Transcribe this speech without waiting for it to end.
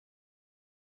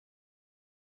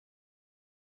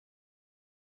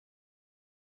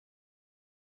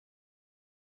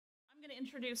going to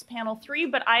introduce panel 3,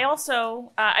 but I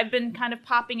also, I've been kind of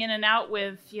popping in and out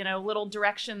with, little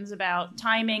directions about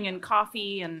timing and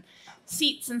coffee and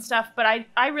seats and stuff, but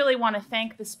I really want to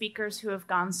thank the speakers who have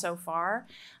gone so far.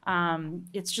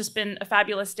 It's just been a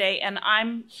fabulous day, and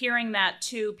I'm hearing that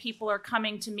too. People are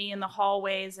coming to me in the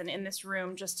hallways and in this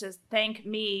room just to thank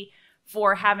me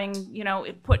for having,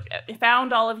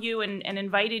 found all of you and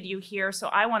invited you here. So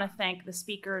I want to thank the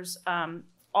speakers from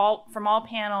all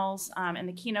panels and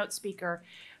the keynote speaker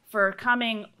for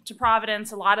coming to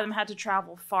Providence. A lot of them had to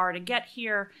travel far to get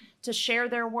here to share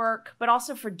their work, but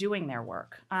also for doing their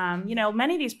work.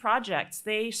 Many of these projects,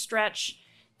 they stretch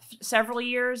several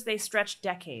years, they stretch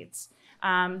decades.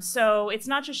 So it's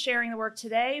not just sharing the work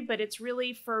today, but it's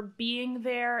really for being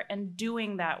there and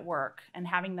doing that work and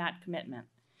having that commitment.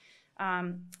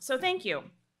 So thank you.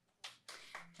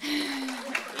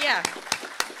 Yeah.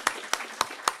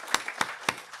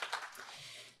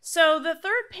 So the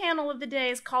third panel of the day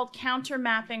is called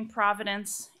Counter-Mapping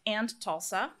Providence and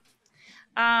Tulsa.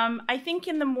 I think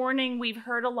in the morning we've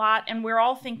heard a lot, and we're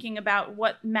all thinking about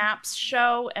what maps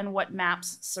show and what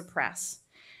maps suppress.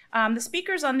 The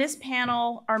speakers on this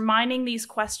panel are mining these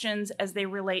questions as they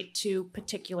relate to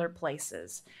particular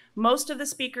places. Most of the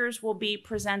speakers will be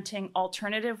presenting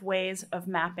alternative ways of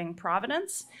mapping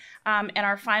Providence, and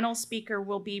our final speaker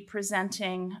will be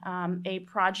presenting a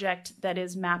project that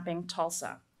is mapping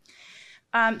Tulsa.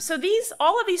 So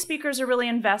all of these speakers are really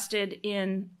invested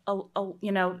in,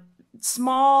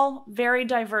 small, very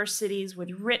diverse cities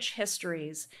with rich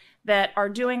histories that are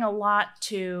doing a lot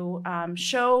to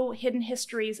show hidden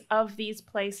histories of these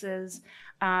places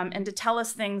and to tell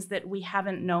us things that we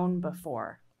haven't known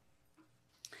before.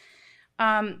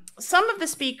 Some of the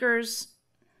speakers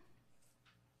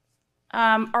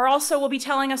will be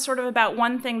telling us sort of about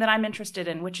one thing that I'm interested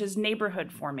in, which is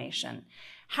neighborhood formation.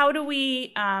 How do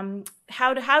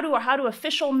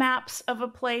official maps of a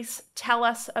place tell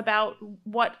us about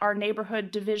what our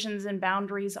neighborhood divisions and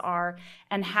boundaries are,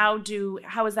 and how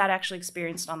is that actually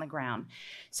experienced on the ground?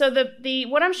 So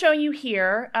what I'm showing you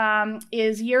here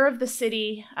is Year of the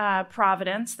City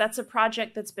Providence. That's a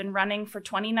project that's been running for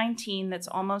 2019 that's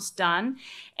almost done.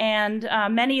 And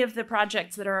many of the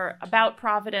projects that are about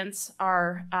Providence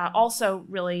are also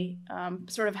really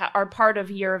are part of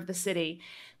Year of the City.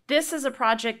 This is a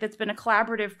project that's been a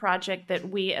collaborative project that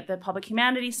we at the Public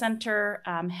Humanities Center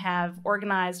have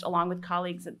organized along with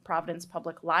colleagues at Providence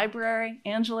Public Library.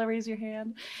 Angela, raise your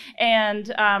hand. And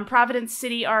Providence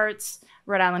City Arts,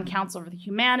 Rhode Island Council for the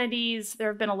Humanities. There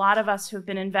have been a lot of us who have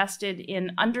been invested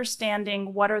in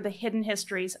understanding what are the hidden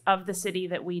histories of the city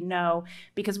that we know,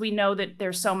 because we know that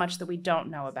there's so much that we don't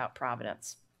know about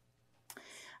Providence.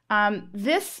 And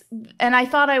I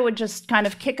thought I would just kind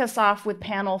of kick us off with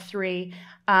panel 3,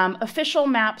 official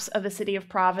maps of the city of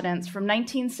Providence from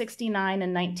 1969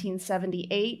 and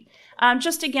 1978,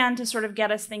 just again to sort of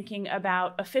get us thinking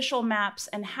about official maps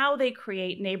and how they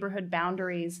create neighborhood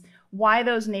boundaries, why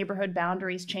those neighborhood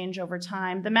boundaries change over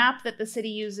time. The map that the city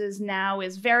uses now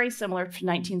is very similar to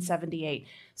 1978.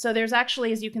 So there's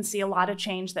actually, as you can see, a lot of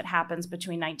change that happens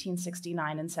between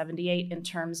 1969 and 78 in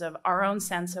terms of our own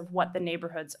sense of what the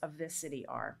neighborhoods of this city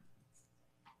are.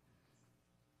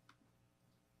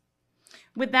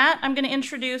 With that, I'm going to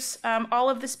introduce all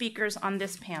of the speakers on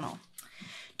this panel.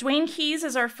 Dwayne Keys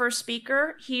is our first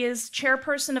speaker. He is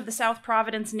chairperson of the South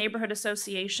Providence Neighborhood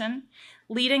Association,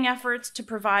 leading efforts to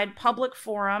provide public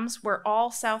forums where all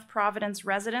South Providence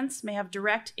residents may have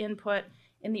direct input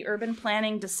in the urban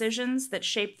planning decisions that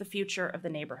shape the future of the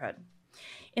neighborhood.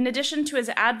 In addition to his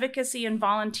advocacy and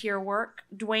volunteer work,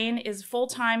 Dwayne is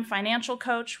full-time financial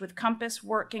coach with Compass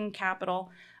Working Capital,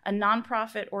 a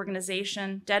nonprofit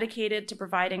organization dedicated to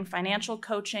providing financial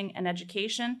coaching and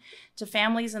education to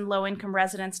families and low-income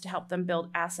residents to help them build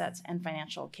assets and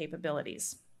financial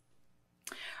capabilities.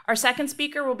 Our second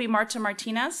speaker will be Marta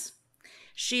Martinez.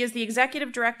 She is the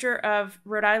executive director of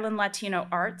Rhode Island Latino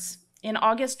Arts. In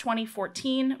August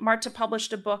 2014, Marta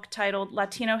published a book titled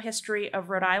Latino History of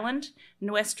Rhode Island,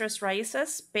 Nuestras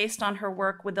Raíces, based on her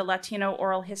work with the Latino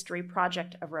Oral History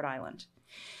Project of Rhode Island.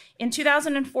 In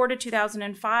 2004 to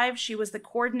 2005, she was the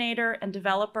coordinator and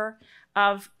developer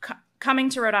of Coming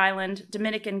to Rhode Island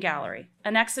Dominican Gallery,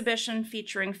 an exhibition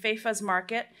featuring Feifa's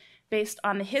Market based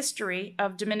on the history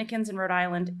of Dominicans in Rhode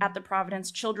Island at the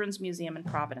Providence Children's Museum in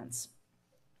Providence.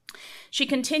 She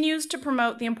continues to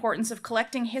promote the importance of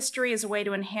collecting history as a way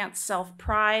to enhance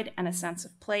self-pride and a sense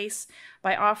of place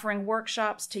by offering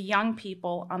workshops to young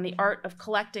people on the art of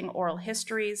collecting oral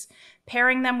histories,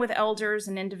 pairing them with elders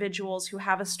and individuals who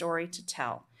have a story to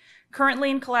tell.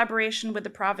 Currently, in collaboration with the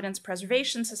Providence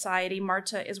Preservation Society,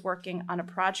 Marta is working on a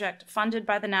project funded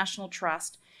by the National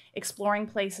Trust exploring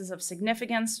places of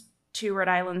significance to Rhode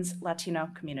Island's Latino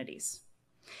communities.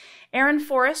 Aaron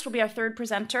Forrest will be our third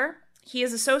presenter. He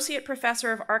is Associate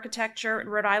Professor of Architecture at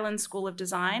Rhode Island School of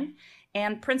Design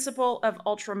and Principal of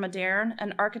Ultramoderne,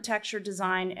 an architecture,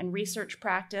 design, and research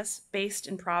practice based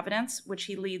in Providence, which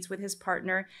he leads with his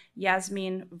partner,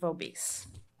 Yasmin Vobis.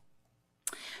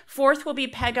 Fourth will be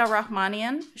Pegah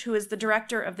Rahmanian, who is the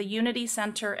director of the Unity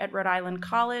Center at Rhode Island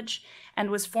College and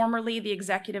was formerly the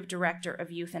executive director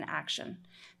of Youth in Action.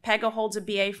 Pegah holds a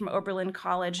BA from Oberlin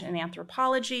College in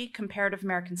Anthropology, Comparative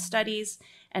American Studies,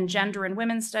 and Gender and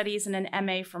Women's Studies, and an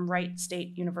MA from Wright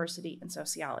State University in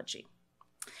Sociology.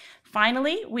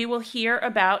 Finally, we will hear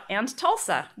about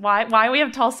Tulsa, why we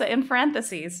have Tulsa in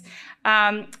parentheses.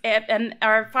 And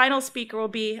our final speaker will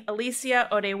be Alicia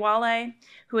Odewale,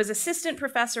 who is Assistant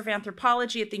Professor of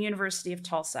Anthropology at the University of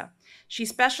Tulsa. She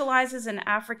specializes in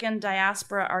African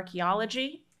diaspora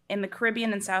archaeology in the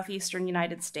Caribbean and Southeastern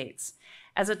United States.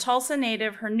 As a Tulsa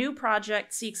native, her new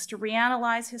project seeks to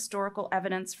reanalyze historical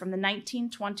evidence from the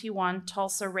 1921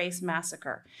 Tulsa Race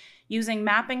Massacre, using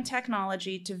mapping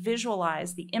technology to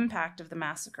visualize the impact of the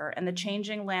massacre and the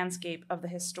changing landscape of the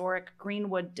historic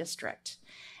Greenwood district,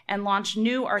 and launch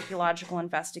new archaeological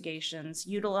investigations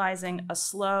utilizing a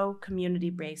slow,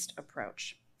 community-based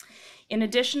approach. In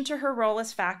addition to her role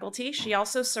as faculty, she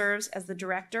also serves as the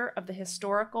director of the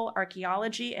Historical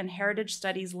Archaeology and Heritage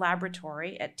Studies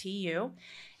Laboratory at TU,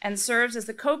 and serves as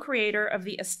the co-creator of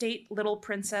the Estate Little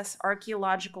Princess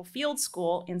Archaeological Field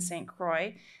School in St.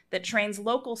 Croix that trains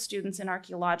local students in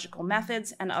archaeological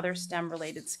methods and other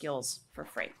STEM-related skills for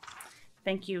free.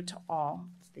 Thank you to all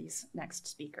these next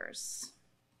speakers.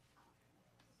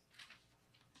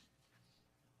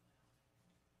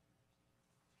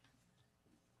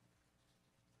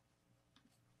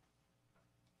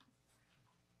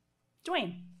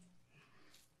 Dwayne.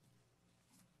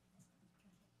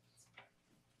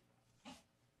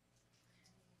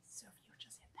 So if you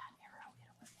just hit that arrow,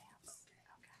 it'll advance.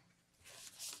 Okay.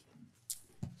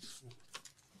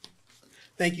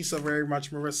 Thank you so very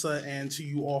much, Marissa, and to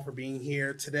you all for being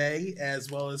here today, as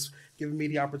well as giving me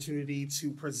the opportunity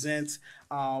to present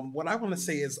what I want to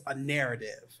say is a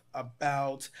narrative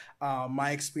about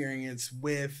my experience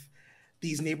with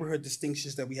these neighborhood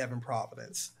distinctions that we have in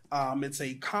Providence. It's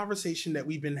a conversation that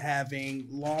we've been having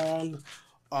long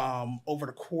over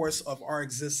the course of our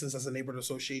existence as a neighborhood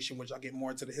association, which I'll get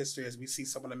more into the history as we see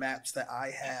some of the maps that I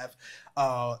have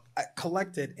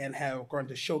collected and have going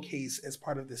to showcase as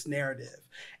part of this narrative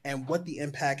and what the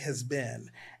impact has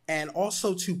been. And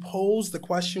also to pose the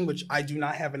question, which I do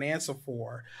not have an answer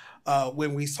for,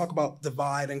 when we talk about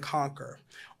divide and conquer.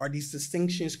 Are these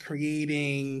distinctions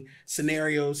creating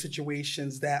scenarios,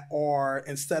 situations that are,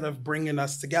 instead of bringing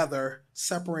us together,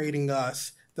 separating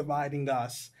us, dividing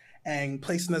us, and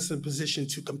placing us in a position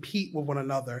to compete with one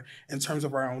another in terms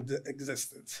of our own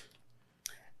existence?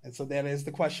 And so that is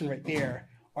the question right there.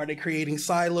 Are they creating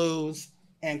silos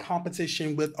and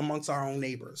competition amongst our own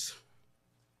neighbors?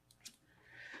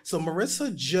 So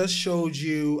Marissa just showed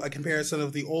you a comparison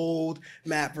of the old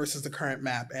map versus the current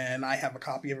map, and I have a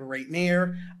copy of it right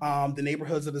near, the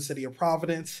neighborhoods of the city of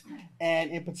Providence. And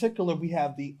in particular, we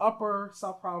have the upper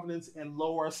South Providence and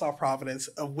lower South Providence,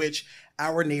 of which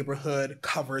our neighborhood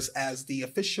covers as the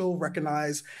official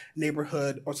recognized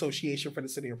neighborhood association for the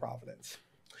city of Providence.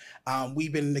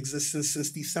 We've been in existence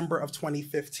since December of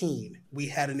 2015. We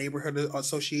had a neighborhood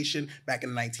association back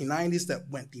in the 1990s that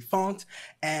went defunct.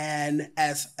 And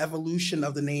as evolution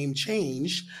of the name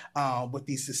changed with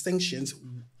these distinctions,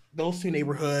 those two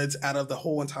neighborhoods out of the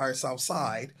whole entire South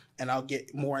Side, and I'll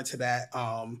get more into that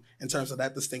in terms of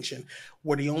that distinction,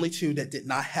 were the only two that did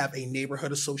not have a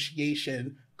neighborhood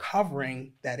association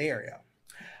covering that area.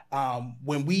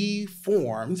 When we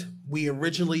formed, we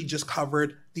originally just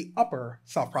covered the upper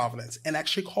South Providence and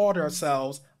actually called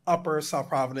ourselves Upper South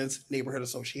Providence Neighborhood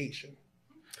Association.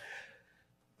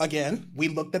 Again, we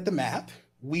looked at the map.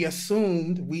 We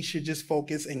assumed we should just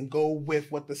focus and go with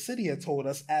what the city had told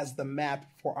us as the map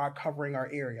for our covering our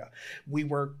area. We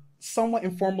were somewhat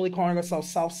informally calling ourselves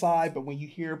South Side, but when you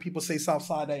hear people say South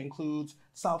Side, that includes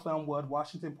South Elmwood,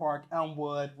 Washington Park,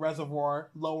 Elmwood,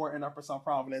 Reservoir, Lower and Upper South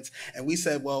Providence. And we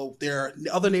said, well, there are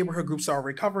other neighborhood groups are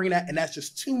already covering that, and that's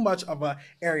just too much of an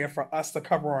area for us to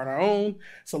cover on our own.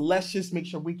 So let's just make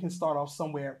sure we can start off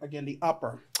somewhere, again, the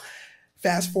upper.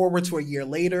 Fast forward to a year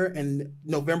later, in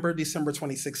December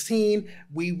 2016,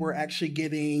 we were actually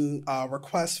getting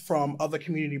requests from other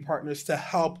community partners to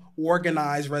help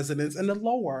organize residents in the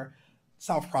lower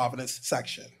South Providence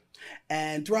section.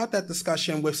 And throughout that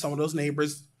discussion with some of those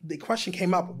neighbors, the question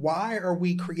came up, why are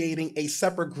we creating a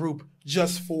separate group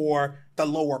just for the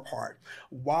lower part?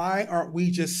 Why aren't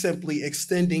we just simply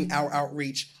extending our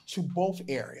outreach to both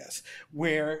areas?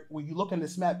 Where when you look on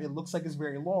this map, it looks like it's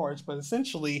very large, but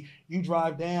essentially you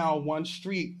drive down one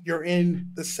street, you're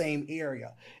in the same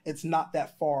area. It's not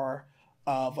that far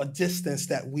of a distance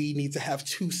that we need to have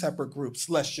two separate groups.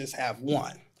 Let's just have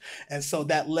one. And so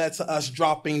that led to us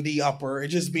dropping the upper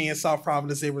and just being South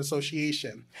Providence Neighborhood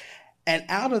Association. And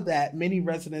out of that, many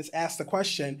residents asked the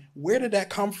question, where did that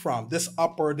come from? This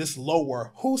upper, this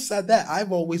lower, who said that?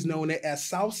 I've always known it as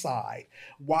South Side.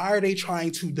 Why are they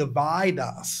trying to divide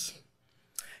us?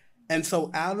 And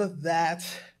so out of that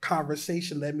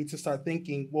conversation led me to start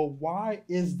thinking, well, why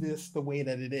is this the way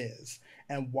that it is?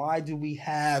 And why do we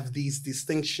have these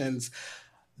distinctions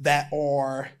that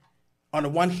are, on the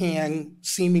one hand,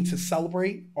 seeming to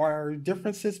celebrate our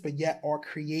differences, but yet are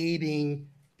creating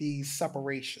these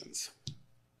separations?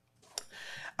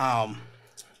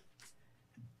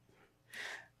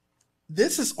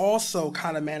 This is also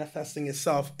kind of manifesting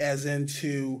itself as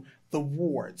into the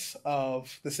wards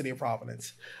of the city of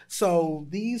Providence. So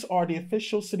these are the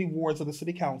official city wards of the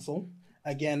city council.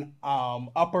 Again,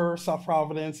 Upper South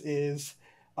Providence is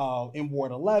in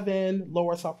Ward 11,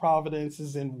 Lower South Providence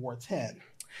is in Ward 10.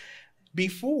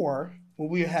 Before, when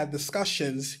we had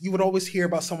discussions, you would always hear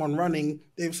about someone running.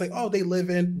 They would say, oh, they live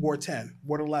in Ward 10,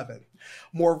 Ward 11.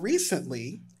 More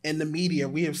recently, in the media,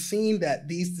 we have seen that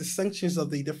these distinctions of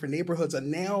the different neighborhoods are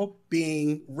now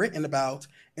being written about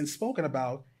and spoken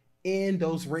about in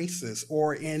those races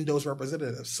or in those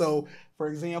representatives. So, for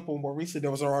example, more recently,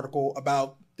 there was an article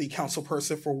about the council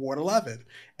person for Ward 11,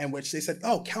 in which they said,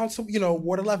 oh, council,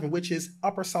 Ward 11, which is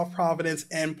Upper South Providence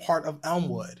and part of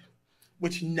Elmwood,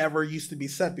 which never used to be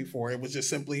said before. It was just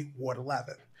simply Ward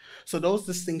 11. So those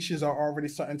distinctions are already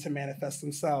starting to manifest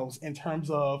themselves in terms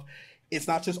of, it's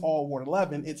not just all Ward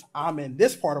 11, it's I'm in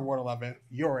this part of Ward 11,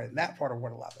 you're in that part of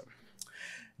Ward 11.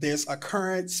 There's a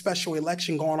current special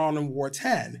election going on in Ward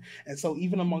 10. And so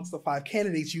even amongst the 5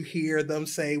 candidates, you hear them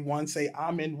say, one say,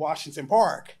 I'm in Washington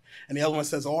Park. And the other one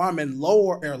says, oh, I'm in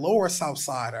lower South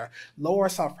Side or lower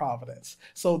South Providence.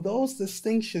 So those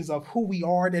distinctions of who we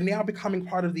are, they're now becoming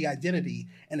part of the identity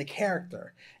and the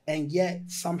character. And yet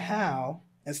somehow,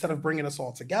 instead of bringing us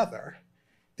all together,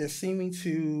 they're seeming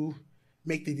to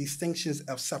make the distinctions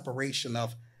of separation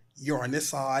of you're on this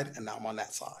side and I'm on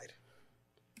that side.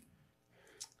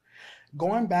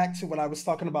 Going back to what I was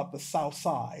talking about, the South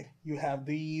Side, you have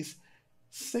these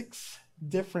 6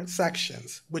 different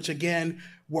sections, which again,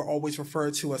 were always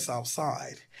referred to as South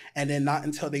Side. And then not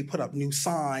until they put up new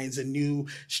signs and new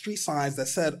street signs that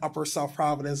said Upper South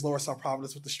Providence, Lower South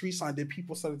Providence with the street sign, did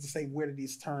people started to say, where did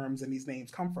these terms and these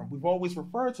names come from? We've always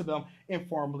referred to them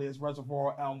informally as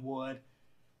Reservoir, Elmwood,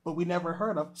 but we never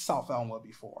heard of South Elmwood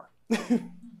before.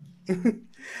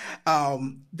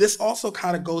 This also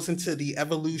kind of goes into the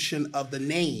evolution of the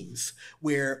names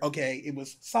where, okay, it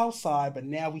was South Side, but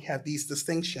now we have these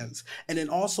distinctions, and then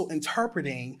also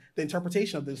interpreting the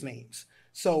interpretation of those names.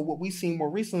 So what we've seen more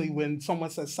recently, when someone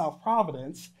says South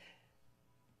Providence,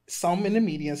 some in the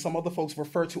media and some other folks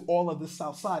refer to all of the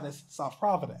South Side as South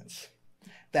Providence.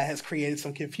 That has created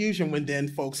some confusion when then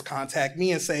folks contact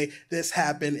me and say, this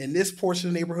happened in this portion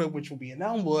of the neighborhood, which will be in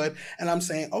Elmwood. And I'm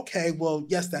saying, okay, well,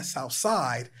 yes, that's South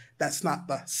Side. That's not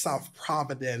the South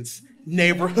Providence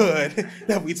neighborhood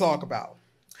that we talk about.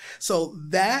 So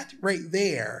that right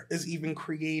there is even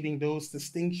creating those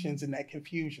distinctions and that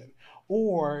confusion.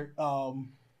 Or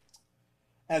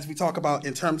as we talk about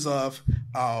in terms of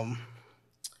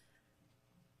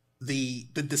the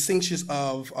distinctions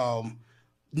of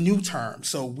new terms.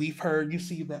 So we've heard, you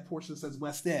see that portion that says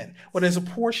West End. Well, there's a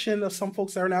portion of some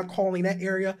folks that are now calling that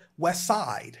area West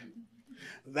Side.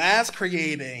 That's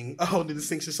creating a whole new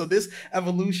distinction. So this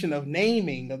evolution of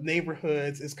naming of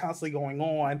neighborhoods is constantly going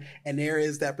on, and there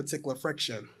is that particular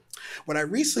friction. What I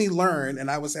recently learned, and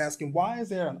I was asking, why is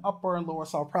there an Upper and Lower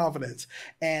South Providence?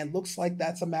 And looks like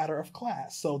that's a matter of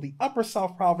class. So the Upper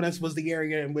South Providence was the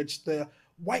area in which the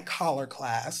white collar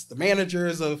class, the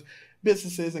managers of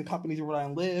businesses and companies in Rhode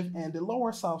Island live, and the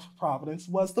Lower South Providence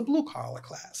was the blue collar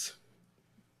class.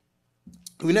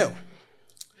 Who knew?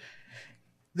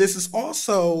 This is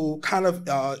also kind of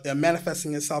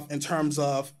manifesting itself in terms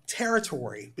of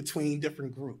territory between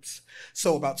different groups.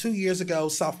 So about 2 years ago,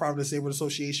 South Providence Neighborhood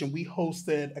Association, we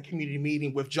hosted a community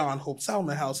meeting with John Hope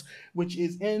Settlement House, which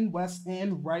is in West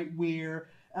End, right where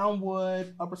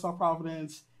Elmwood, Upper South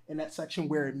Providence, in that section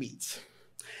where it meets.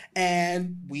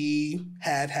 And we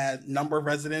had a number of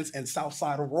residents in South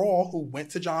Side of Raw who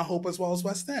went to John Hope as well as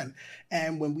West End.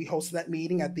 And when we hosted that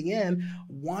meeting at the end,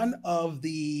 one of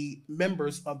the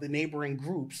members of the neighboring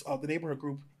groups, of the neighborhood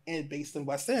group based in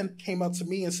West End, came up to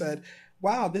me and said,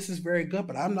 wow, this is very good,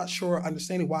 but I'm not sure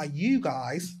understanding why you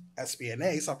guys,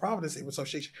 SBNA, South Providence Neighborhood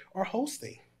Association, are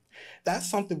hosting. That's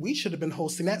something we should have been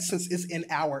hosting that since it's in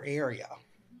our area.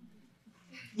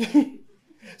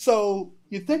 So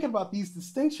you're thinking about these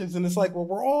distinctions and it's like, well,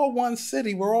 we're all one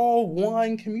city, we're all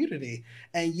one community.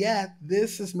 And yet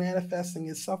this is manifesting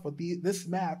itself with this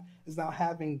map is now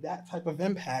having that type of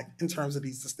impact in terms of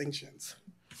these distinctions.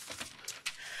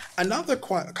 Another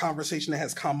conversation that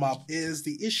has come up is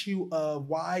the issue of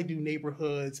why do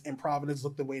neighborhoods in Providence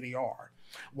look the way they are?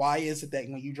 Why is it that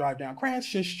when you drive down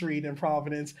Cranston Street in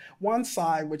Providence, one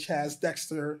side, which has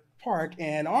Dexter Park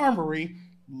and Armory,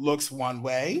 looks one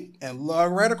way, and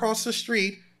right across the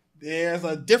street, there's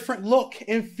a different look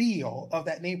and feel of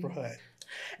that neighborhood.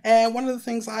 And one of the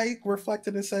things I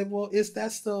reflected and said, well, is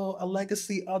that still a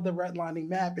legacy of the redlining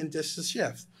map and district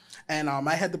shift? And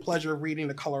I had the pleasure of reading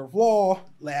The Color of Law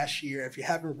last year. If you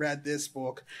haven't read this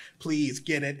book, please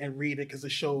get it and read it because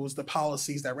it shows the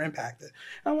policies that were impacted.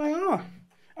 I'm like, oh,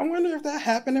 I wonder if that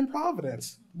happened in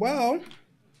Providence. Well,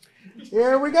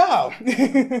 here we go.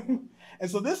 And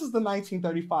so this is the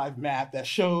 1935 map that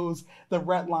shows the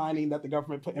redlining that the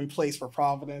government put in place for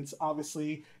Providence.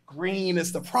 Obviously, green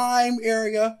is the prime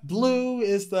area, blue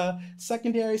is the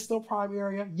secondary, still prime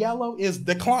area, yellow is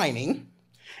declining,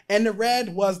 and the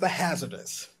red was the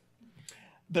hazardous.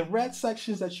 The red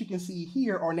sections that you can see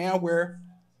here are now where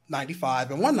 95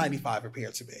 and 195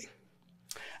 appear to be.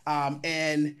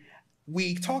 And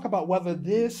we talk about whether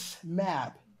this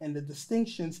map and the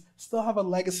distinctions still have a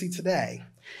legacy today.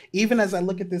 Even as I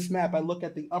look at this map, I look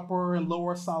at the upper and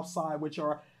lower south side, which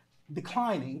are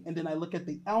declining, and then I look at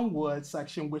the Elmwood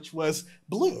section, which was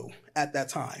blue at that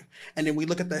time. And then we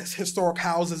look at the historic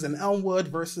houses in Elmwood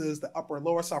versus the upper and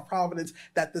lower South Providence.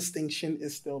 That distinction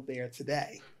is still there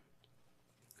today.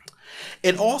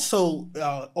 It also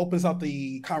opens up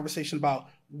the conversation about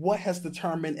what has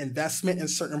determined investment in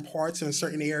certain parts and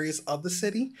certain areas of the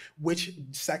city, which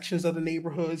sections of the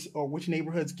neighborhoods or which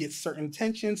neighborhoods get certain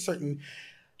attention, certain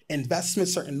investment,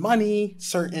 certain money,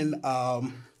 certain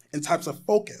and types of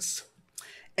focus.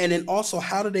 And then also,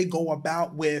 how do they go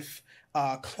about with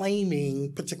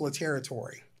claiming particular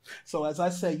territory? So as I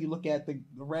say, you look at the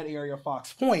red area of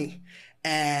Fox Point,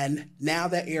 and now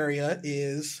that area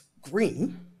is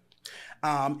green.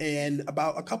 And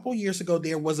about a couple years ago,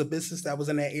 there was a business that was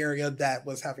in that area that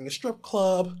was having a strip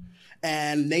club,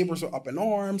 and neighbors were up in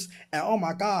arms. And oh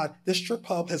my God, this strip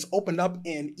club has opened up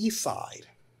in East Side.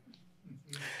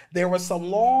 There were some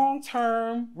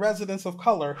long-term residents of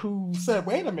color who said,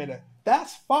 wait a minute,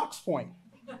 that's Fox Point.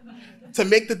 To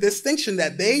make the distinction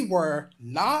that they were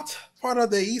not part of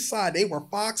the East Side, they were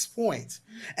Fox Point.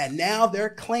 And now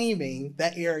they're claiming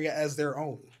that area as their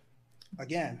own.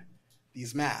 Again,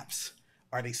 these maps.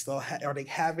 Are they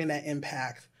having that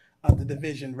impact of the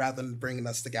division rather than bringing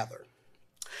us together?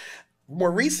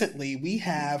 More recently, we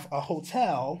have a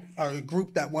hotel, a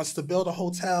group that wants to build a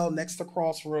hotel next to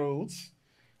Crossroads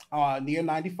near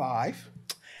 95.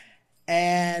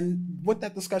 And with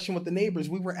that discussion with the neighbors,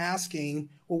 we were asking,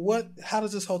 well, how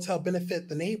does this hotel benefit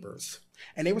the neighbors?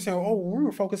 And they were saying, oh, we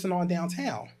were focusing on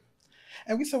downtown.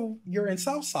 And we said, well, you're in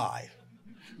Southside.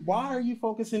 Why are you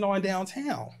focusing on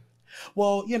downtown?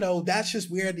 Well, you know, that's just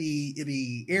where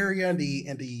the area and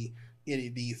the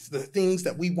things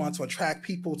that we want to attract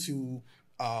people to,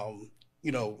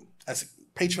 you know,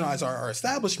 patronize our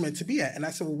establishment to be at. And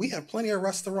I said, well, we have plenty of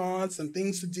restaurants and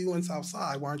things to do in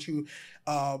Southside. Why aren't you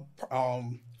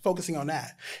focusing on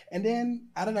that? And then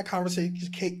out of that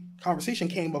conversation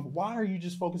came of, why are you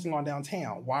just focusing on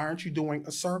downtown? Why aren't you doing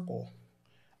a circle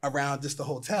around just the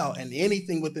hotel, and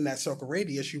anything within that circle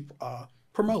radius you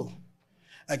promote?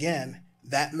 Again,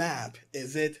 that map,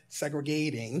 is it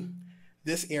segregating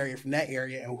this area from that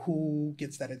area, and who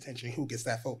gets that attention, who gets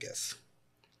that focus?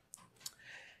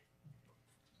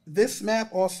 This map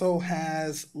also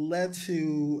has led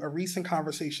to a recent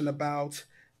conversation about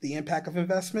the impact of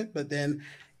investment, but then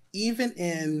even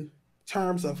in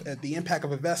terms of the impact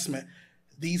of investment,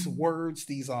 these words,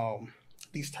 these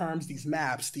terms, these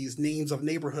maps, these names of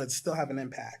neighborhoods still have an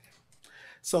impact.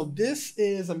 So this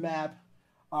is a map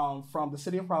from the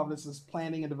City of Providence's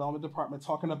Planning and Development Department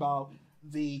talking about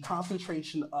the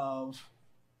concentration of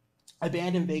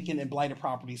abandoned, vacant, and blighted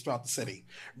properties throughout the city.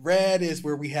 Red is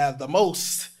where we have the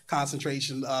most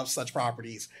concentration of such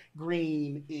properties.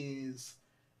 Green is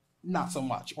not so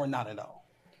much, or not at all.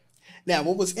 Now,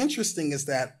 what was interesting is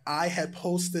that I had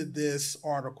posted this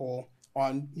article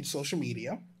on social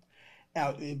media,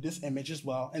 out in this image as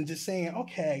well, and just saying,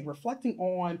 okay, reflecting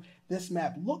on this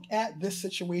map, look at this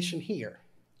situation here.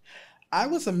 I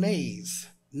was amazed,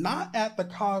 not at the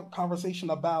conversation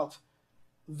about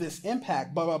this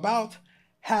impact, but about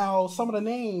how some of the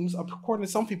names, according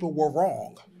to some people, were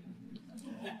wrong.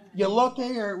 You look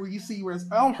here where you see where's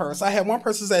Elmhurst. I had one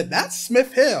person said, that's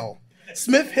Smith Hill.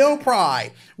 Smith Hill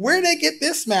Pride. Where did they get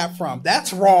this map from?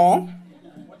 That's wrong.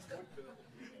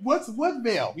 What's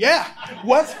Woodville? Yeah.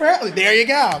 What's Fairlawn? There you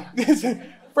go.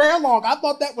 Fairlawn. I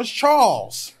thought that was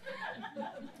Charles.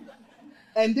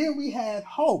 And then we had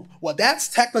Hope. Well, that's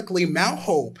technically Mount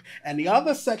Hope. And the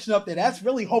other section up there, that's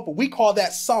really Hope, but we call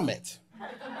that Summit.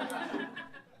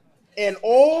 And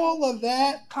all of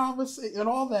that conversation and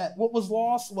all that, what was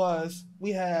lost was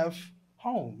we have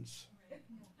homes.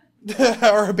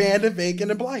 Are abandoned,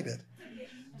 vacant, and blighted.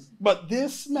 But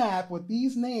this map with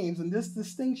these names and this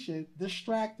distinction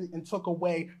distracted and took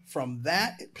away from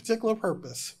that particular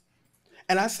purpose.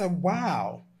 And I said,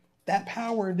 wow, that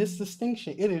power and this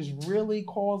distinction, it is really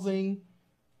causing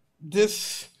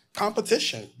this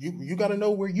competition. You got to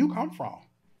know where you come from.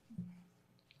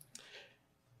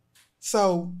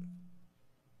 So,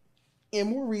 and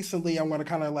more recently, I'm going to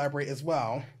kind of elaborate as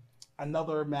well.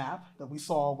 Another map that we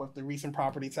saw with the recent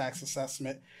property tax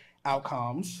assessment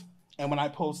outcomes. And when I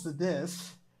posted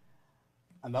this,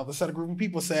 another set of group of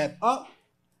people said, oh,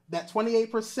 that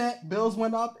 28% bills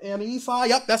went up on the east side.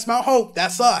 Yep, that's Mount Hope.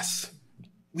 That's us.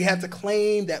 We had to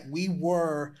claim that we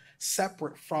were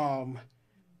separate from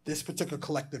this particular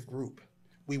collective group.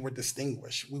 We were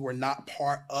distinguished. We were not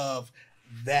part of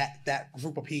that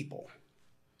group of people.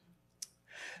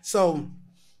 So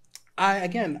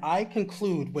I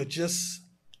conclude with just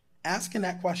asking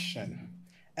that question.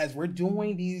 As we're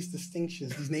doing these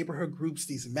distinctions, these neighborhood groups,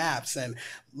 these maps, and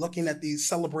looking at these,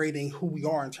 celebrating who we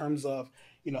are in terms of,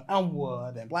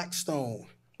 Elmwood and Blackstone,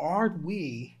 are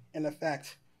we, in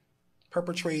effect,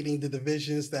 perpetrating the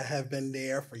divisions that have been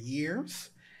there for years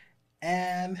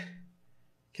and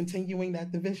continuing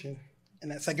that division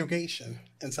and that segregation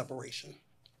and separation?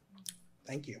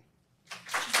 Thank you.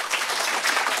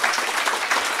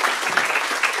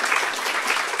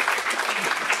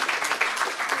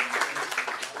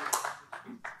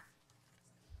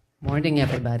 Morning,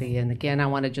 everybody. And again, I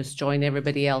want to just join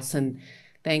everybody else in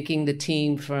thanking the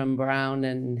team from Brown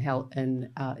and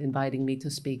inviting me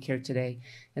to speak here today.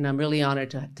 And I'm really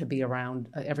honored to be around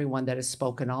everyone that has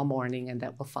spoken all morning and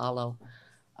that will follow.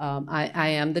 I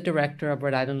am the director of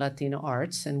Rhode Island Latino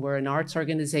Arts, and we're an arts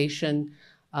organization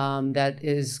that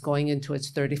is going into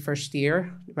its 31st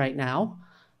year right now.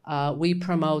 We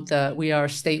are a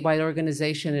statewide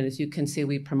organization, and as you can see,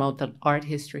 we promote the art,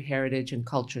 history, heritage, and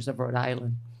cultures of Rhode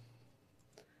Island.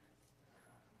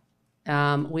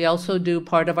 We also do,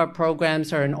 part of our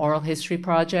programs are an oral history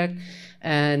project,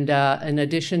 and in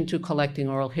addition to collecting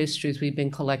oral histories, we've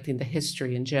been collecting the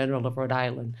history in general of Rhode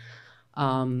Island.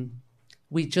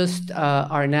 We just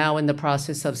are now in the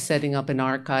process of setting up an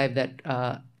archive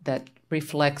that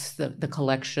reflects the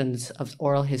collections of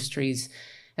oral histories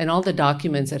and all the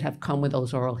documents that have come with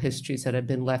those oral histories that have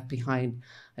been left behind.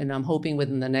 And I'm hoping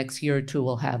within the next year or two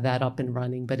we'll have that up and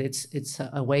running. But it's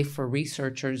a way for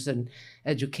researchers and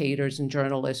educators and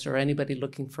journalists or anybody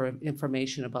looking for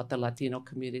information about the Latino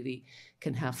community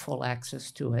can have full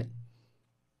access to it.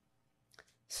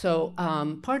 So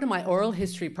part of my oral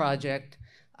history project,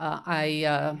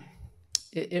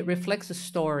 it reflects the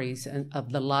stories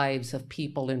of the lives of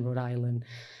people in Rhode Island.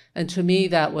 And to me,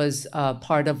 that was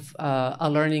part of a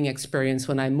learning experience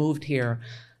when I moved here.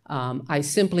 I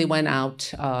simply went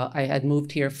out. I had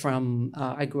moved here from,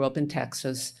 I grew up in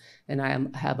Texas, and I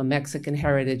have a Mexican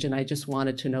heritage, and I just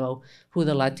wanted to know who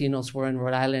the Latinos were in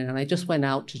Rhode Island. And I just went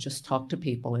out to just talk to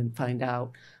people and find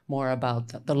out more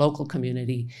about the local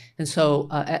community. And so,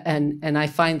 and I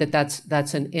find that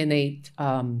that's an innate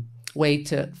way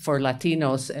for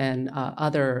Latinos and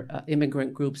other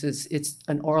immigrant groups. It's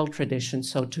an oral tradition.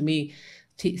 So to me,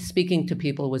 speaking to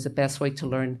people was the best way to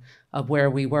learn of where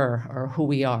we were or who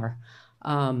we are.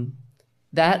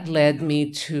 That led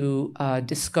me to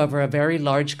discover a very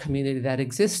large community that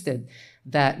existed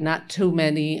that not too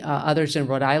many others in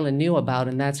Rhode Island knew about,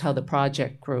 and that's how the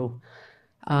project grew.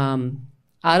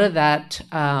 Out of that,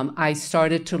 I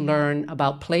started to learn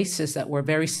about places that were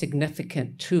very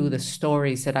significant to the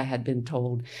stories that I had been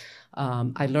told.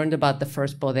 I learned about the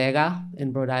first bodega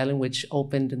in Rhode Island, which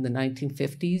opened in the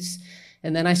 1950s.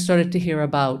 And then I started to hear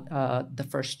about the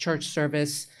first church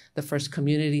service, the first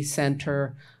community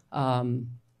center,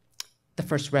 the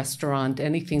first restaurant,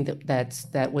 anything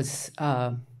that was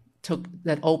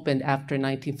that opened after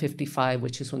 1955,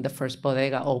 which is when the first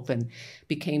bodega opened,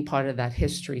 became part of that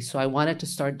history. So I wanted to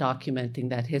start documenting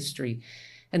that history.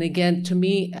 And again, to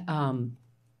me,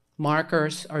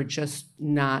 markers are just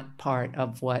not part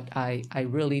of what I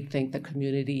really think the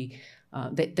community,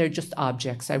 they're just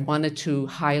objects. I wanted to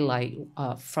highlight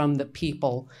from the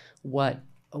people what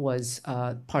was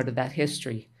part of that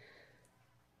history.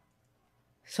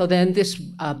 So then this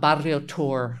barrio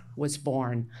tour was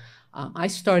born. I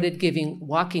started giving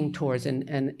walking tours,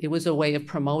 and it was a way of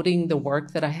promoting the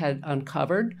work that I had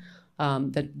uncovered,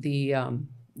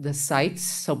 the sites.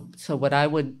 So what I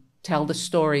would tell the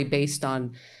story based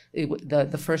on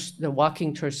the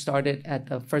walking tour started at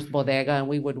the first bodega, and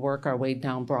we would work our way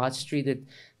down Broad Street,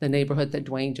 the neighborhood that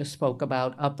Dwayne just spoke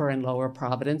about, Upper and Lower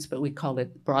Providence, but we call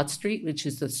it Broad Street, which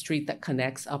is the street that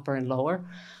connects Upper and Lower,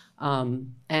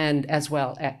 and as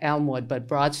well at Elmwood, but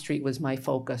Broad Street was my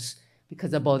focus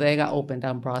because the bodega opened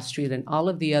on Broad Street, and all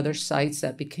of the other sites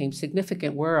that became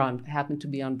significant happened to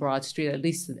be on Broad Street, at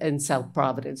least in South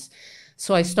Providence.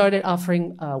 So I started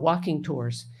offering walking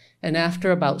tours. And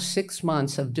after about 6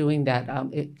 months of doing that,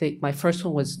 my first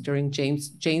one was during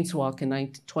Jane's Walk in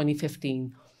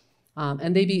 2015.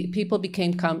 And people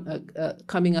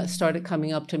started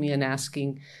coming up to me and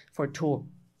asking for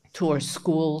tours,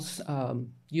 schools,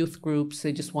 youth groups.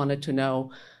 They just wanted to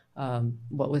know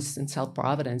what was in South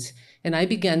Providence. And I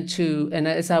began and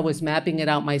as I was mapping it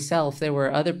out myself, there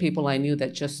were other people I knew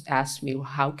that just asked me,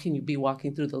 how can you be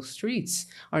walking through those streets?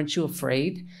 Aren't you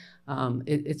afraid?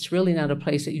 It's really not a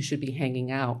place that you should be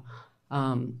hanging out.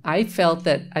 I felt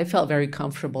very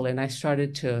comfortable, and I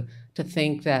started to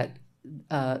think that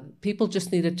people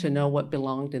just needed to know what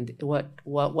belonged and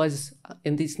what was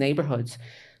in these neighborhoods.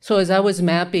 So as I was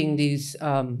mapping these,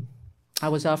 I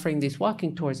was offering these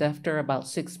walking tours. After about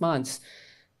 6 months,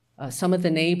 some of the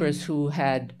neighbors who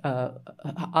had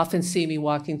often see me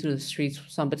walking through the streets,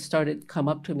 somebody started to come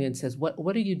up to me and says,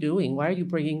 what are you doing? Why are you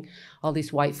bringing all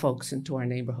these white folks into our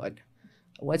neighborhood?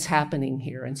 What's happening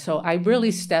here? And so I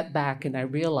really stepped back and I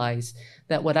realized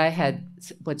that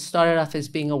what started off as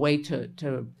being a way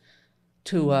to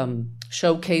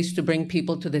showcase, to bring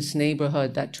people to this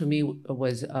neighborhood that to me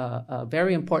was a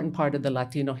very important part of the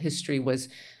Latino history, was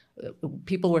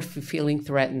people were feeling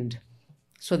threatened.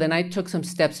 So then I took some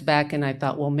steps back and I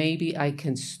thought, well, maybe I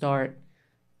can start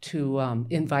to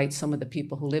invite some of the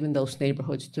people who live in those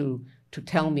neighborhoods to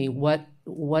tell me what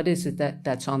is it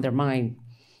that's on their mind.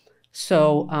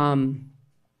 So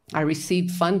I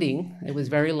received funding. I was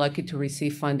very lucky to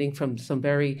receive funding from some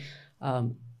very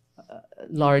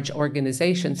large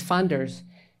organizations, funders,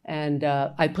 and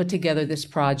I put together this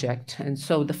project. And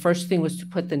so the first thing was to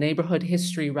put the neighborhood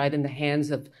history right in the hands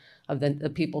of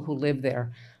the people who live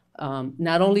there.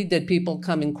 Not only did people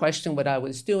come and question what I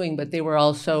was doing, but they were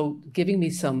also giving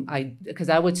me because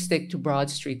I would stick to Broad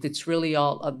Street. It's really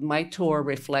all of my tour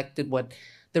reflected what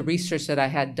the research that I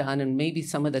had done and maybe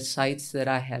some of the sites that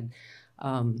I had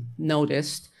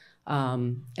noticed.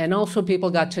 And also people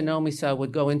got to know me, so I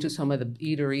would go into some of the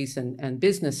eateries and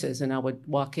businesses and I would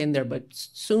walk in there. But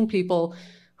soon people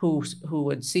who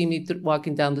would see me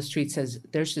walking down the street says,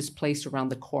 there's this place around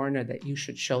the corner that you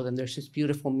should show them. There's this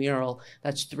beautiful mural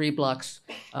that's 3 blocks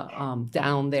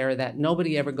down there that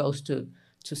nobody ever goes to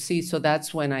see. So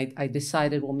that's when I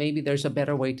decided, well, maybe there's a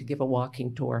better way to give a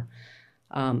walking tour.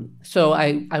 So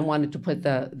I wanted to put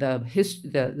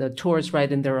the tours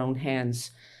right in their own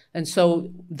hands. And so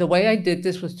the way I did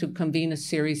this was to convene a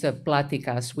series of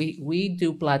pláticas. We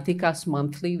do pláticas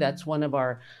monthly. That's one of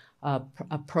our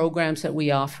programs that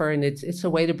we offer, and it's a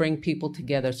way to bring people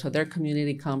together. So they're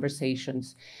community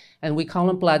conversations. And we call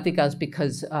them pláticas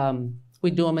because we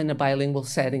do them in a bilingual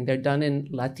setting. They're done in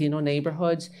Latino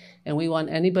neighborhoods, and we want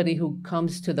anybody who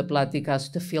comes to the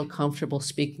pláticas to feel comfortable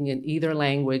speaking in either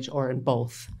language or in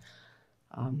both.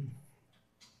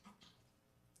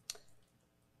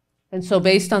 And so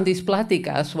based on these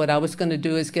pláticas, what I was going to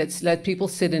do is let people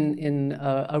sit in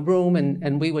a room,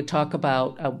 and we would talk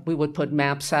about, we would put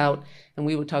maps out, and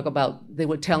we would talk about, they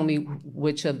would tell me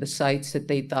which of the sites that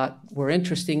they thought were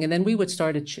interesting, and then we would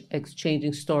start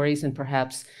exchanging stories and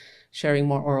perhaps sharing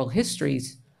more oral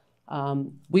histories.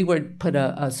 We would put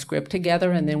a script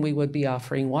together, and then we would be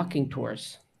offering walking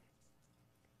tours.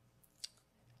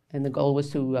 And the goal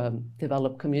was to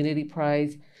develop community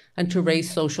pride and to raise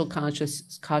social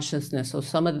consciousness. So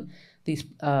some of these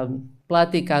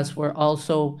pláticas were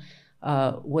also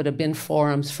would have been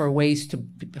forums for ways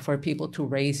for people to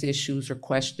raise issues or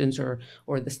questions or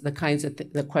the kinds of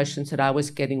the questions that I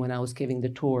was getting when I was giving the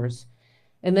tours.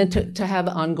 And then to have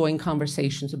ongoing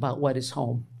conversations about what is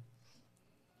home.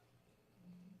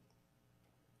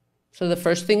 So the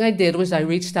first thing I did was I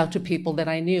reached out to people that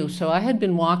I knew. So I had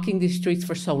been walking these streets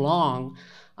for so long,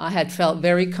 I had felt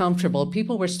very comfortable.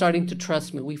 People were starting to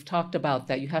trust me. We've talked about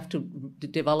that. You have to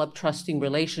develop trusting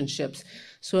relationships.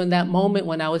 So in that moment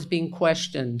when I was being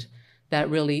questioned, that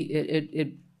really,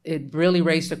 it really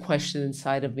raised a question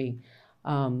inside of me.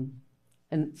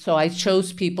 And so I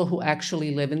chose people who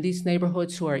actually live in these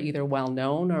neighborhoods, who are either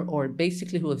well-known or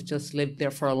basically who have just lived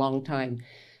there for a long time.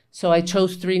 So I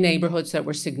chose 3 neighborhoods that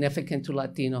were significant to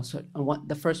Latinos. So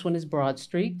the first one is Broad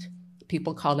Street.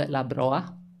 People call it La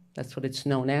Broa. That's what it's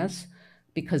known as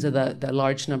because of the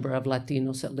large number of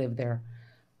Latinos that live there.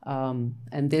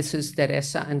 And this is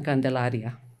Teresa and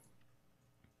Candelaria.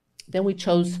 Then we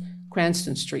chose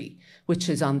Cranston Street, which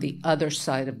is on the other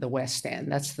side of the West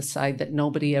End. That's the side that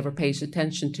nobody ever pays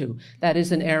attention to. That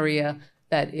is an area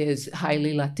that is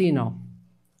highly Latino.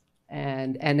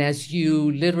 And as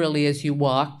you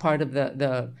walk, part of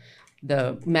the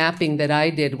mapping that I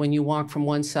did, when you walk from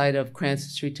one side of Cranston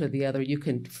Street to the other, you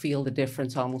can feel the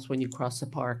difference almost when you cross the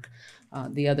park.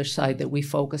 The other side that we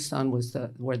focused on was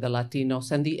where the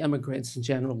Latinos and the immigrants in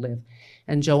general live.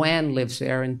 And Joanne lives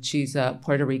there, and she's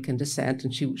Puerto Rican descent,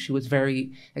 and she was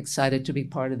very excited to be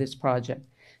part of this project.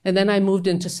 And then I moved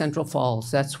into Central Falls.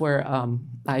 That's where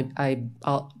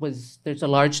there's a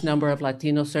large number of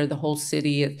Latinos there. The whole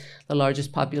city, the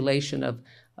largest population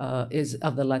is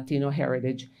of the Latino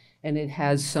heritage. And it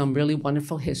has some really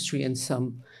wonderful history and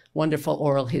some wonderful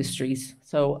oral histories.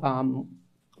 So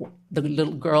the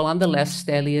little girl on the left,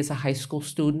 Steli, is a high school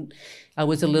student. I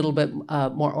was a little bit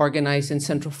more organized in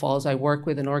Central Falls. I work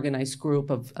with an organized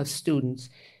group of students.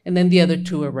 And then the other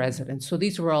 2 are residents. So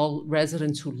these were all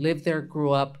residents who lived there, grew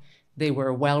up. They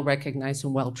were well recognized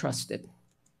and well trusted.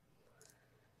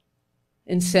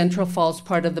 In Central Falls,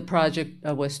 part of the project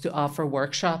was to offer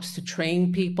workshops to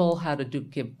train people how to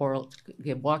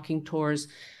give walking tours,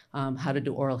 how to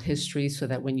do oral history, so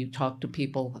that when you talk to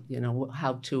people, you know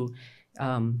how to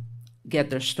get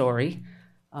their story.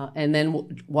 And then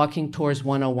Walking Tours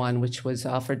 101, which was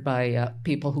offered by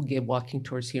people who give walking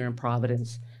tours here in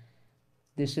Providence.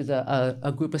 This is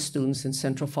a group of students in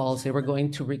Central Falls. They were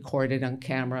going to record it on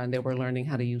camera, and they were learning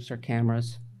how to use their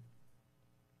cameras.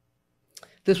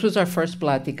 This was our first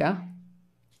plática,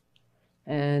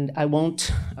 and I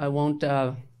won't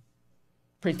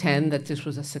pretend that this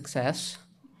was a success.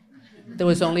 There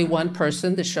was only one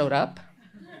person that showed up.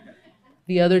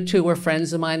 The other 2 were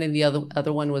friends of mine, and the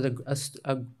other one was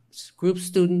a group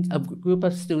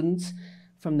of students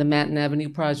from the Manton Avenue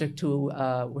Project who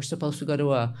were supposed to go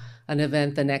to an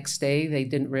event the next day. They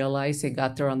didn't realize they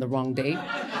got there on the wrong date.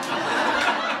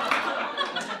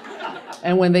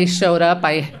 And when they showed up,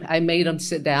 I made them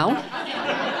sit down.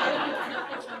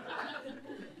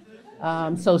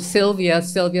 So Sylvia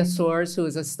Soares, who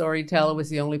is a storyteller,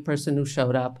 was the only person who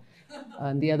showed up.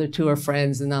 And the other 2 are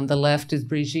friends. And on the left is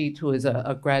Brigitte, who is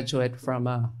a graduate from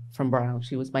Brown.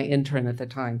 She was my intern at the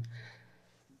time.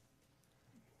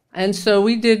 And so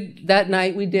that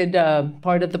night we did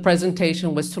part of the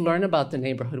presentation was to learn about the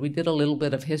neighborhood. We did a little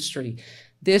bit of history.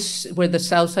 Where the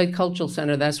Southside Cultural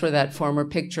Center, that's where that former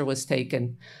picture was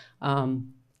taken.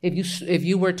 If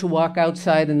you were to walk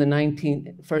outside in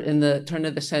the turn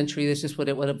of the century, this is what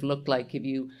it would have looked like. If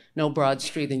you know Broad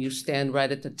Street and you stand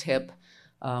right at the tip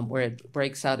where it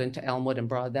breaks out into Elmwood and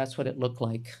Broad, that's what it looked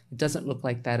like. It doesn't look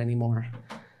like that anymore.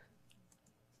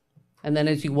 And then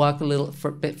as you walk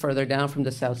a bit further down from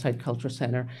the Southside Cultural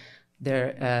Center,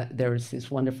 there's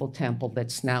this wonderful temple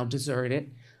that's now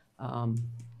deserted.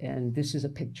 And this is a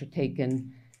picture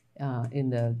taken in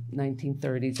the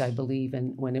 1930s, I believe,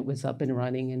 and when it was up and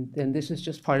running. And this is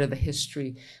just part of the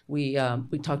history. We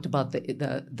talked about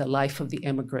the life of the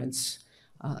immigrants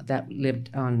that lived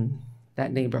on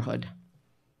that neighborhood.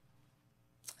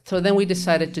 So then we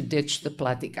decided to ditch the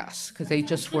pláticas because they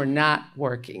just were not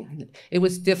working. It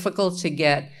was difficult to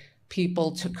get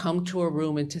people to come to a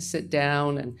room and to sit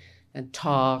down and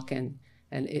talk, and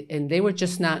they were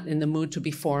just not in the mood to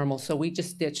be formal. So we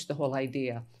just ditched the whole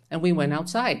idea, and we went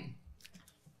outside.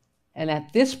 And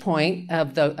at this point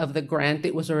of the grant,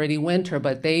 it was already winter,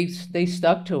 but they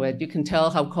stuck to it. You can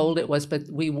tell how cold it was, but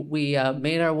we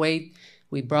made our way.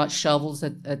 We brought shovels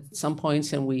at some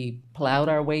points, and we plowed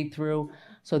our way through.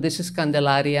 So this is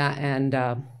Candelaria and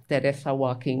Teresa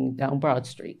walking down Broad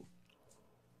Street.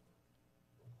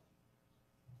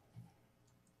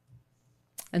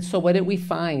 And so what did we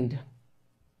find?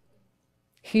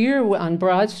 Here on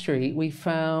Broad Street, we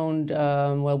found,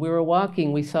 while we were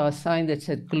walking, we saw a sign that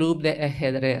said Club de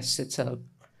Ajedrez.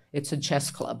 It's a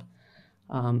chess club.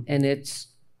 And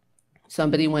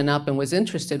somebody went up and was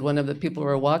interested, one of the people we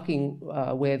were walking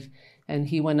with, and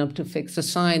he went up to fix a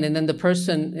sign, and then the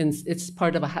person, it's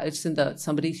part of it's in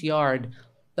somebody's yard.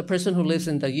 The person who lives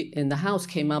in the house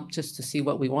came up just to see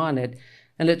what we wanted,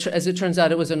 and as it turns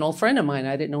out, it was an old friend of mine.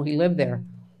 I didn't know he lived there.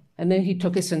 And then he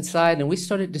took us inside, and we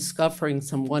started discovering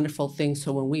some wonderful things.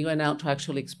 So when we went out to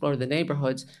actually explore the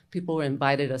neighborhoods, people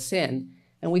invited us in.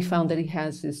 And we found that he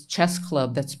has this chess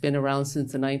club that's been around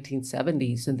since the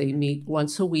 1970s, and they meet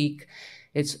once a week.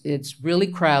 It's really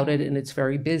crowded, and it's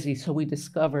very busy. So we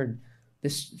discovered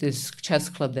this chess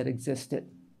club that existed.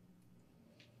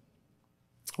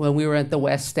 When we were at the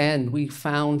West End, we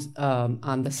found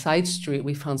on the side street,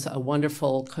 we found a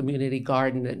wonderful community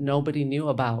garden that nobody knew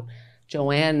about.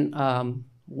 Joanne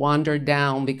wandered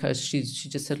down because she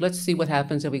just said, let's see what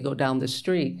happens if we go down the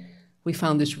street. We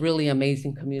found this really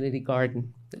amazing community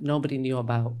garden that nobody knew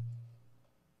about.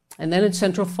 And then in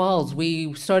Central Falls,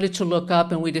 we started to look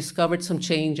up and we discovered some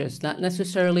changes. Not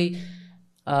necessarily,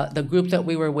 the group that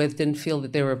we were with didn't feel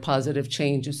that there were positive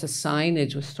changes. The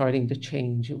signage was starting to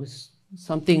change.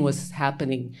 Something was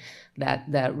happening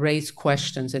that raised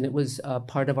questions, and it was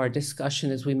part of our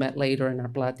discussion as we met later in our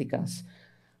pláticas.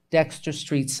 Dexter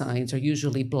Street signs are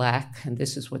usually black, and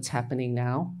this is what's happening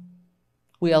now.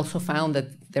 We also found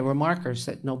that there were markers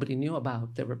that nobody knew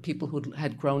about. There were people who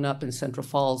had grown up in Central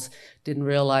Falls, didn't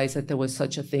realize that there was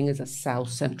such a thing as a South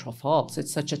Central Falls.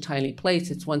 It's such a tiny place,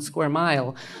 it's 1 square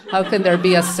mile. How can there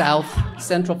be a South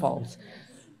Central Falls?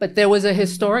 But there was a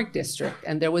historic district,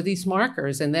 and there were these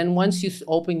markers. And then once you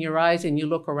open your eyes and you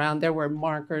look around, there were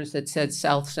markers that said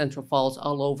South Central Falls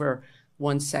all over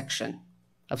one section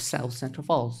of South Central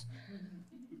Falls.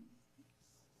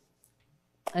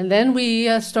 And then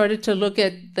we started to look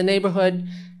at the neighborhood.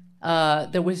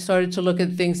 We started to look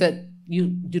at things that you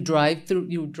drive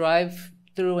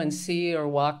through and see or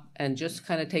walk and just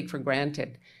kind of take for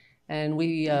granted. And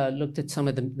we looked at some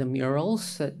of the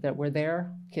murals that were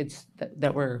there. Kids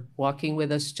that were walking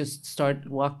with us just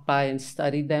walked by and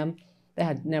studied them. They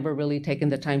had never really taken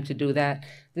the time to do that.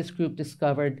 This group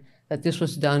discovered that this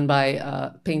was done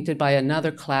painted by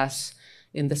another class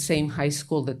in the same high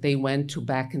school that they went to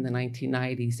back in the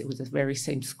 1990s. It was the very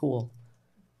same school.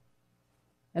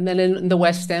 And then in the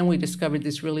West End, we discovered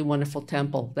this really wonderful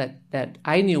temple that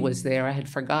I knew was there. I had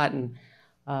forgotten.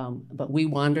 But we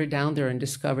wandered down there and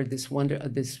discovered this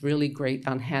really great,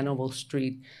 on Hannibal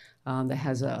Street, that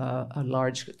has a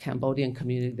large Cambodian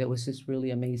community. There was this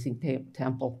really amazing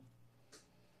temple.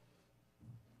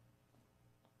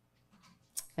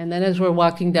 And then as we're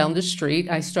walking down the street,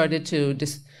 I started to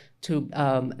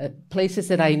places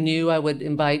that I knew, I would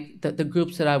invite the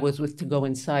groups that I was with to go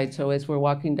inside. So as we're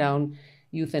walking down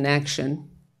Youth in Action,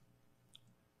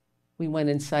 we went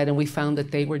inside and we found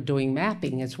that they were doing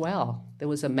mapping as well. There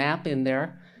was a map in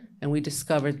there, and we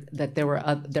discovered that there were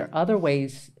other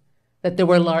ways, that there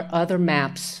were other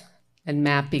maps and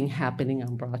mapping happening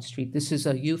on Broad Street. This is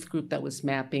a youth group that was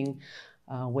mapping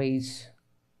ways,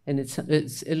 and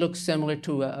it looks similar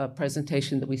to a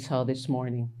presentation that we saw this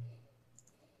morning.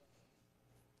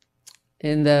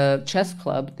 In the chess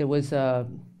club, there was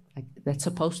that's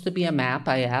supposed to be a map,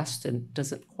 I asked, and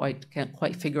can't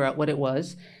quite figure out what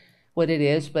it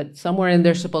is, but somewhere in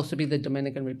there supposed to be the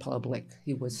Dominican Republic.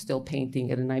 He was still painting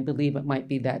it, and I believe it might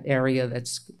be that area that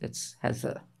has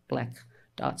black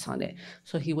dots on it.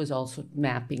 So he was also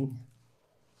mapping.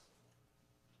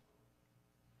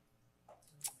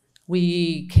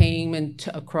 We came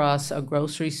across a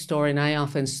grocery store, and I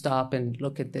often stop and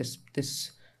look at this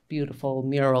beautiful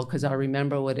mural because I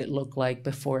remember what it looked like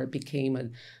before it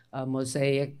became a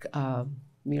mosaic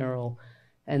mural,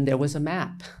 and there was a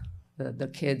map. The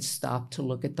kids stopped to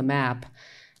look at the map,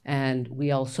 and we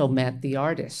also met the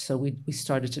artists. So we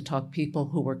started to talk to people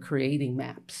who were creating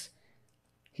maps.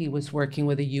 He was working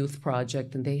with a youth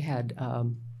project, and they had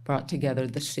brought together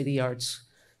the city arts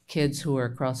kids who were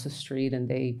across the street, and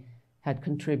they had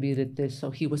contributed this. So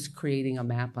he was creating a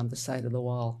map on the side of the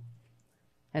wall.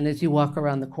 And as you walk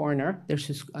around the corner, there's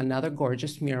just another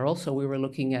gorgeous mural. So we were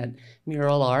looking at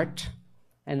mural art,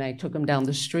 and I took him down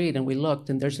the street, and we looked,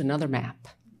 and there's another map.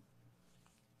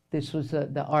 This was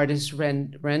the artist's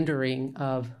rendering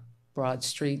of Broad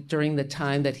Street during the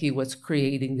time that he was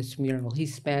creating this mural. He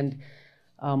spent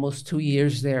almost 2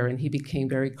 years there, and he became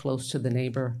very close to the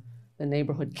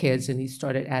neighborhood kids, and he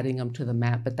started adding them to the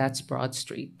map. But that's Broad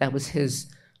Street. That was his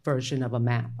version of a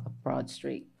map of Broad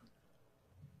Street.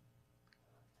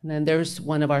 And then there's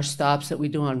one of our stops that we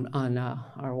do on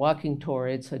our walking tour.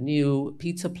 It's a new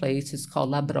pizza place. It's called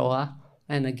La Broa.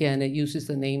 And again, it uses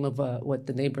the name of what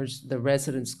the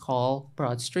residents call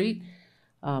Broad Street.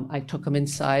 I took them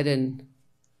inside, and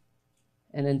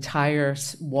an entire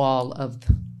wall of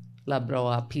La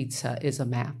Broa pizza is a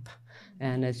map.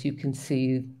 And as you can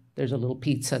see, there's a little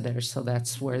pizza there, so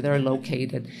that's where they're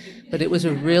located. But it was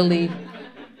a really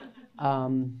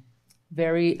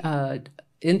very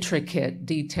intricate,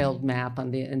 detailed map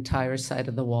on the entire side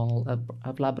of the wall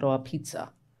of La Broa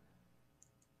Pizza.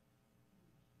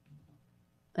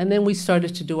 And then we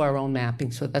started to do our own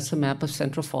mapping. So that's a map of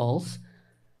Central Falls.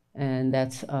 And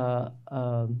that's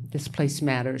This Place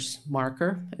Matters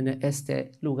marker. En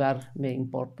este lugar me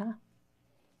importa.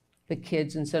 The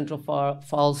kids in Central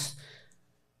Falls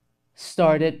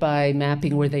started by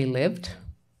mapping where they lived,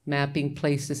 mapping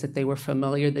places that they were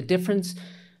familiar. The difference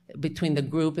between the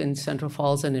group in Central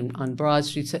Falls and on Broad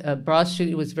Street, Broad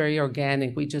Street was very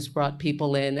organic. We just brought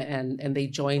people in and they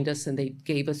joined us and they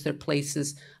gave us their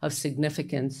places of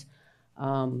significance.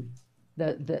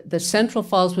 The Central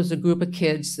Falls was a group of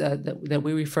kids that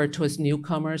we refer to as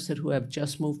newcomers who have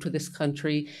just moved to this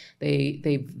country.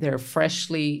 They're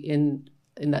freshly in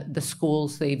the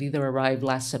schools. They've either arrived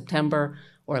last September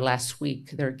or last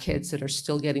week. They're kids that are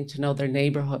still getting to know their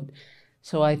neighborhood.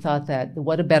 So I thought that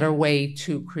what a better way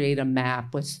to create a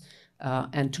map was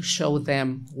and to show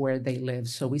them where they live.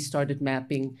 So we started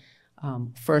mapping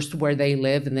first where they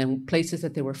live and then places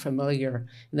that they were familiar.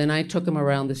 And then I took them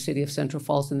around the city of Central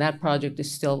Falls, and that project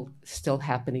is still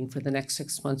happening for the next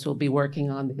 6 months. We'll be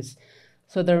working on this.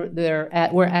 So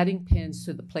we're adding pins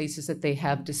to the places that they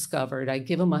have discovered. I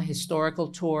give them a historical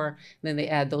tour, and then they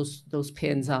add those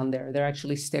pins on there. They're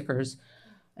actually stickers.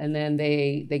 And then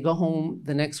they go home.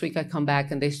 The next week I come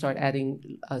back and they start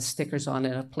adding stickers on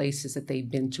it of places that they've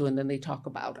been to, and then they talk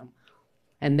about them.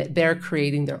 And they're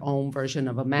creating their own version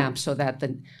of a map so that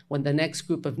when the next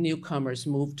group of newcomers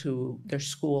move to their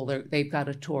school, they've got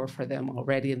a tour for them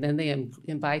already. And then they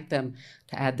invite them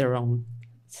to add their own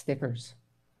stickers.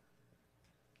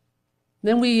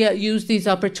 Then we use these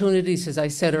opportunities, as I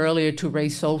said earlier, to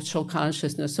raise social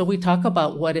consciousness. So we talk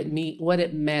about what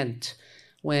it meant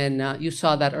when you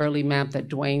saw that early map that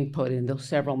Dwayne put in, those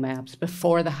several maps,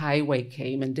 before the highway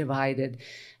came and divided.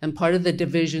 And part of the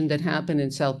division that happened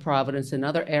in South Providence and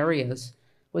other areas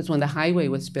was when the highway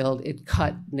was built, it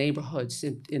cut neighborhoods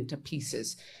into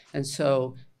pieces. And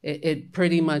so it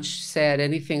pretty much said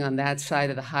anything on that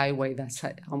side of the highway, that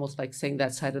side, almost like saying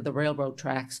that side of the railroad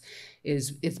tracks,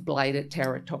 is blighted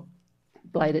territory.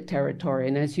 Blighted territory.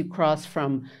 And as you cross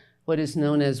from what is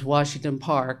known as Washington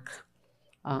Park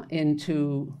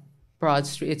into Broad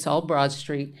Street, it's all Broad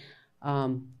Street,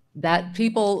 that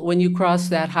people, when you cross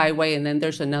that highway, and then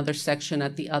there's another section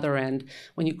at the other end,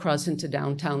 when you cross into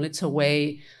downtown, it's a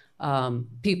way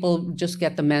people just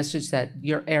get the message that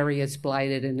your area is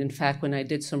blighted. And in fact, when I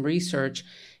did some research,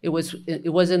 it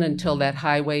wasn't until that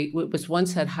highway, it was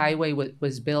once that highway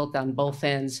was built on both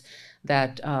ends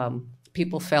that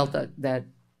people felt that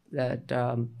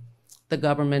the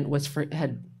government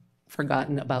had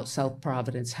forgotten about South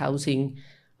Providence housing.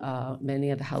 Many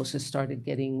of the houses started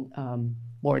getting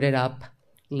boarded up.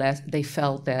 They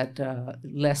felt that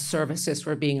less services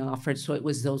were being offered, so it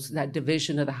was that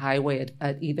division of the highway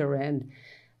at either end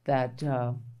that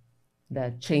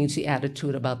changed the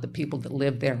attitude about the people that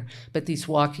lived there. But these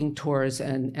walking tours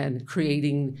and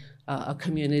creating a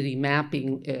community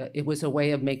mapping, it was a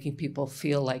way of making people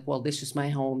feel like, well, this is my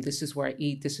home, this is where I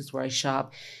eat, this is where I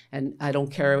shop, and I don't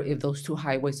care if those two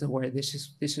highways are where this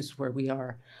is where we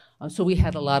are. So we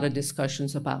had a lot of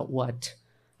discussions about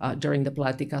during the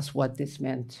Pláticas, what this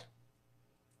meant.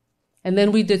 And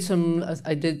then we did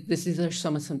these are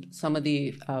some of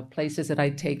the places that I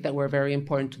take that were very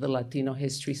important to the Latino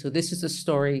history. So this is the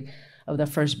story of the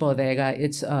first bodega.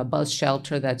 It's a bus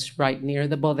shelter that's right near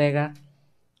the bodega.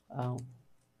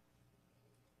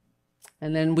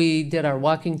 And then we did our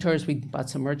walking tours. We bought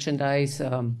some merchandise,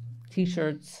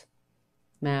 T-shirts,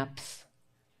 maps.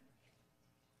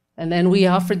 And then we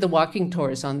offered the walking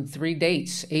tours on 3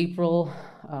 dates. The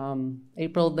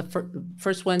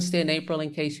first Wednesday in April,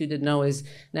 in case you didn't know, is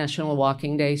National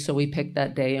Walking Day. So we picked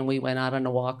that day and we went out on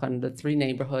a walk on the 3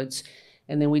 neighborhoods.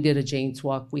 And then we did a Jane's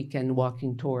Walk weekend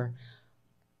walking tour.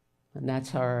 And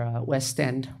that's our West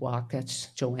End walk. That's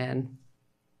Joanne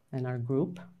and our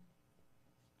group.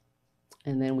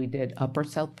 And then we did Upper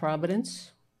South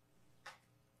Providence.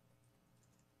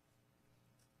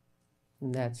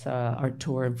 And that's our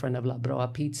tour in front of La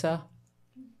Broa Pizza.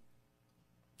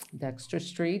 Dexter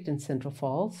Street in Central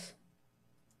Falls.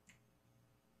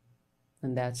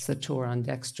 And that's the tour on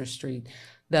Dexter Street.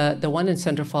 The one in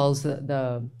Central Falls,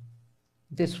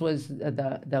 this was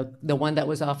the one that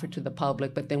was offered to the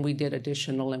public, but then we did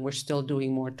additional, and we're still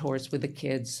doing more tours with the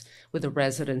kids, with the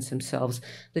residents themselves.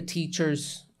 The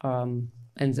teachers and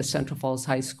the Central Falls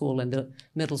High School and the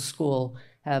middle school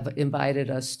have invited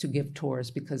us to give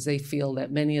tours because they feel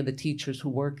that many of the teachers who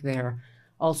work there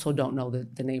also don't know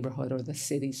the neighborhood or the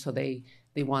city, so they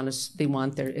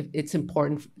want their, it's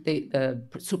important, the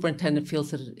superintendent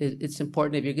feels that it's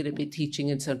important if you're going to be teaching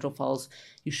in Central Falls,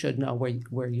 you should know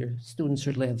where your students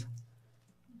should live.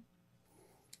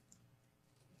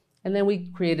 And then we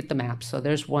created the map. So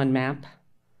there's one map.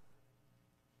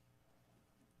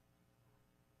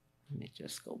 Let me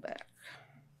just go back.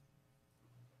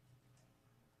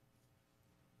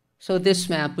 So this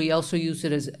map, we also use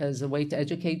it as a way to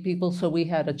educate people. So we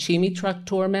had a Chimney Truck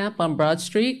tour map on Broad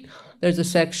Street. There's a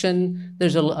section,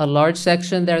 there's a large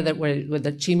section there that where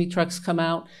the Chimney trucks come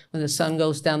out when the sun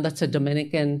goes down. That's a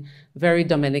Dominican, very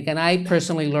Dominican. I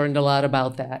personally learned a lot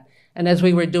about that. And as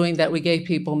we were doing that, we gave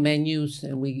people menus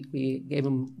and we gave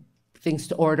them things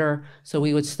to order. So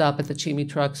we would stop at the Chimney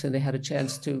trucks and they had a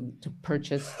chance to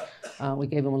purchase. We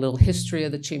gave them a little history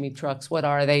of the Chimney trucks. What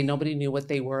are they? Nobody knew what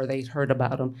they were. They'd heard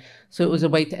about them. So it was a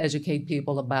way to educate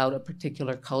people about a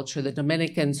particular culture. The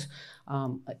Dominicans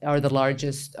are the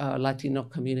largest Latino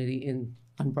community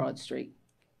on Broad Street.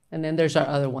 And then there's our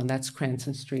other one, that's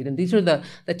Cranston Street. And these are the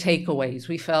takeaways.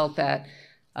 We felt that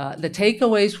the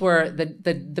takeaways were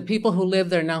the people who live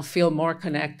there now feel more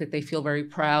connected. They feel very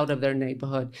proud of their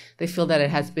neighborhood. They feel that it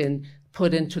has been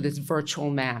put into this virtual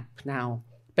map now,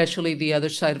 especially the other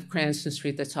side of Cranston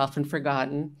Street that's often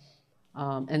forgotten,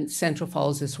 and Central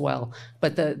Falls as well.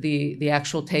 But the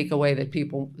actual takeaway that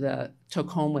people took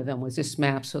home with them was this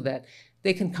map so that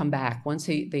they can come back. Once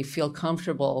they feel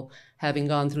comfortable having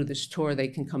gone through this tour, they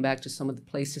can come back to some of the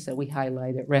places that we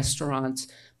highlighted, restaurants,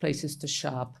 places to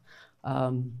shop,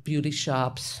 beauty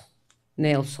shops,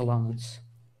 nail salons.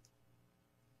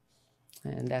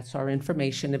 And that's our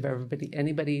information if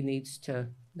anybody needs to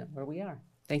know where we are.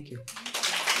 Thank you.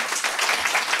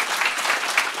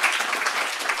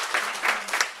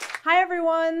 Hi,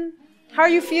 everyone. How are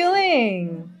you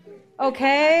feeling?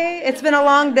 Okay, it's been a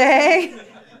long day.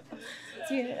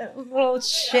 A little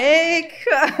shake.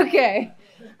 Okay.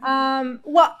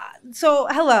 So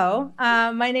hello.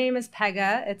 My name is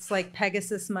Pegah. It's like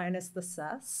Pegasus minus the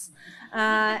sus.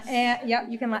 And yeah,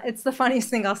 you can. It's the funniest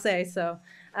thing I'll say. So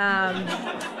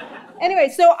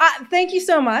anyway, so thank you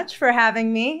so much for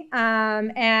having me.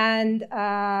 And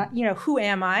you know, who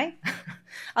am I?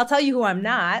 I'll tell you who I'm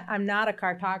not. I'm not a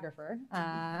cartographer.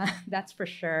 That's for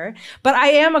sure. But I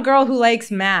am a girl who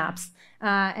likes maps.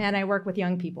 And I work with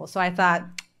young people. So I thought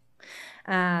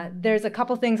there's a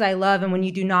couple things I love. And when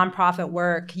you do nonprofit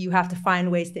work, you have to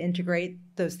find ways to integrate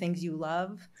those things you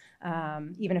love,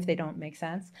 even if they don't make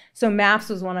sense. So maps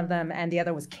was one of them. And the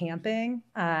other was camping.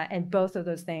 And both of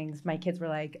those things, my kids were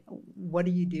like, what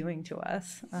are you doing to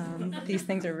us? These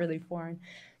things are really foreign.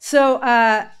 So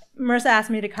Marissa asked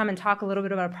me to come and talk a little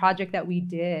bit about a project that we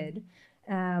did,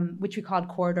 which we called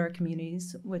Corridor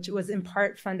Communities, which was in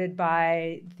part funded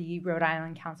by the Rhode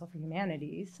Island Council for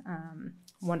Humanities,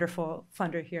 wonderful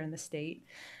funder here in the state.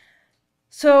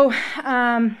 So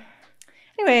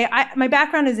anyway, my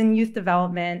background is in youth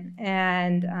development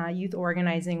and youth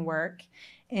organizing work.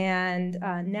 And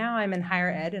now I'm in higher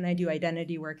ed and I do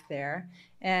identity work there.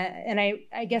 And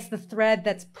I guess the thread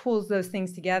that pulls those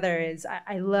things together is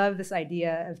I love this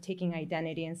idea of taking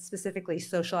identity and specifically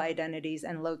social identities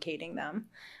and locating them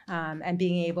and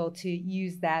being able to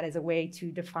use that as a way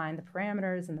to define the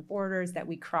parameters and the borders that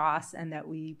we cross and that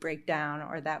we break down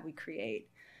or that we create.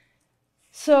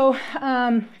 So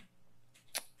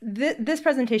this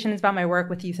presentation is about my work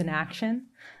with Youth in Action,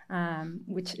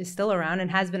 which is still around and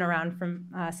has been around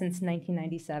since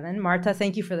 1997. Marta,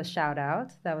 thank you for the shout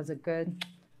out. That was a good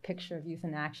picture of Youth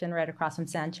in Action right across from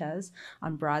Sanchez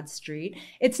on Broad Street.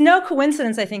 It's no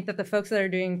coincidence, I think, that the folks that are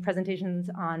doing presentations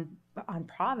on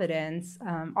Providence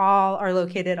all are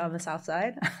located on the South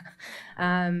Side.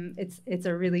 It's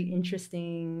a really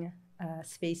interesting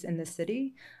space in the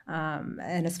city,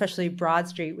 and especially Broad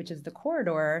Street, which is the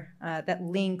corridor that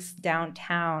links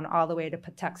downtown all the way to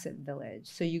Patuxent Village.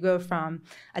 So you go from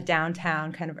a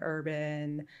downtown kind of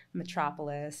urban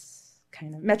metropolis,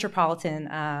 kind of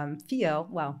metropolitan feel.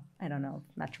 Well, I don't know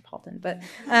metropolitan, but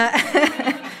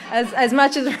as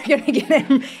much as we're going to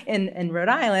get in Rhode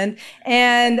Island,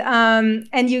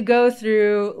 and you go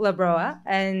through La Broa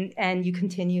and you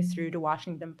continue through to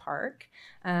Washington Park,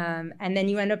 and then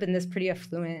you end up in this pretty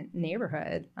affluent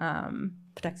neighborhood,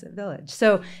 Patuxent Village.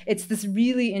 So it's this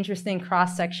really interesting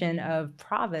cross-section of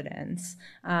Providence.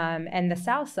 And the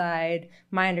South Side,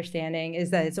 my understanding is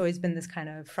that it's always been this kind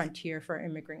of frontier for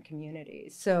immigrant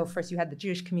communities. So first you had the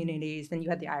Jewish communities, then you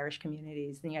had the Irish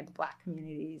communities, then you had the Black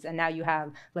communities, and now you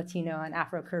have Latino and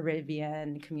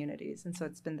Afro-Caribbean communities. And so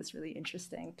it's been this really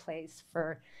interesting place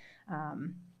for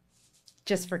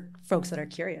just for folks that are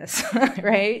curious,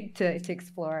 right, to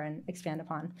explore and expand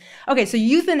upon. Okay, so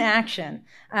Youth in Action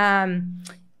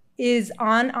is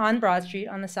on Broad Street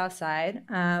on the South Side,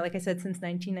 like I said, since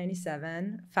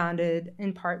 1997, founded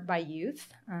in part by youth,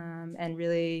 and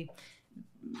really,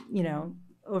 you know,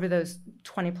 over those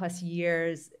 20 plus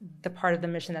years, the part of the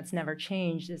mission that's never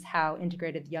changed is how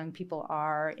integrated young people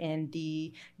are in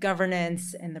the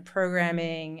governance and the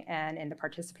programming and in the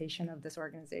participation of this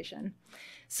organization.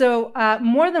 So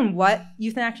more than what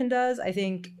Youth in Action does, I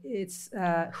think it's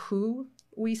who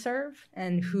we serve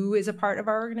and who is a part of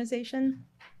our organization.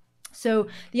 So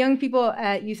the young people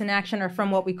at Youth in Action are from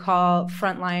what we call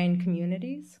frontline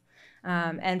communities.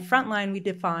 And frontline we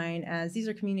define as these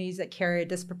are communities that carry a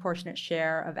disproportionate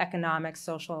share of economic,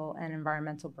 social, and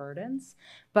environmental burdens.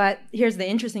 But here's the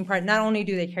interesting part. Not only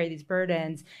do they carry these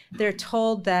burdens, they're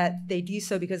told that they do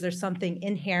so because there's something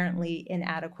inherently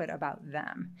inadequate about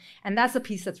them. And that's the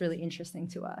piece that's really interesting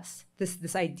to us,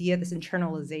 this idea, this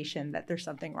internalization that there's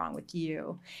something wrong with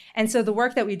you. And so the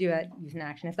work that we do at Youth in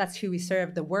Action, if that's who we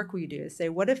serve, the work we do is say,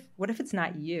 what if it's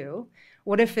not you?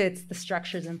 What if it's the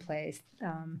structures in place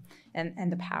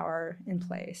and the power in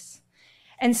place?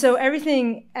 And so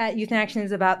everything at Youth in Action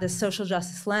is about this social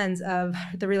justice lens of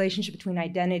the relationship between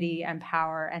identity and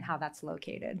power and how that's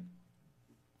located.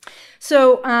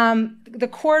 So the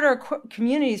Corridor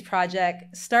Communities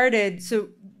Project started, so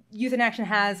Youth in Action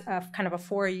has a kind of a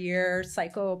 4-year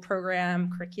cycle program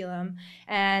curriculum,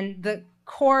 and the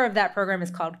core of that program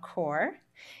is called CORE,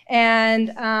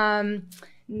 and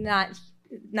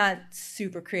not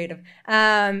super creative.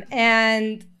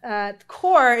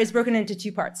 CORE is broken into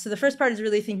 2 parts. So the first part is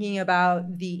really thinking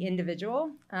about the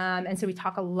individual. And so we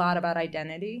talk a lot about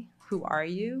identity. Who are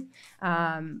you?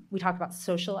 We talk about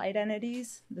social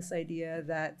identities, this idea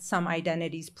that some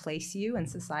identities place you in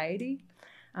society.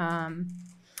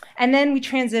 And then we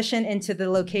transition into the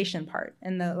location part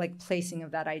and the placing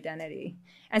of that identity.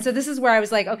 And so this is where I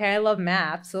was like, okay, I love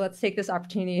maps, so let's take this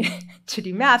opportunity to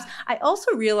do maps. I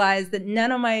also realized that none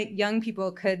of my young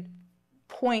people could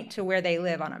point to where they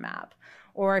live on a map,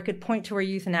 or could point to where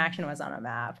Youth in Action was on a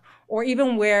map, or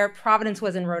even where Providence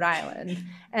was in Rhode Island.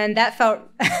 And that felt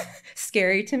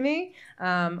scary to me.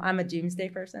 I'm a doomsday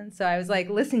person, so I was like,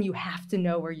 listen, you have to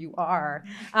know where you are.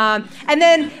 And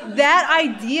then that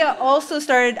idea also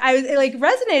started, it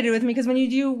resonated with me, because when you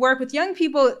do work with young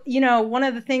people, you know, one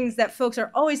of the things that folks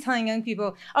are always telling young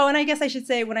people, oh, and I guess I should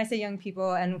say, when I say young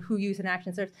people and who Youth in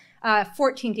Action serves,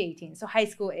 14 to 18, so high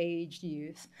school aged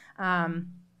youth.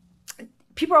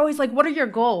 People are always like, what are your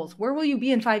goals? Where will you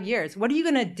be in 5 years? What are you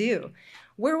gonna do?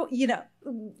 Where, you know,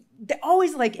 they're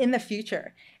always like in the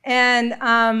future. And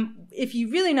if you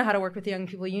really know how to work with young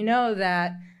people, you know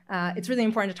that it's really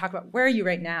important to talk about where are you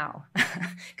right now?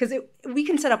 Because we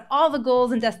can set up all the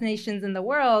goals and destinations in the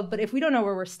world, but if we don't know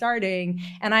where we're starting,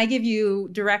 and I give you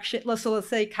direction, so let's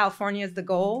say California is the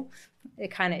goal.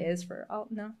 It kind of is for, oh,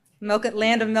 no.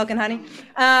 Land of milk and honey.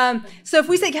 So if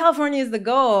we say California is the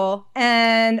goal,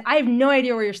 and I have no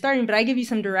idea where you're starting, but I give you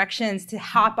some directions to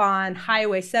hop on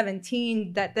Highway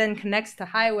 17 that then connects to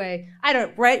Highway,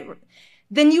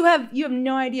 then you have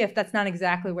no idea if that's not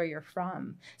exactly where you're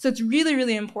from. So it's really,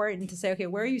 really important to say, okay,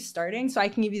 where are you starting? So I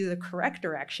can give you the correct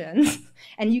directions,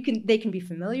 and they can be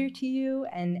familiar to you,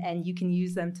 and you can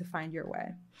use them to find your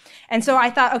way. And so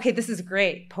I thought, okay, this is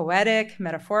great, poetic,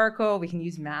 metaphorical, we can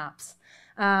use maps.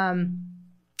 And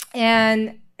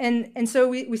so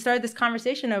we started this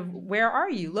conversation of where are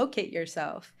you? Locate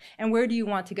yourself. And where do you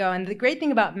want to go? And the great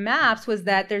thing about maps was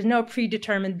that there's no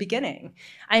predetermined beginning.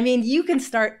 I mean, you can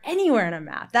start anywhere on a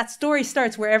map. That story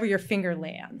starts wherever your finger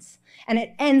lands. And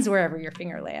it ends wherever your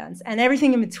finger lands. And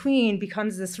everything in between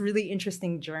becomes this really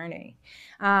interesting journey.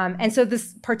 And so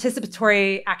this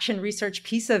participatory action research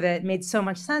piece of it made so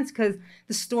much sense because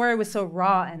the story was so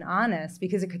raw and honest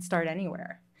because it could start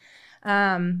anywhere.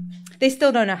 They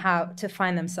still don't know how to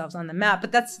find themselves on the map,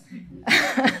 but that's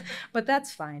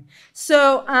fine.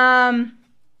 So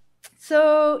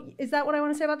is that what I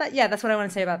want to say about that? Yeah, that's what I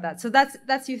want to say about that. So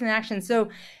that's Youth in Action. So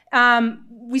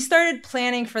we started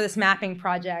planning for this mapping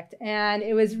project, and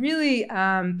it was really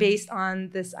based on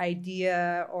this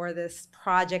idea or this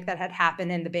project that had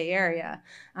happened in the Bay Area.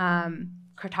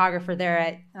 Cartographer there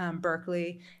at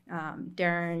Berkeley,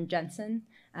 Darren Jensen,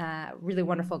 really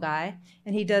wonderful guy.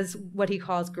 And he does what he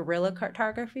calls guerrilla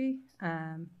cartography.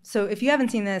 So if you haven't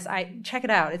seen this, check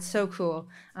it out. It's so cool.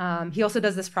 He also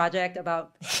does this project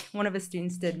about, one of his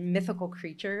students did mythical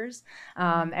creatures,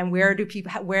 and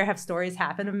where have stories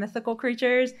happened of mythical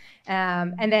creatures,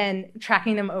 and then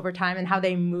tracking them over time and how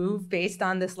they move based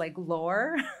on this like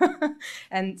lore.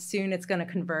 And soon it's going to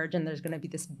converge, and there's going to be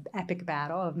this epic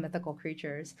battle of mythical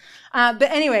creatures. But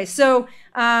anyway, so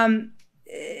our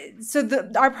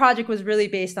project was really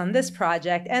based on this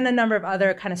project and a number of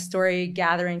other kind of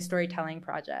storytelling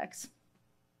projects.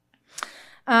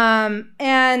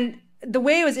 And the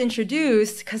way it was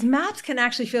introduced, because maps can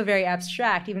actually feel very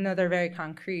abstract, even though they're very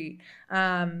concrete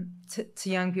to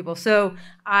young people. So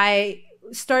I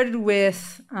started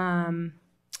with have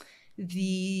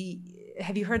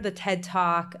you heard the TED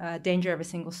Talk, Danger of a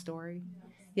Single Story?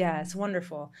 Yeah, it's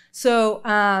wonderful. So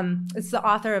it's the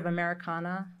author of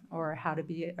Americana, or How to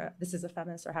Be, This is a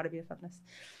Feminist, or How to Be a Feminist.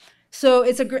 So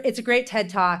it's a great TED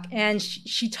Talk, and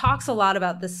she talks a lot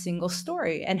about the single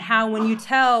story and how when you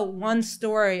tell one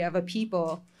story of a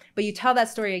people, but you tell that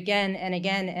story again and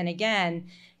again and again,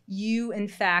 you in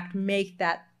fact make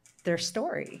that their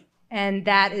story, and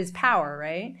that is power,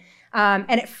 right?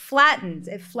 And it flattens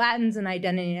an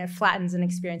identity, and it flattens an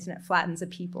experience, and it flattens a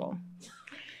people.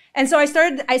 And so I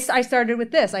started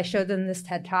with this. I showed them this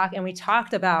TED Talk, and we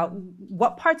talked about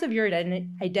what parts of your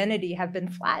identity have been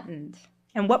flattened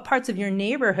and what parts of your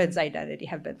neighborhood's identity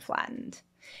have been flattened.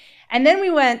 And then we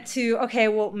went to, okay,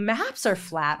 well, maps are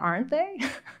flat, aren't they?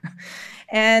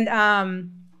 And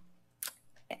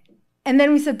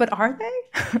then we said, but are they?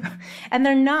 And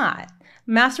they're not.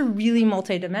 Maps are really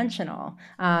multidimensional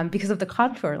because of the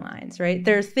contour lines, right?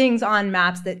 There's things on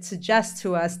maps that suggest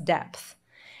to us depth.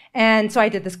 And so I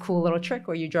did this cool little trick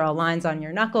where you draw lines on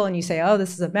your knuckle and you say, oh,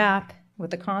 this is a map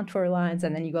with the contour lines.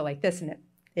 And then you go like this and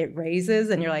it raises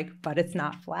and you're like, but it's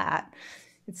not flat.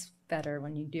 It's better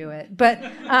when you do it. But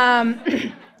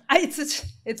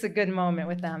it's a good moment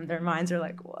with them. Their minds are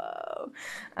like, whoa.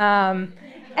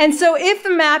 And so if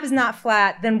the map is not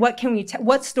flat, then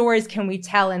what stories can we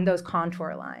tell in those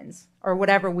contour lines, or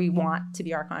whatever we want to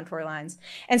be our contour lines?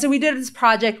 And so we did this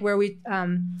project where we,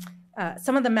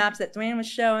 some of the maps that Dwayne was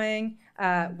showing,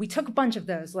 we took a bunch of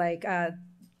those. Like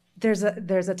there's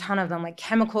a ton of them, like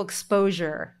chemical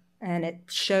exposure, and it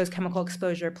shows chemical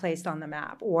exposure placed on the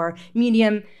map, or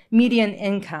median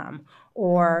income,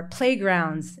 or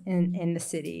playgrounds in the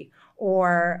city,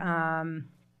 or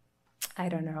I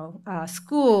don't know,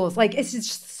 schools. Like it's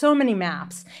just so many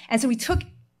maps. And so we took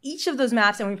each of those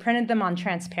maps and we printed them on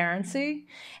transparency,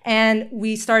 and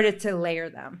we started to layer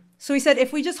them. So we said,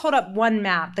 if we just hold up one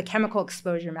map, the chemical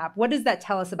exposure map, what does that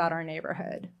tell us about our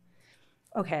neighborhood?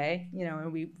 Okay,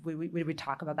 and we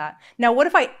talk about that. Now, what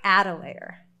if I add a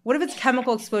layer? What if it's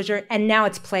chemical exposure and now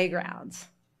it's playgrounds?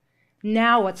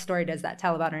 Now, what story does that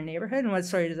tell about our neighborhood, and what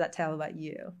story does that tell about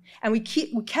you? And we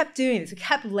kept doing this. We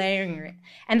kept layering it.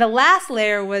 And the last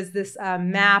layer was this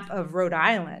map of Rhode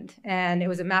Island, and it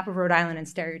was a map of Rhode Island and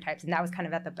stereotypes, and that was kind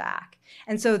of at the back.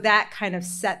 And so that kind of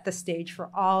set the stage for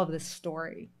all of this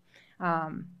story.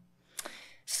 And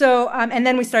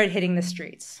then we started hitting the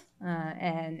streets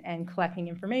and collecting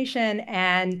information,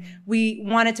 and we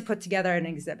wanted to put together an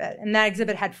exhibit. And that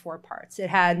exhibit had 4 parts. It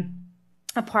had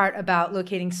a part about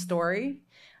locating story.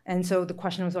 And so the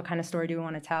question was, what kind of story do we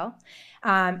want to tell?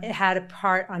 It had a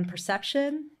part on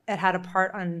perception. It had a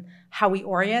part on how we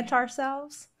orient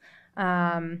ourselves.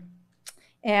 And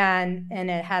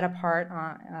it had a part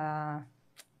on,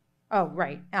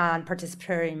 on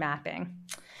participatory mapping.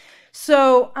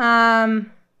 So,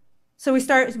 we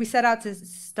set out to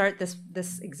start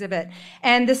this exhibit.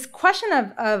 And this question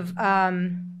of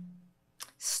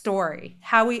story,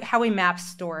 how we map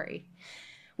story,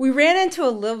 we ran into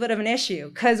a little bit of an issue,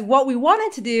 because what we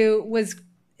wanted to do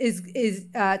is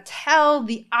tell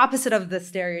the opposite of the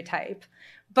stereotype.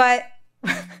 But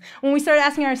when we started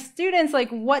asking our students, like,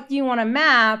 what do you want to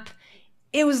map?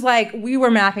 It was like we were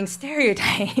mapping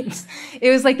stereotypes. It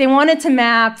was like they wanted to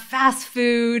map fast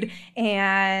food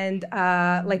and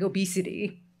like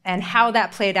obesity, and how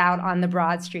that played out on the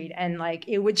Broad Street. And like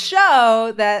it would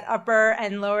show that Upper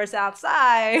and Lower South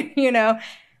Side,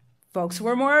 folks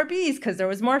were more obese because there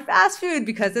was more fast food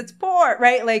because it's poor,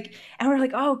 right? Like, and we're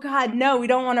like, oh God, no, we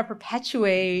don't want to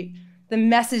perpetuate the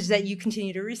message that you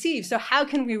continue to receive. So how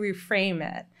can we reframe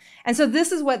it? And so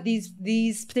this is what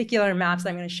these particular maps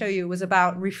I'm going to show you was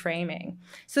about reframing.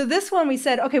 So this one we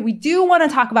said, okay, we do want to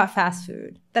talk about fast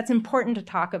food. That's important to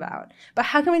talk about. But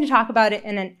how can we talk about it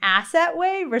in an asset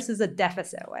way versus a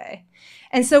deficit way?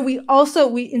 And so we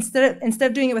instead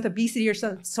of doing it with obesity or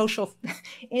some social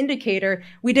indicator,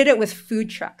 we did it with food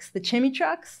trucks, the chimney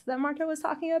trucks that Marta was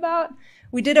talking about.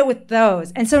 We did it with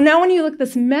those. And so now when you look at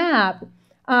this map,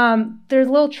 there's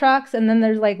little trucks and then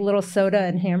there's like little soda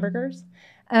and hamburgers.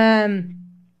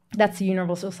 That's the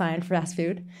universal sign for fast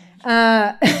food.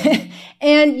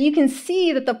 And you can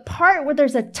see that the part where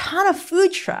there's a ton of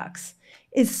food trucks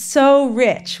is so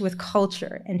rich with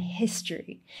culture and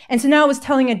history. And so now it was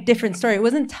telling a different story. It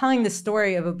wasn't telling the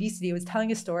story of obesity, it was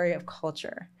telling a story of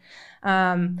culture.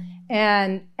 And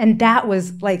that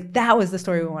was the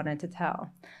story we wanted to tell.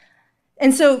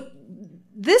 And so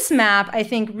this map, I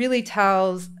think, really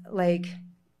tells like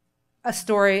a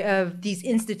story of these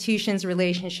institutions'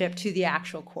 relationship to the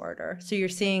actual corridor. So you're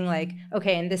seeing like,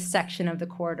 okay, in this section of the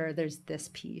corridor, there's this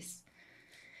piece.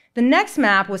 The next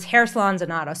map was hair salons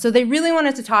and auto. So they really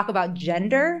wanted to talk about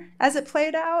gender as it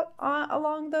played out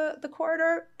along the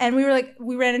corridor. And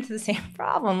we ran into the same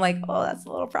problem, like, oh, that's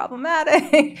a little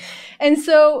problematic. And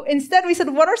so instead we said,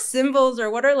 what are symbols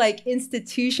or what are like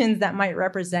institutions that might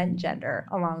represent gender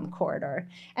along the corridor?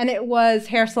 And it was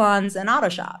hair salons and auto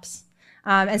shops.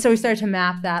 And so we started to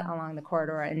map that along the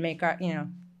corridor and make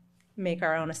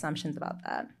our own assumptions about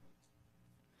that.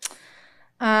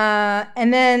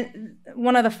 And then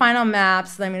one of the final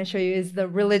maps that I'm going to show you is the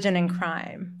religion and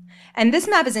crime. And this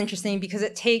map is interesting because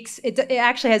it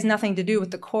actually has nothing to do with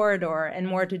the corridor and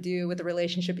more to do with the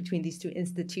relationship between these two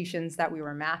institutions that we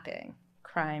were mapping,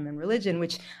 crime and religion,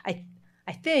 which I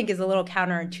think is a little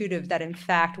counterintuitive that in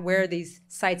fact where these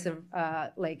sites of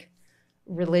like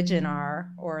religion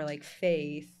are or like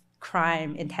faith,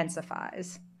 crime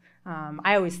intensifies.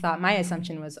 I always thought, my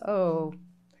assumption was, oh,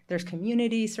 there's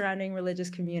communities surrounding religious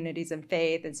communities and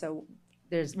faith, and so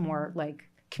there's more like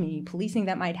community policing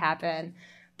that might happen.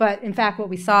 But in fact, what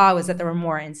we saw was that there were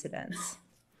more incidents.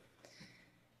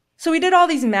 So we did all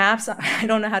these maps. I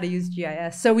don't know how to use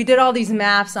GIS. So we did all these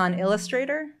maps on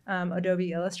Illustrator,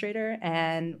 Adobe Illustrator,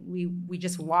 and we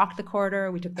just walked the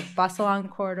corridor. We took the bus along the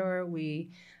corridor.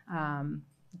 We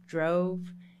drove,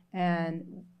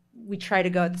 and we try to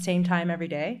go at the same time every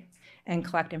day and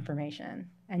collect information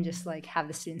and just like have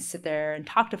the students sit there and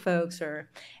talk to folks.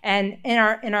 And in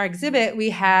our exhibit, we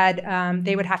had,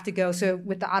 they would have to go, so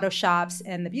with the auto shops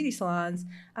and the beauty salons,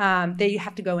 they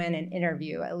have to go in and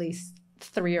interview at least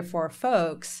 3 or 4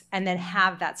 folks and then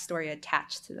have that story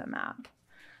attached to the map.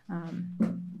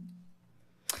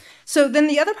 So then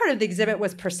the other part of the exhibit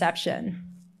was perception.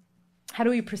 How do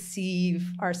we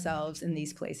perceive ourselves in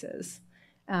these places?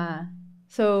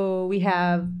 So we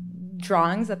have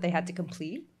drawings that they had to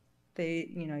complete.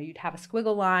 You'd have a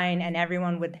squiggle line and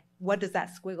everyone would, what does that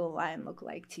squiggle line look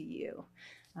like to you?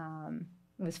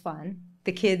 It was fun.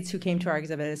 The kids who came to our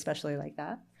exhibit especially like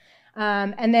that.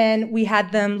 And then we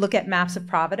had them look at maps of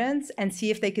Providence and see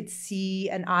if they could see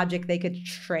an object they could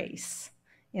trace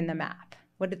in the map.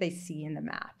 What did they see in the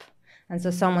map? And so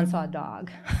someone saw a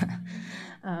dog.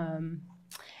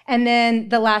 And then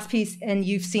the last piece, and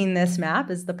you've seen this map,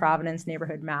 is the Providence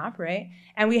neighborhood map, right?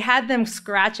 And we had them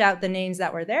scratch out the names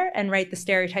that were there and write the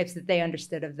stereotypes that they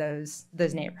understood of those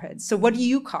neighborhoods. So what do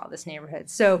you call this neighborhood?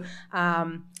 So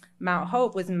Mount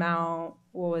Hope was Mount,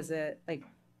 what was it? Like,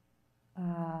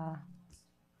 I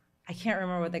can't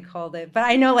remember what they called it, but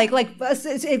I know like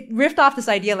it riffed off this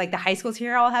idea like the high schools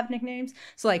here all have nicknames.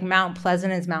 So like Mount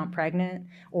Pleasant is Mount Pregnant,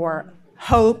 or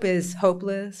Hope is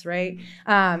hopeless, right?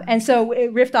 And so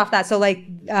it riffed off that. So like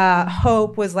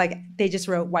Hope was like, they just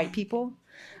wrote white people,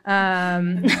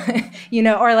 or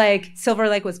like Silver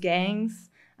Lake was gangs.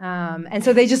 And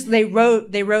so they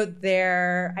wrote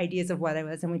their ideas of what it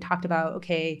was. And we talked about,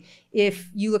 okay,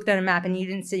 if you looked at a map and you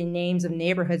didn't see names of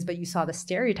neighborhoods, but you saw the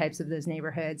stereotypes of those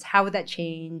neighborhoods, how would that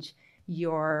change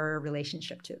your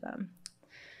relationship to them?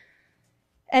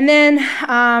 And then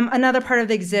another part of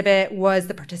the exhibit was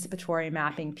the participatory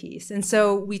mapping piece. And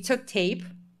so we took tape,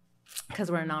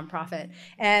 because we're a nonprofit,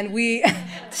 and we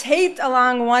taped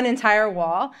along one entire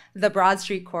wall, the Broad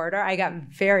Street corridor. I got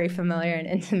very familiar and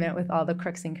intimate with all the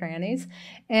crooks and crannies.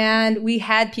 And we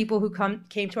had people who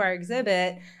came to our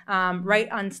exhibit write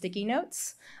on sticky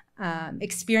notes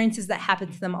experiences that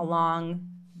happened to them along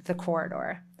the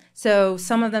corridor. So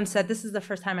some of them said, this is the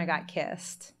first time I got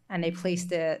kissed, and they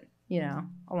placed it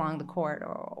along the corridor.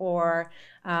 Or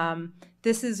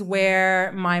this is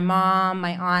where my mom,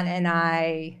 my aunt, and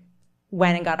I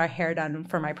went and got our hair done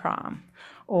for my prom.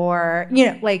 or,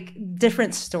 like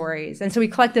different stories. And so we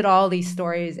collected all these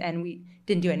stories and we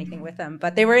didn't do anything with them,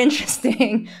 but they were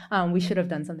interesting. We should have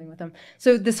done something with them.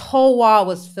 So this whole wall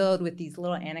was filled with these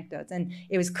little anecdotes, and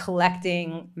it was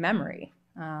collecting memory,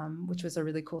 which was a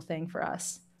really cool thing for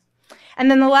us.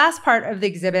 And then the last part of the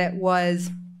exhibit was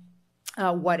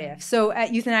what if. So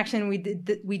at Youth in Action, we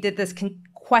did this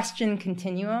question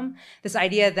continuum, this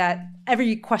idea that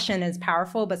every question is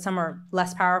powerful, but some are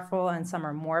less powerful and some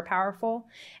are more powerful.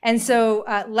 And so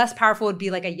less powerful would be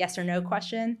like a yes or no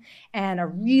question, and a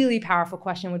really powerful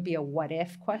question would be a what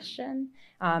if question.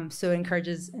 So it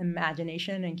encourages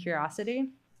imagination and curiosity.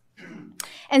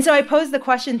 And so I posed the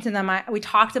question to them. We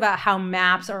talked about how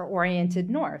maps are oriented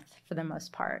north for the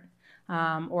most part,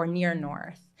 or near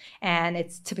north. And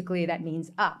it's typically, that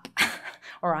means up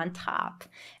or on top.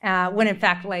 When in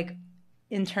fact, like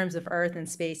in terms of Earth and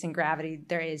space and gravity,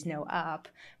 there is no up.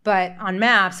 But on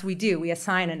maps, we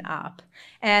assign an up.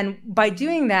 And by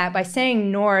doing that, by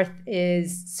saying north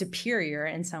is superior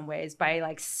in some ways, by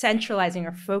like centralizing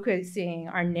or focusing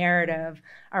our narrative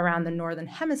around the Northern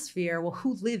Hemisphere, well,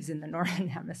 who lives in the Northern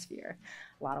Hemisphere?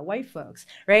 A lot of white folks,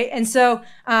 right? And so,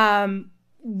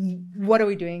 what are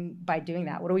we doing by doing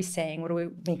that? What are we saying? What are we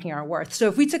making our worth? So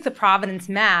if we took the Providence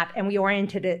map and we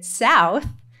oriented it south,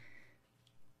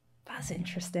 that's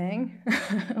interesting.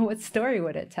 What story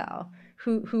would it tell?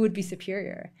 Who would be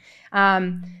superior?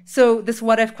 So this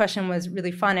what if question was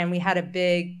really fun, and we had a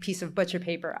big piece of butcher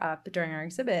paper up during our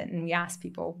exhibit, and we asked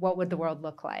people, what would the world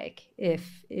look like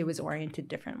if it was oriented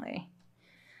differently?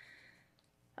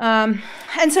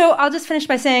 And so I'll just finish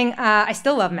by saying I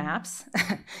still love maps.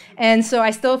 And so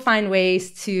I still find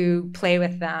ways to play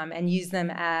with them and use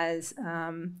them as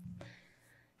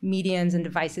mediums and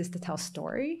devices to tell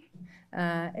story.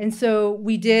 And so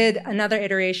we did another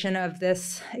iteration of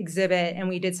this exhibit, and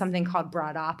we did something called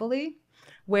Broadopoly,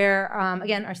 where,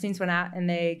 again, our students went out and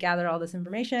they gathered all this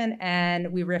information,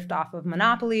 and we riffed off of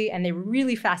Monopoly, and they were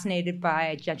really fascinated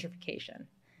by gentrification.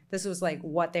 This was like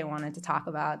what they wanted to talk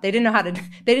about. They didn't know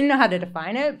how to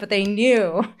define it, but they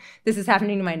knew this is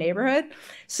happening in my neighborhood.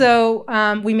 So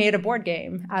we made a board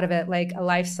game out of it, like a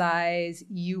life size.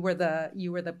 You were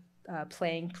the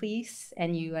playing piece,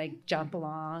 and you like jump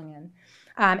along,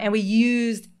 and we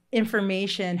used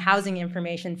information, housing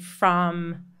information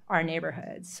from our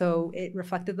neighborhood. So it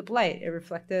reflected the blight, it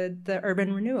reflected the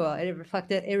urban renewal, it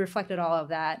reflected all of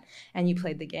that, and you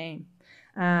played the game.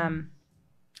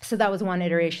 So that was one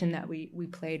iteration that we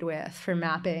played with for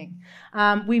mapping.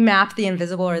 We mapped the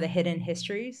invisible or the hidden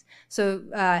histories. So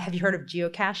have you heard of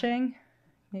geocaching?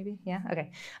 Maybe, yeah,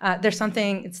 okay. There's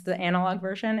something, it's the analog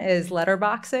version, is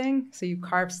letterboxing. So you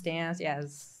carve stamps, yeah,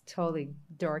 it's totally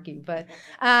dorky, but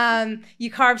you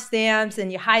carve stamps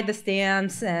and you hide the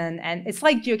stamps, and it's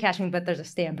like geocaching, but there's a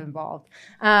stamp involved.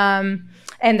 And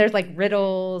there's like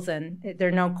riddles, and there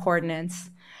are no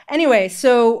coordinates. Anyway,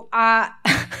 so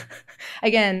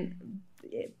again,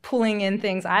 pulling in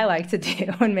things I like to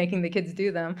do and making the kids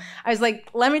do them, I was like,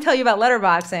 let me tell you about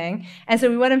letterboxing. And so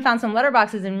we went and found some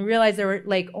letterboxes, and we realized there were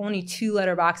like only 2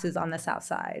 letterboxes on the south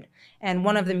side. And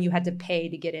one of them you had to pay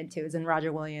to get into. It was in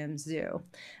Roger Williams Zoo.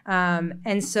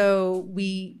 And so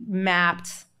we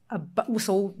mapped,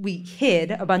 so we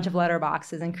hid a bunch of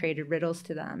letterboxes and created riddles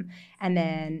to them, and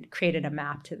then created a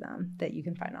map to them that you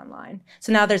can find online.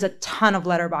 So now there's a ton of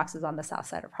letterboxes on the south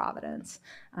side of Providence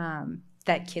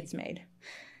that kids made.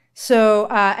 So,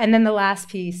 and then the last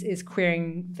piece is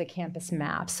queering the campus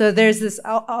map. So there's this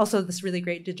also this really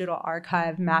great digital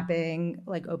archive mapping,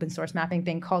 like open source mapping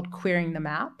thing called Queering the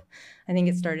Map. I think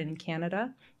it started in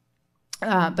Canada,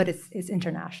 but it's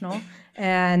international,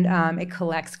 and it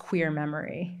collects queer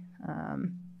memory.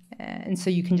 And so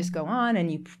you can just go on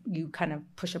and you kind of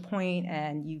push a point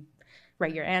and you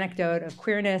write your anecdote of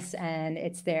queerness, and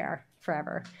it's there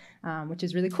forever, which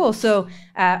is really cool. So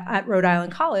at Rhode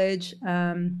Island College,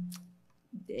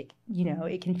 it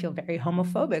can feel very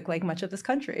homophobic, like much of this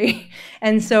country.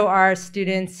 And so our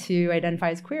students who identify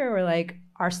as queer were like,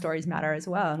 our stories matter as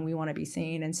well, and we want to be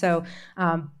seen. And so,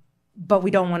 but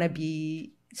we don't want to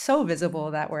be so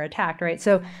visible that we're attacked, right?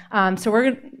 So,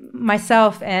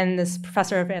 myself and this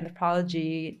professor of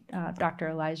anthropology, Dr.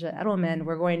 Elijah Edelman,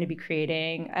 we're going to be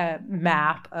creating a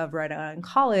map of Rhode Island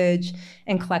College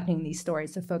and collecting these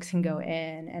stories so folks can go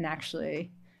in and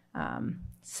actually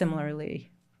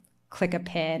similarly click a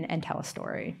pin and tell a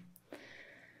story.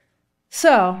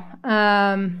 So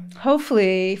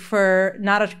hopefully, for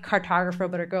not a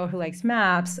cartographer but a girl who likes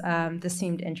maps, this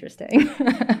seemed interesting.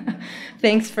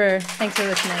 Thanks for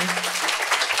listening.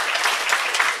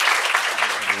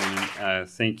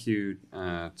 Thank you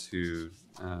to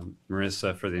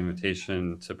Marissa for the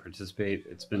invitation to participate.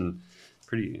 It's been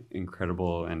pretty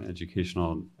incredible and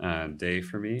educational day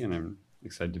for me, and I'm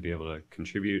excited to be able to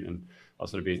contribute and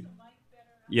also to be,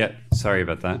 yeah, sorry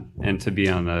about that, and to be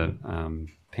on the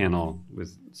panel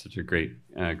with such a great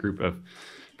group of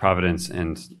Providence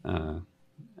and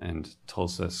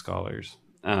Tulsa scholars.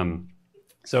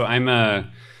 So I'm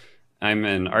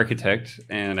an architect,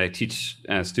 and I teach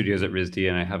studios at RISD,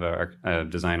 and I have a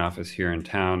design office here in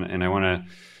town. And I want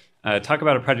to talk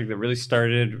about a project that really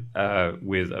started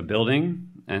with a building,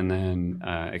 and then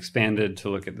expanded to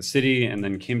look at the city, and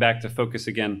then came back to focus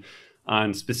again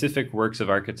on specific works of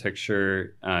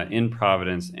architecture in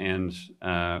Providence and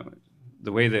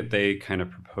the way that they kind of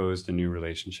proposed a new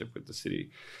relationship with the city.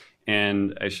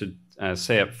 And I should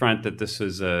say up front that this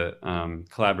was a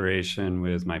collaboration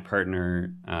with my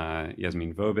partner,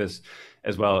 Yasmin Vobis,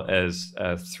 as well as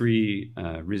three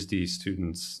RISD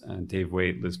students, Dave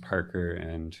Waite, Liz Parker,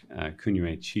 and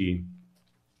Kunyue Chi.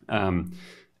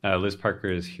 Liz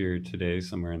Parker is here today,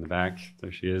 somewhere in the back.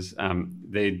 There she is.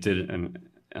 They did an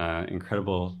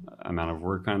incredible amount of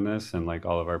work on this, and like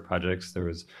all of our projects, there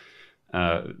was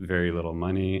very little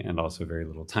money and also very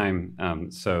little time.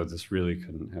 So this really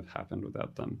couldn't have happened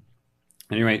without them.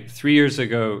 Anyway, 3 years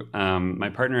ago, my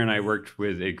partner and I worked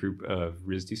with a group of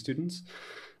RISD students,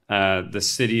 the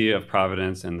City of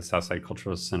Providence and the Southside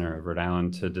Cultural Center of Rhode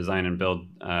Island, to design and build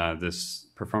this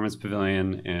performance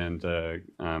pavilion and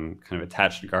kind of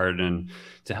attached garden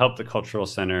to help the cultural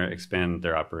center expand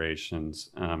their operations.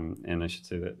 And I should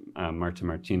say that Marta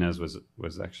Martinez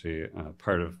was actually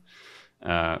part of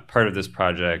this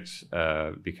project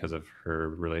because of her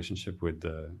relationship with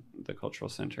the cultural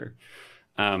center.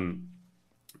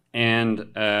 And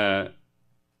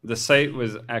the site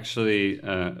was actually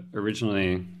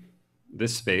originally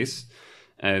this space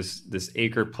as this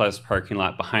acre-plus parking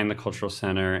lot behind the cultural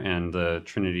center and the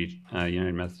Trinity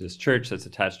United Methodist Church that's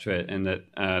attached to it, and that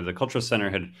the cultural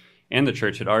center and the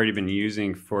church had already been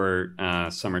using for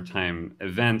summertime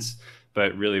events,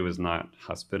 but really was not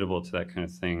hospitable to that kind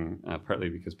of thing, partly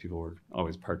because people were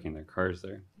always parking their cars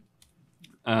there.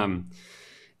 And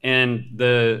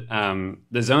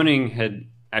the zoning had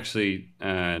actually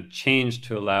changed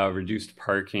to allow reduced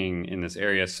parking in this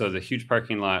area. So the huge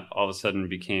parking lot all of a sudden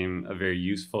became a very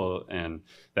useful and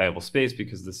valuable space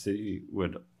because the city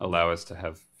would allow us to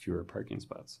have fewer parking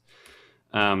spots.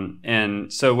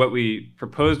 And so what we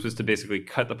proposed was to basically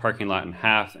cut the parking lot in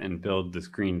half and build this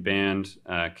green band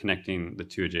connecting the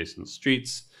two adjacent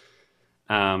streets,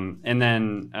 and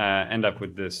then end up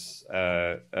with this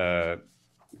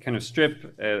kind of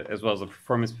strip as well as a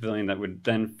performance pavilion that would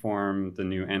then form the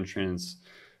new entrance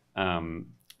to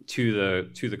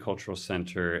the cultural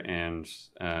center and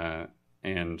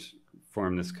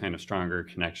form this kind of stronger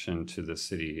connection to the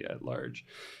city at large.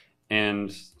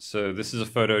 And so this is a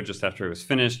photo just after it was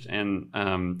finished, and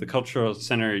the Cultural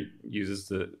Center uses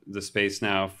the space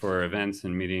now for events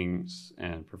and meetings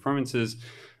and performances.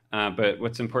 But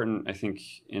what's important, I think,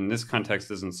 in this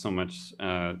context isn't so much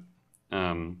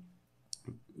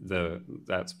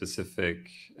that specific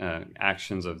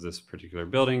actions of this particular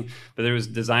building, but it was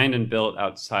designed and built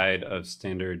outside of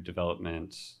standard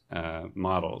development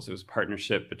models. It was a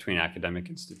partnership between academic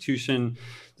institution,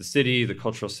 the city, the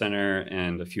cultural center,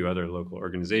 and a few other local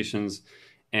organizations.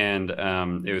 And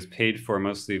it was paid for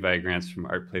mostly by grants from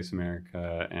Art Place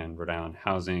America and Rhode Island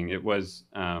Housing. It was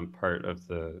part of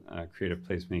the creative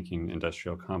placemaking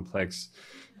industrial complex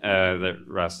that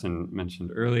Rostin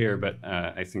mentioned earlier, but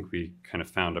I think we kind of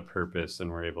found a purpose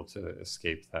and were able to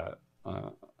escape that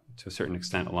to a certain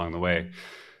extent along the way.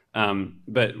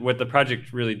 But what the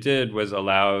project really did was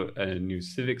allow a new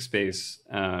civic space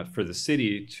for the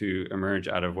city to emerge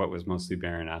out of what was mostly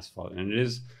barren asphalt. And it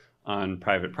is on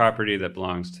private property that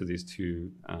belongs to these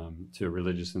two, to a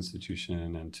religious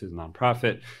institution and to the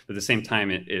nonprofit. But at the same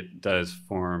time, it does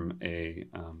form a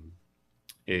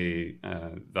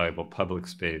valuable public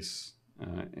space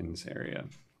in this area.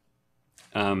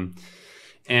 And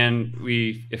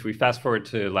if we fast forward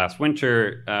to last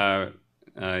winter,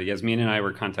 Yasmin and I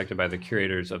were contacted by the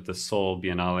curators of the Seoul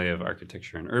Biennale of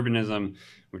Architecture and Urbanism,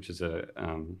 which is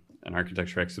an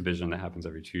architecture exhibition that happens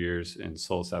every 2 years in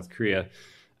Seoul, South Korea,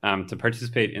 to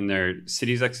participate in their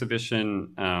cities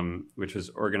exhibition, which was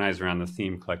organized around the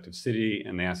theme Collective City,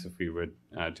 and they asked if we would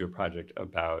do a project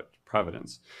about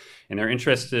Providence. And they're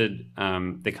interested,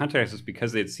 they contacted us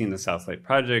because they'd seen the Southlight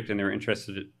project, and they were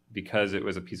interested because it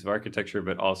was a piece of architecture,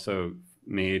 but also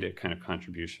made a kind of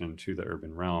contribution to the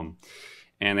urban realm.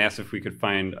 And they asked if we could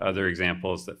find other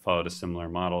examples that followed a similar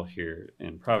model here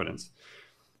in Providence.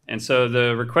 And so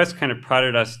the request kind of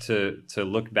prodded us to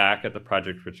look back at the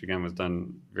project, which again was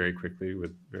done very quickly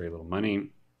with very little money,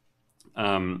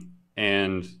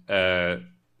 and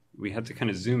we had to kind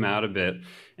of zoom out a bit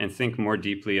and think more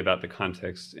deeply about the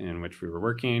context in which we were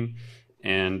working.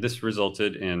 And this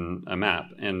resulted in a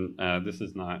map. And this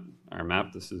is not our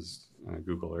map, this is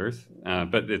Google Earth.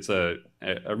 But it's a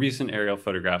recent aerial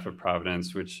photograph of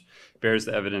Providence, which bears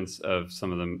the evidence of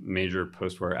some of the major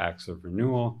post-war acts of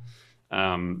renewal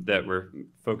that were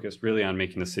focused really on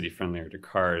making the city friendlier to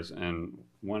cars. And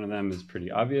one of them is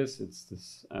pretty obvious. It's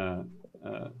this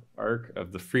arc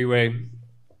of the freeway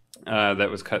that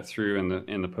was cut through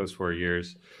in the post-war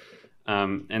years.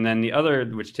 And then the other,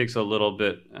 which takes a little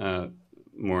bit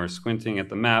more squinting at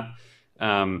the map,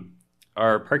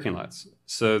 are parking lots.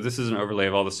 So this is an overlay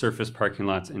of all the surface parking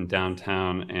lots in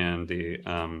downtown and the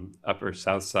upper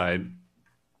south side.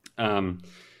 And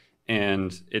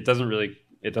it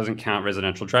doesn't count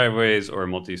residential driveways or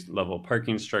multi-level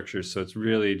parking structures. So it's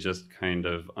really just kind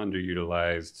of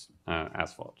underutilized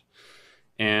asphalt.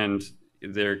 And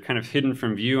they're kind of hidden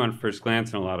from view on first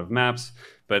glance in a lot of maps,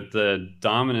 but the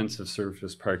dominance of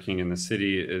surface parking in the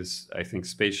city is, I think,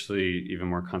 spatially even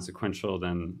more consequential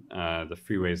than the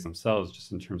freeways themselves,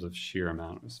 just in terms of sheer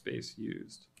amount of space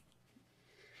used.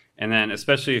 And then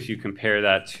especially if you compare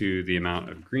that to the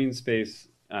amount of green space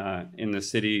in the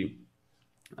city,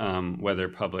 whether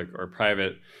public or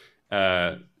private,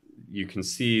 you can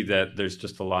see that there's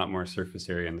just a lot more surface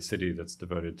area in the city that's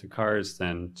devoted to cars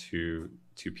than to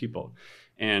people.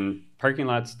 And parking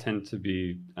lots tend to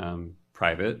be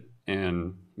private,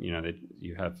 and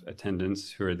you have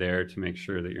attendants who are there to make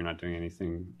sure that you're not doing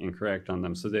anything incorrect on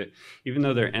them. So that even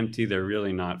though they're empty, they're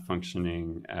really not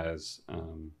functioning as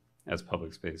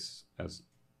public space as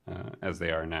they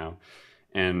are now,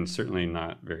 and certainly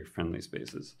not very friendly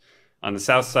spaces. On the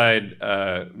south side,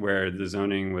 where the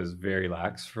zoning was very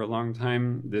lax for a long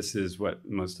time, this is what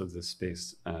most of this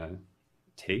space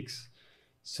takes.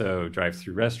 So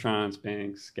drive-through restaurants,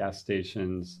 banks, gas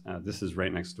stations. This is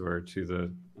right next door to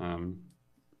the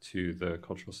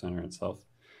cultural center itself.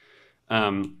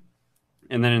 And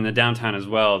then in the downtown as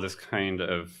well, this kind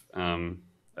of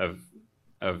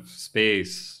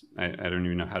space, I don't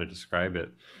even know how to describe it,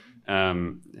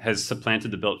 has supplanted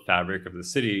the built fabric of the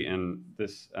city. And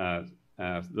this,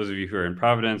 those of you who are in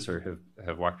Providence or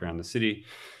have walked around the city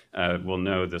will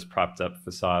know this propped up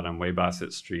facade on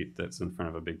Weybosset Street that's in front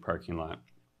of a big parking lot.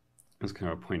 It's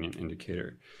kind of a poignant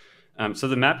indicator. So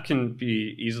the map can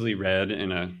be easily read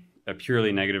in a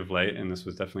purely negative light, and this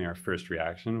was definitely our first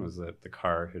reaction, was that the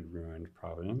car had ruined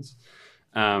Providence.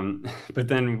 But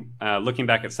then looking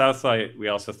back at Southlight, we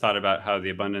also thought about how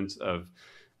the abundance of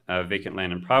vacant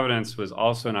land in Providence was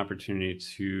also an opportunity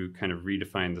to kind of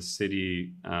redefine the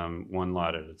city one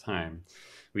lot at a time.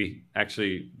 We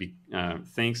actually,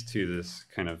 thanks to this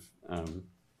kind of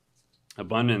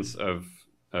abundance of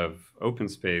open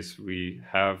space, we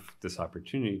have this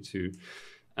opportunity to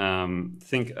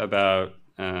think about,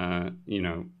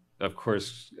 of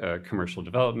course, commercial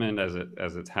development as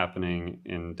it's happening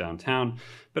in downtown,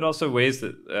 but also ways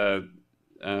that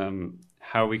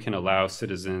how we can allow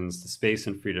citizens the space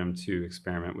and freedom to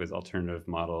experiment with alternative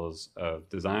models of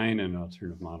design and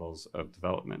alternative models of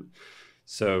development.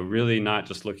 So really not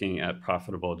just looking at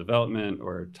profitable development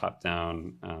or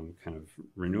top-down kind of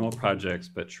renewal projects,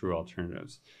 but true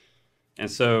alternatives.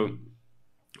 And so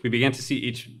we began to see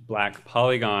each black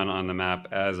polygon on the map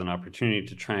as an opportunity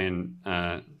to try and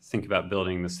think about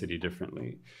building the city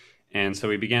differently. And so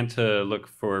we began to look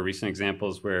for recent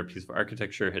examples where a piece of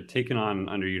architecture had taken on an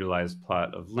underutilized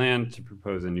plot of land to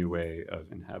propose a new way of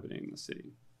inhabiting the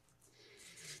city.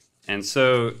 And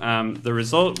so the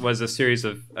result was a series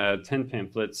of 10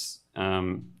 pamphlets,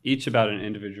 each about an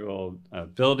individual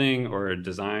building or a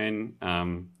design,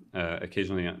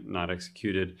 occasionally not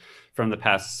executed, from the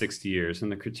past 60 years.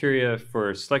 And the criteria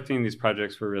for selecting these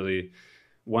projects were really,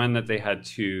 one, that they had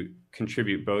to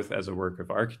contribute both as a work of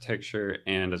architecture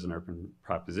and as an urban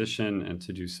proposition, and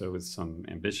to do so with some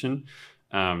ambition.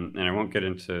 And I won't get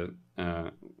into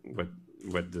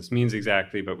what this means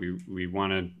exactly, but we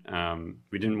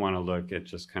didn't want to look at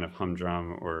just kind of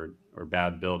humdrum or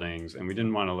bad buildings, and we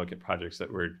didn't want to look at projects that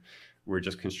were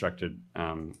just constructed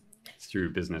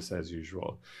through business as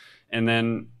usual. And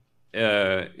then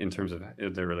in terms of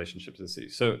their relationship to the city.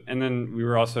 So, and then we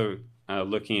were also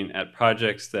looking at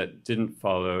projects that didn't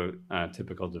follow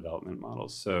typical development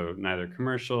models. So neither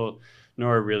commercial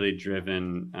nor really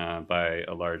driven by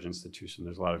a large institution.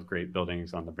 There's a lot of great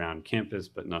buildings on the Brown campus,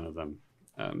 but none of them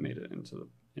made it into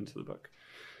the book.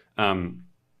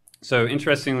 So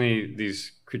interestingly,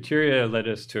 these criteria led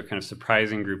us to a kind of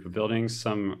surprising group of buildings.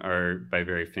 Some are by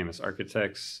very famous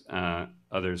architects,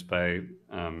 others by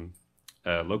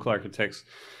local architects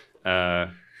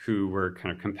who were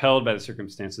kind of compelled by the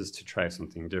circumstances to try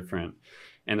something different.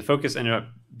 And the focus ended up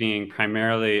being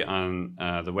primarily on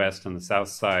the west and the south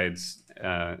sides,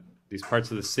 these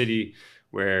parts of the city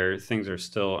where things are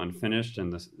still unfinished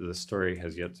and the story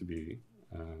has yet to be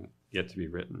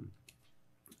written.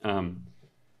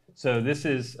 So this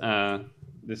is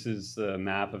the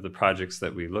map of the projects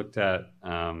that we looked at,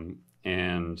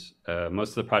 and most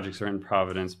of the projects are in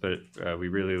Providence, but we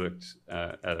really looked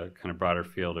at a kind of broader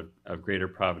field of greater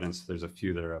Providence. There's a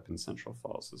few that are up in Central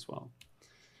Falls as well.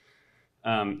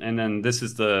 And then this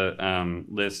is the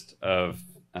list of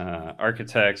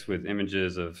architects with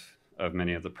images of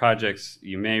many of the projects.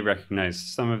 You may recognize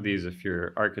some of these if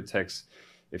you're architects.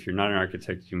 If you're not an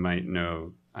architect, you might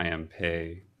know I am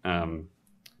Pegah.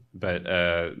 But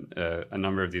a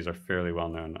number of these are fairly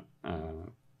well-known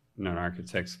known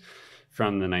architects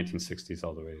from the 1960s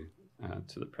all the way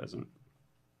to the present.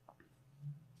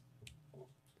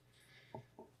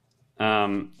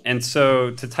 And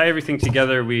so to tie everything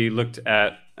together, we looked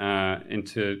at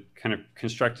into kind of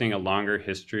constructing a longer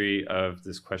history of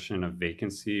this question of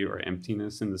vacancy or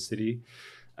emptiness in the city,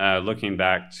 looking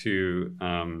back to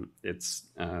its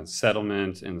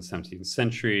settlement in the 17th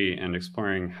century and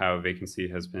exploring how vacancy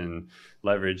has been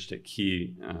leveraged at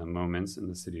key moments in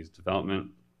the city's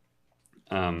development.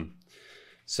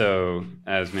 So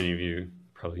as many of you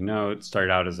probably know, it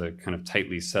started out as a kind of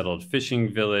tightly settled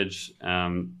fishing village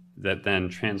that then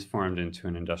transformed into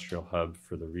an industrial hub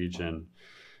for the region.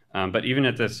 But even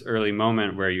at this early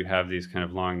moment where you have these kind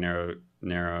of long,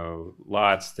 narrow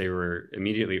lots, they were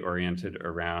immediately oriented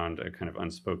around a kind of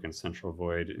unspoken central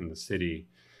void in the city,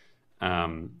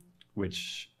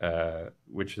 which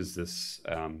is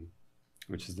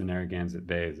the Narragansett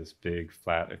Bay, this big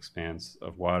flat expanse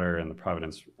of water, and the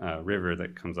Providence River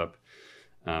that comes up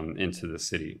into the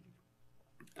city.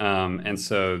 And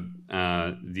so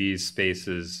these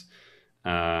spaces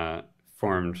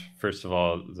formed, first of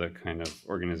all, the kind of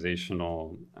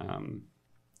organizational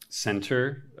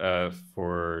center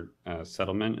for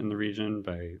settlement in the region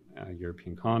by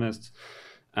European colonists,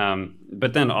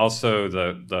 but then also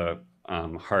the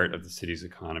heart of the city's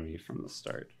economy from the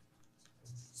start.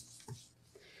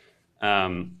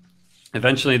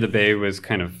 Eventually, the bay was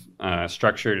kind of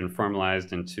structured and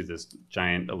formalized into this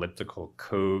giant elliptical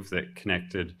cove that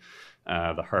connected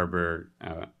the harbor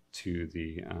to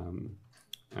the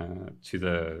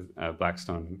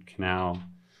Blackstone Canal,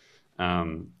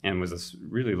 and was this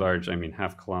really large, I mean,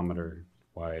 half-kilometer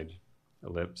wide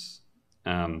ellipse.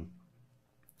 And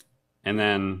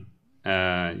then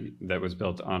that was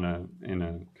built in a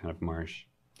kind of marsh.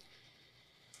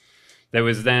 That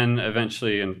was then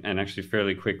eventually and actually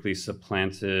fairly quickly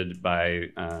supplanted by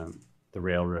the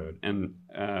railroad. And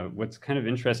what's kind of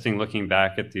interesting looking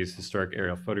back at these historic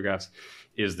aerial photographs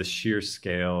is the sheer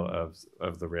scale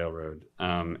of the railroad.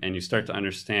 And you start to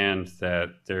understand that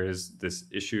there is this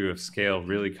issue of scale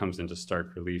really comes into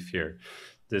stark relief here.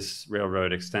 This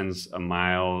railroad extends a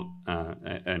mile,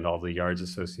 and all the yards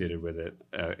associated with it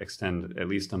extend at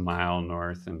least a mile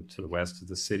north and to the west of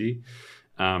the city.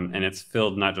 And it's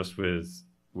filled not just with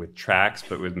tracks,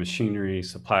 but with machinery,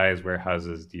 supplies,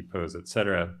 warehouses, depots,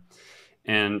 etc.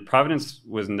 And Providence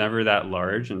was never that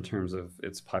large in terms of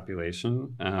its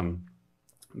population,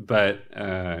 but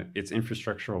its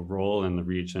infrastructural role in the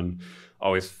region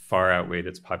always far outweighed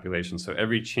its population. So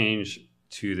every change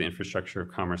to the infrastructure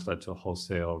of commerce led to a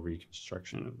wholesale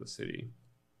reconstruction of the city.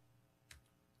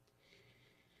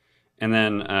 And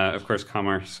then, of course,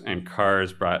 commerce and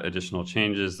cars brought additional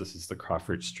changes. This is the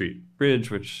Crawford Street Bridge,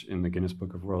 which in the Guinness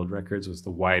Book of World Records was the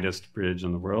widest bridge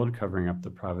in the world, covering up the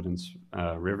Providence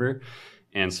River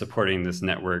and supporting this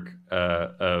network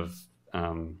of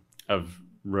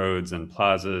roads and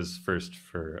plazas, first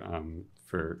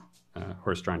for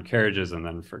horse-drawn carriages and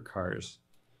then for cars.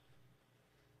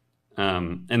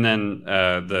 And then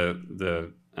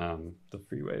the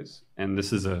freeways. And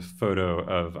this is a photo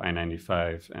of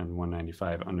I-95 and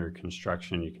 195 under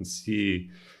construction. You can see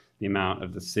the amount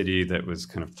of the city that was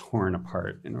kind of torn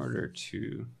apart in order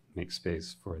to make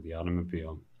space for the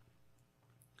automobile.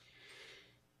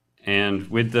 And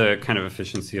with the kind of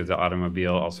efficiency of the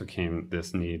automobile also came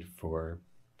this need for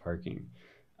parking.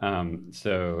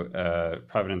 So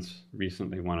Providence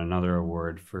recently won another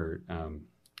award for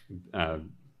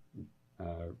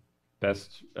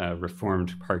Best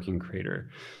Reformed Parking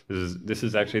Crater. This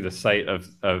is actually the site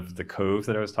of the cove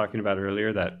that I was talking about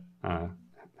earlier, that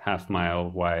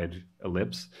half-mile wide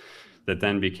ellipse that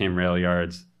then became rail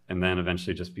yards and then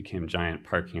eventually just became giant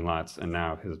parking lots and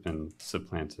now has been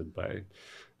supplanted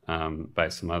by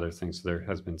some other things. So there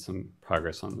has been some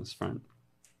progress on this front.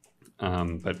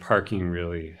 But parking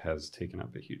really has taken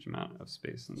up a huge amount of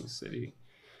space in the city.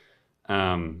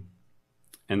 And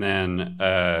then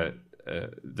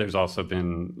there's also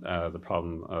been the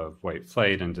problem of white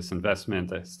flight and disinvestment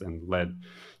that's then led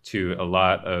to a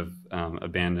lot of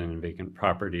abandoned and vacant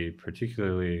property,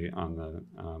 particularly on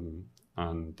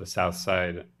the south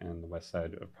side and the west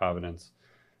side of Providence,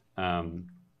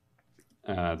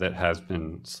 that has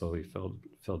been slowly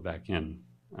filled back in,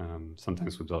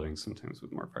 sometimes with buildings, sometimes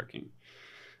with more parking.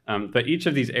 But each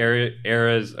of these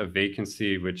eras of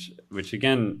vacancy, which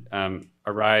again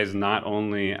arise not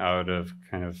only out of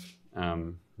kind of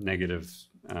negative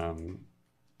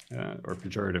or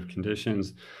pejorative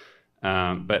conditions,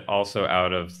 but also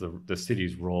out of the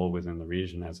city's role within the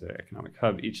region as an economic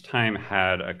hub, each time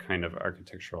had a kind of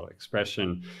architectural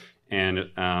expression.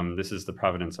 And this is the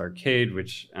Providence Arcade,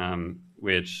 which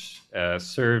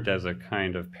served as a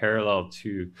kind of parallel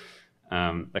to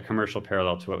a commercial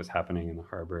parallel to what was happening in the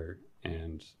harbor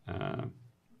and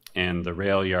the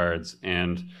rail yards,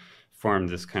 and formed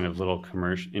this kind of little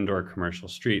indoor commercial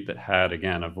street that had,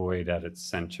 again, a void at its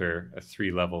center, a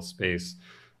 3-level space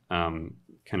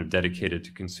kind of dedicated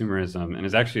to consumerism, and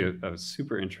is actually a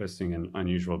super interesting and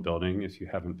unusual building. If you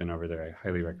haven't been over there, I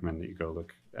highly recommend that you go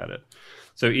look at it.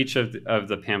 So each of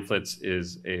the pamphlets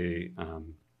is a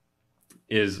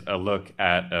look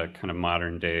at a kind of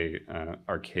modern day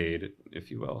arcade, if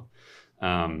you will.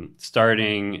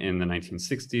 Starting in the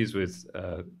 1960s with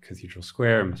Cathedral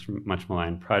Square, much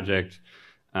maligned project.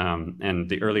 And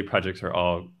the early projects are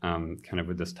all kind of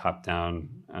with this top-down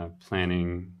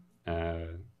planning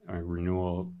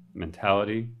renewal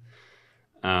mentality.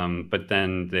 But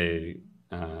then they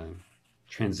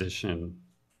transition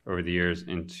over the years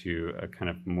into a kind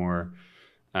of more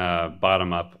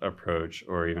bottom-up approach,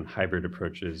 or even hybrid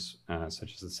approaches,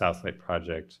 such as the Southlight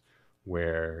Project,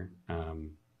 where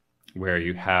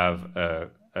you have a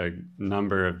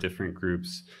number of different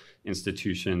groups,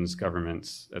 institutions,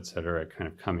 governments, et cetera, kind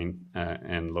of coming,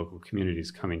 and local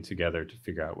communities coming together to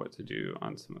figure out what to do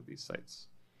on some of these sites.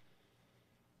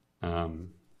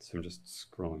 So I'm just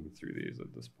scrolling through these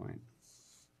at this point.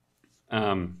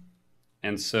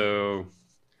 And so,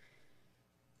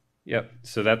 yep,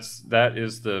 so that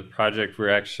is the project.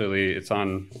 It's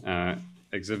on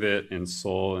exhibit in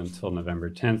Seoul until November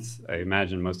 10th. I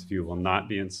imagine most of you will not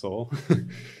be in Seoul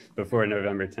before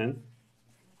November 10th.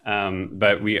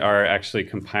 But we are actually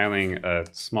compiling a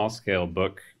small-scale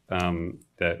book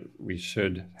that we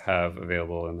should have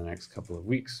available in the next couple of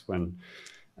weeks when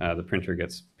the printer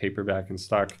gets paper back in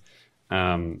stock,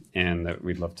 and that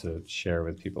we'd love to share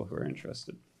with people who are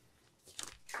interested.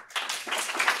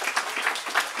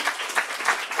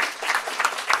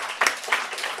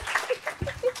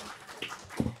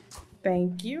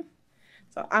 Thank you.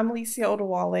 So I'm Alicia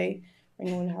Odewale. For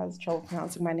anyone who has trouble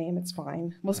pronouncing my name, it's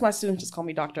fine. Most of my students just call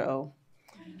me Dr. O.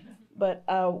 But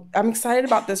I'm excited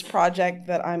about this project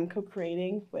that I'm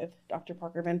co-creating with Dr.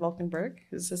 Parker Van Valkenburg,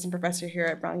 who's assistant professor here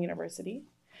at Brown University.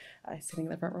 Sitting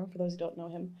in the front row, for those who don't know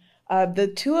him. The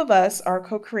two of us are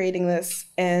co-creating this,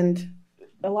 and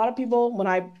a lot of people, when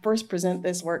I first present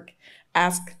this work,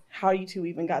 ask how you two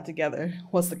even got together.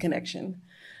 What's the connection?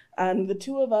 And the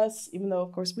two of us, even though,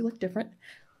 of course, we look different,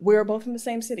 we're both from the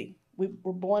same city. We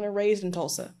were born and raised in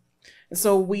Tulsa. And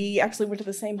so we actually went to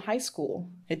the same high school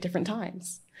at different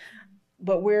times.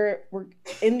 But we're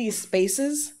in these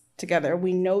spaces together.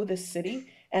 We know this city.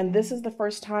 And this is the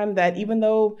first time that, even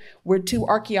though we're two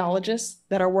archaeologists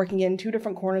that are working in two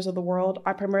different corners of the world,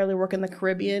 I primarily work in the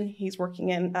Caribbean, he's working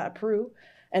in Peru,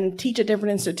 and teach at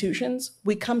different institutions,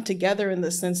 we come together in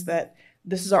the sense that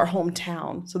this is our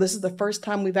hometown. So this is the first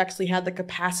time we've actually had the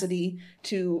capacity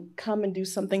to come and do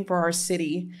something for our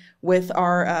city with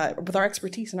our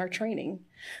expertise and our training.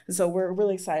 So we're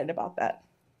really excited about that.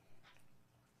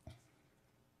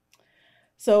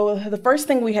 So the first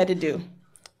thing we had to do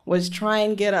was try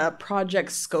and get a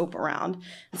project scope around.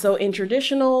 So in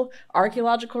traditional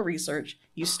archaeological research,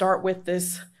 you start with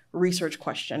this research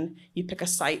question. You pick a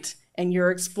site, and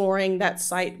you're exploring that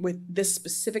site with this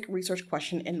specific research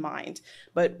question in mind.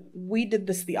 But we did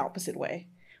this the opposite way.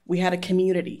 We had a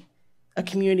community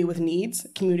with needs, a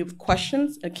community with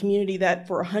questions, a community that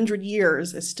for 100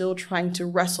 years is still trying to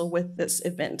wrestle with this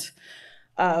event.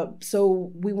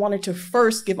 So we wanted to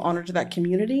first give honor to that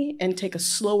community and take a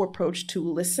slow approach to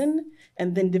listen,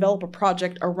 and then develop a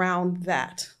project around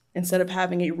that instead of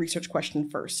having a research question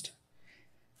first.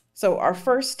 So our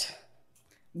first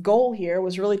goal here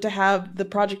was really to have the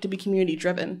project to be community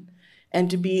driven. and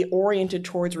to be oriented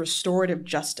towards restorative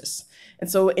justice. And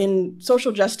so in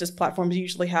social justice platforms, you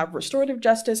usually have restorative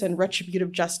justice and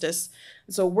retributive justice.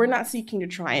 So we're not seeking to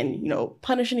try and,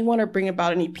 punish anyone or bring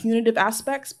about any punitive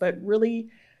aspects, but really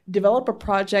develop a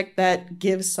project that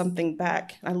gives something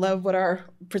back. I love what our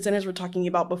presenters were talking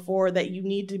about before, that you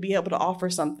need to be able to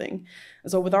offer something.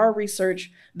 And so with our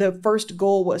research, the first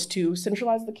goal was to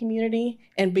centralize the community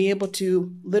and be able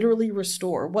to literally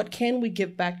restore. What can we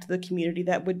give back to the community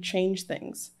that would change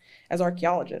things as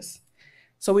archaeologists?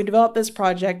 So we developed this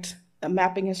project,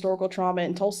 Mapping Historical Trauma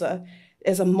in Tulsa,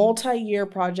 as a multi-year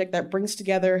project that brings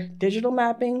together digital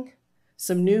mapping,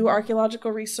 some new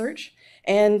archaeological research,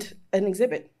 and an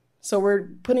exhibit. So we're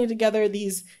putting together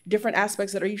these different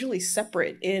aspects that are usually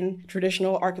separate in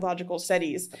traditional archaeological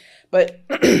studies, but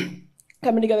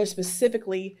coming together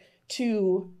specifically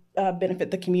to benefit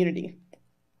the community.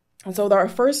 And so our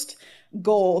first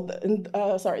goal,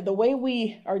 the way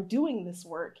we are doing this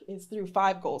work is through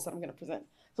 5 goals that I'm going to present.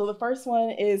 So the first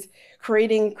one is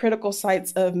creating critical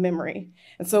sites of memory.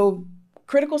 And so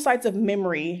critical sites of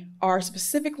memory are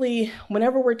specifically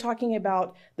whenever we're talking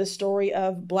about the story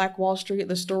of Black Wall Street,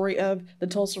 the story of the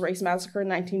Tulsa Race Massacre in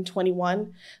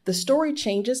 1921, the story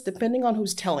changes depending on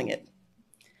who's telling it.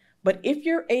 But if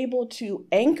you're able to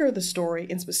anchor the story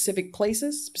in specific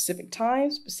places, specific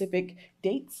times, specific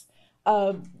dates,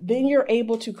 then you're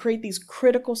able to create these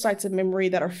critical sites of memory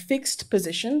that are fixed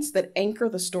positions that anchor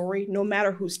the story no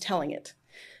matter who's telling it.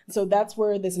 So that's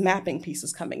where this mapping piece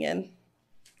is coming in.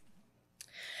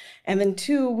 And then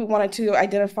 2, we wanted to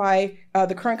identify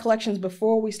the current collections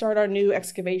before we start our new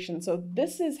excavation. So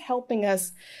this is helping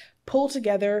us pull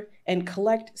together and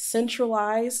collect,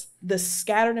 centralize the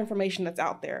scattered information that's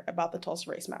out there about the Tulsa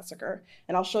Race Massacre.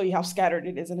 And I'll show you how scattered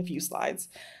it is in a few slides.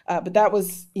 But that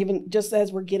was even just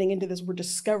as we're getting into this, we're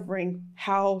discovering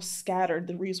how scattered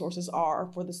the resources are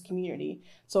for this community.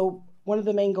 So one of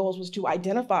the main goals was to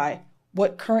identify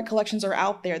what current collections are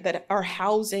out there that are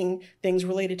housing things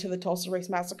related to the Tulsa Race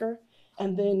Massacre,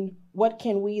 and then what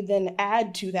can we then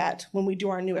add to that when we do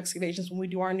our new excavations, when we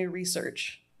do our new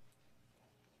research.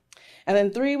 And then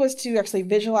 3 was to actually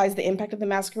visualize the impact of the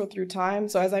massacre through time.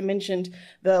 So as I mentioned,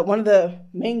 one of the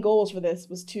main goals for this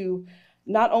was to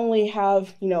not only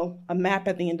have, a map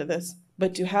at the end of this,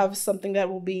 but to have something that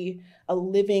will be a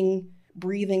living,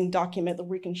 breathing document that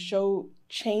we can show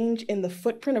change in the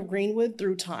footprint of Greenwood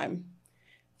through time,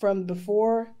 from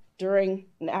before, during,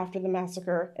 and after the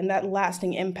massacre, and that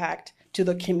lasting impact to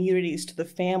the communities, to the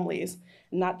families,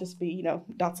 not just be,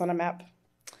 dots on a map.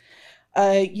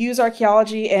 Use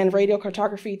archaeology and radical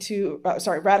cartography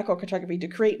to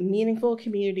create meaningful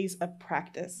communities of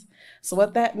practice. So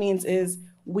what that means is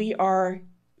we are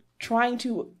trying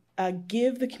to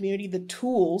give the community the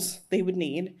tools they would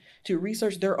need to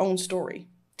research their own story,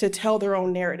 to tell their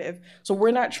own narrative. So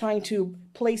we're not trying to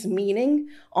place meaning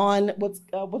on what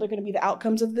are going to be the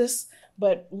outcomes of this,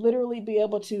 but literally be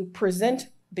able to present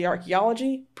the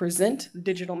archaeology, present the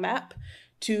digital map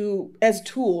as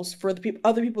tools for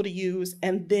other people to use,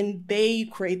 and then they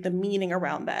create the meaning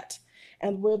around that.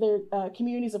 And where they're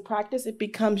communities of practice, it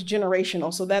becomes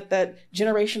generational, so that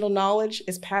generational knowledge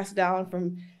is passed down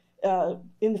from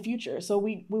in the future. So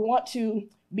we want to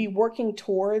be working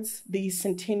towards the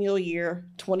centennial year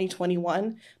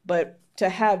 2021, but to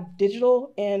have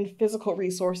digital and physical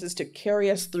resources to carry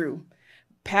us through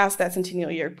past that centennial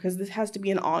year, because this has to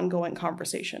be an ongoing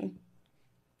conversation.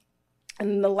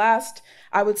 And the last,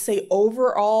 I would say,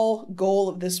 overall goal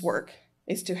of this work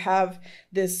is to have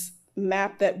this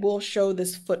map that will show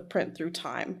this footprint through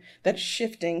time that's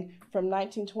shifting from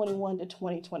 1921 to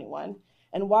 2021.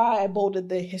 And why I bolded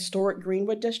the historic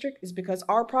Greenwood district is because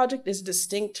our project is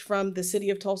distinct from the city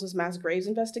of Tulsa's mass graves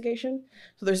investigation.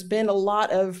 So there's been a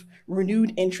lot of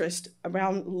renewed interest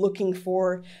around looking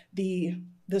for the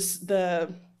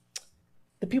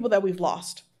people that we've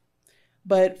lost.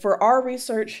 But for our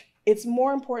research, it's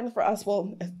more important for us,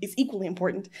 well, it's equally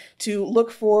important to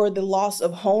look for the loss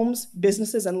of homes,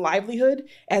 businesses, and livelihood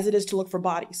as it is to look for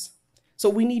bodies. So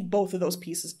we need both of those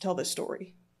pieces to tell this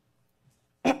story.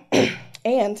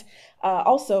 And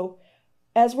also,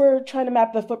 as we're trying to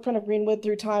map the footprint of Greenwood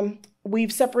through time,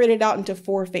 we've separated out into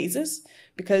 4 phases,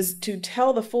 because to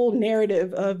tell the full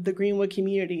narrative of the Greenwood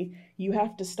community, you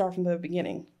have to start from the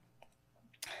beginning.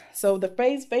 So the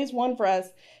phase 1 for us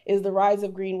is the rise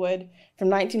of Greenwood from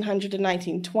 1900 to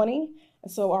 1920.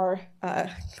 And so our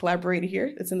collaborator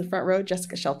here that's in the front row,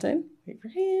 Jessica Shelton, wave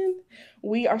your hand.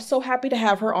 We are so happy to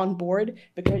have her on board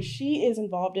because she is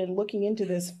involved in looking into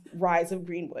this rise of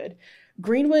Greenwood.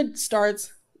 Greenwood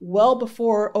starts well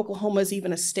before Oklahoma is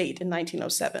even a state in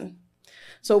 1907.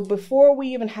 So before we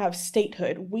even have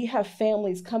statehood, we have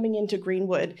families coming into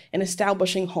Greenwood and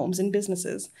establishing homes and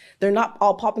businesses. They're not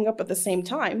all popping up at the same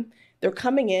time. They're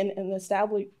coming in and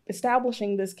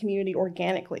establishing this community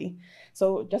organically.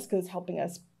 So Jessica is helping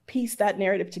us piece that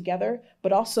narrative together,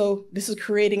 but also this is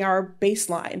creating our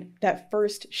baseline, that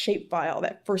first shapefile,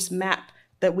 that first map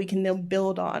that we can then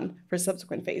build on for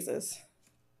subsequent phases.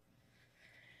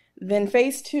 Then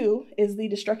phase 2 is the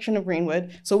destruction of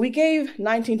Greenwood. So we gave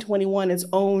 1921 its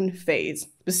own phase,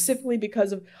 specifically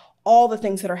because of all the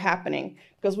things that are happening,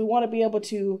 because we want to be able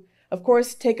to, of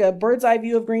course, take a bird's eye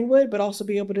view of Greenwood, but also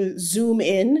be able to zoom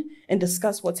in and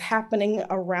discuss what's happening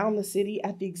around the city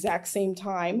at the exact same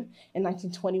time in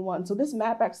 1921. So this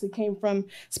map actually came from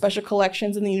Special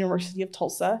Collections in the University of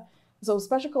Tulsa. So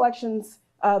Special Collections,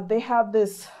 they have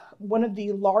this, one of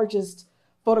the largest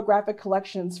photographic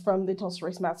collections from the Tulsa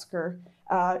Race Massacre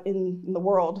in the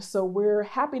world. So we're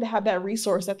happy to have that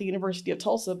resource at the University of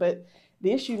Tulsa, but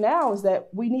the issue now is that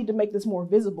we need to make this more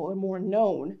visible and more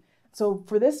known. So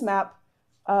for this map,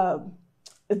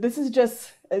 this is just,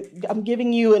 I'm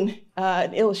giving you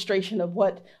an illustration of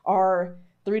what our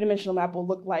three-dimensional map will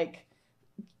look like.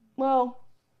 Well,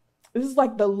 this is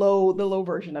like the low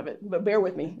version of it, but bear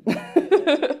with me.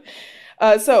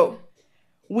 So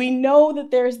we know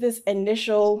that there's this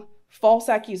initial false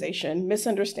accusation,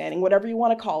 misunderstanding, whatever you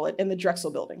want to call it, in the Drexel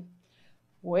building,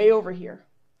 way over here.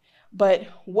 But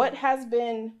what has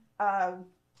been,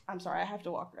 I'm sorry, I have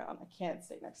to walk around. I can't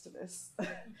stay next to this.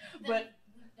 But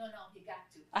No, you got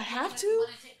to. I have to? You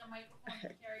want to take the microphone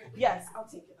and carry it with Yes, I'll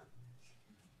take it.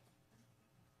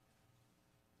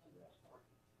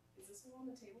 Is this one on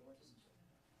the table?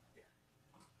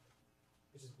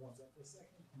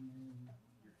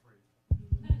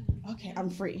 Okay, I'm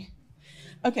free.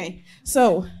 Okay,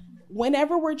 so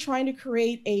whenever we're trying to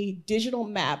create a digital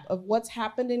map of what's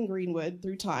happened in Greenwood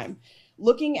through time,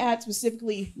 looking at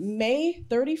specifically May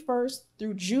 31st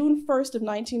through June 1st of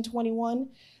 1921,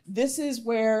 this is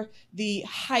where the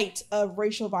height of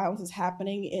racial violence is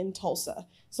happening in Tulsa.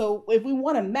 So if we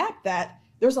want to map that,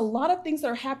 there's a lot of things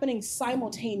that are happening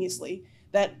simultaneously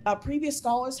that previous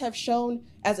scholars have shown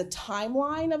as a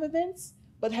timeline of events,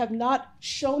 but have not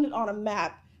shown it on a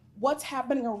map what's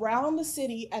happening around the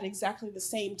city at exactly the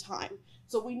same time.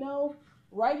 So we know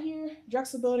right here,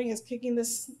 Drexel Building is kicking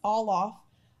this all off.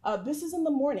 This is in the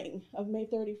morning of May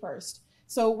 31st.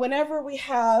 So whenever we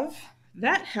have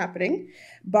that happening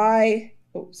by,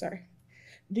 after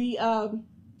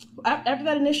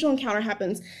that initial encounter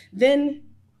happens, then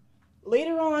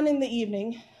later on in the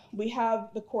evening, we have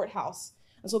the courthouse.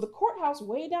 And so the courthouse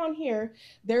way down here,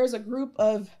 there's a group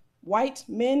of white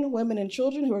men, women, and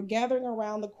children who are gathering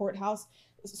around the courthouse.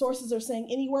 Sources are saying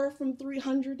anywhere from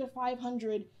 300 to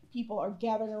 500 people are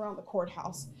gathering around the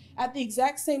courthouse. At the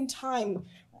exact same time,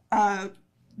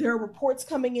 there are reports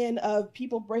coming in of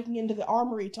people breaking into the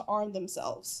armory to arm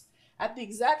themselves. At the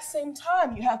exact same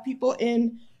time, you have people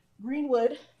in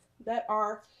Greenwood that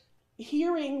are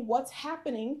hearing what's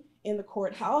happening in the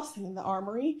courthouse and in the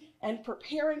armory and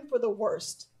preparing for the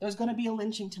worst. There's going to be a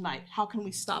lynching tonight. How can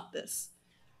we stop this?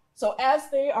 So as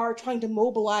they are trying to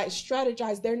mobilize,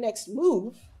 strategize their next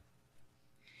move,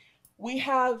 we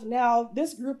have now,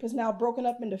 this group is now broken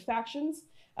up into factions.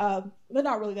 They're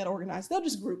not really that organized, they're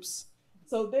just groups.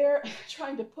 So they're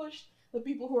trying to push the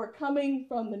people who are coming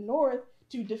from the north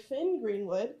to defend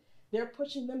Greenwood. They're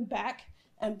pushing them back.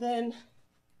 And then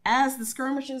as the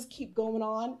skirmishes keep going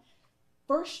on,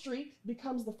 First Street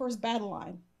becomes the first battle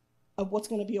line of what's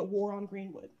going to be a war on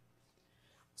Greenwood.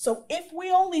 So if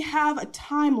we only have a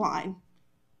timeline,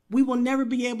 we will never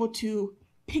be able to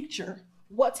picture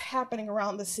what's happening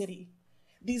around the city,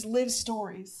 these lived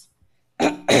stories.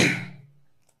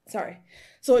 Sorry.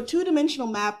 So a two-dimensional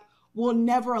map will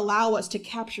never allow us to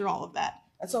capture all of that.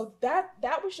 And so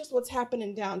that was just what's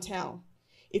happening downtown.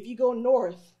 If you go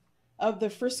north of the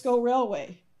Frisco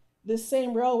Railway, this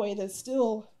same railway that's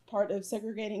still part of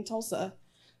segregating Tulsa,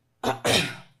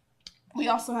 we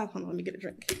also have, hold on, let me get a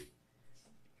drink.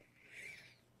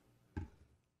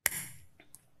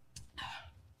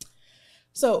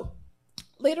 So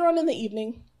later on in the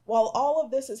evening, while all of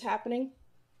this is happening,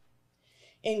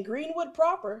 in Greenwood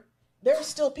proper, there are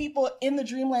still people in the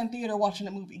Dreamland Theater watching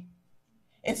a movie.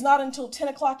 It's not until 10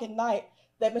 o'clock at night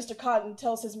that Mr. Cotton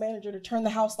tells his manager to turn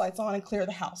the house lights on and clear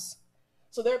the house.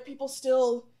 So there are people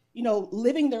still,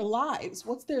 living their lives.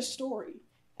 What's their story?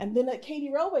 And then at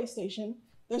Katy Railway Station,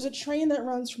 there's a train that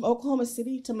runs from Oklahoma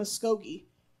City to Muskogee.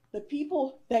 The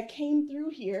people that came through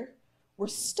here were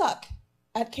stuck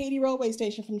at Katy Railway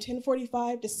Station from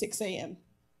 10:45 to 6 a.m.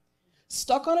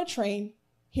 Stuck on a train,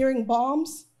 hearing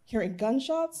bombs, hearing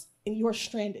gunshots, and you are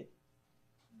stranded.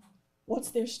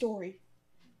 What's their story?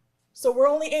 So we're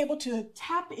only able to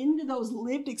tap into those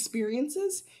lived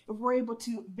experiences if we're able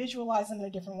to visualize them in a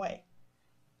different way.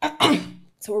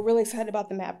 So we're really excited about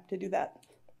the map to do that.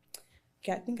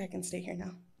 Okay, I think I can stay here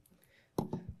now.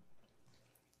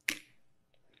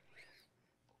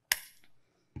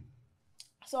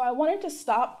 So I wanted to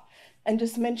stop and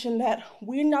just mention that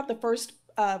we're not the first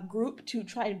group to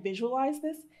try and visualize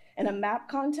this in a map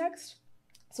context.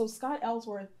 So Scott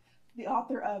Ellsworth, the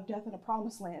author of Death in a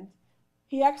Promised Land,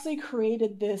 he actually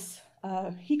created this,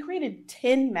 he created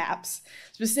 10 maps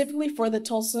specifically for the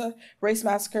Tulsa Race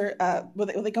Massacre,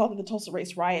 what they called it the Tulsa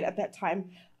Race Riot at that time,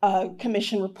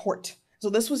 commission report. So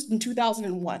this was in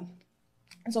 2001.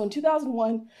 And so in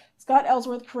 2001, Scott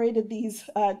Ellsworth created these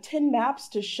 10 maps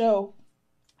to show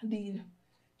the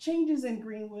changes in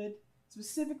Greenwood,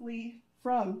 specifically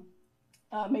from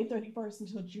May 31st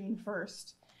until June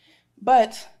 1st.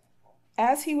 But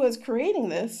as he was creating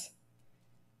this,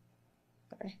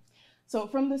 so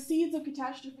from the seeds of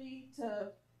catastrophe to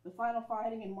the final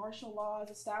fighting and martial law is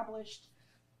established,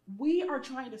 we are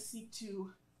trying to seek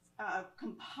to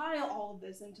compile all of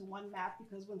this into one map,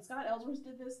 because when Scott Ellsworth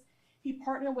did this, he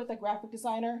partnered with a graphic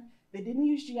designer. They didn't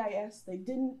use GIS, they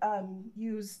didn't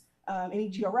use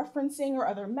any georeferencing or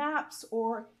other maps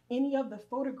or any of the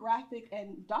photographic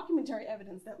and documentary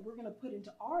evidence that we're gonna put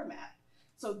into our map.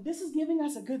 So this is giving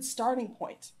us a good starting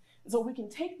point. So we can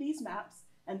take these maps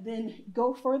and then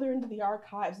go further into the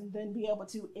archives and then be able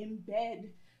to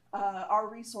embed our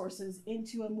resources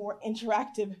into a more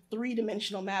interactive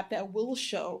three-dimensional map that will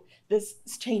show this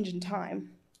change in time.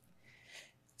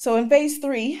 So in phase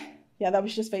 3, yeah, that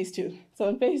was just phase 2. So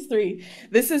in phase 3,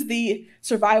 this is the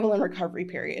survival and recovery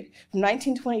period from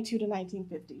 1922 to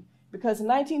 1950. Because in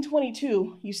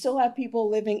 1922, you still have people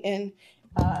living in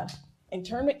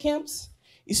internment camps.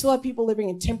 You still have people living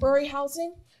in temporary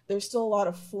housing. There's still a lot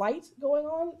of flight going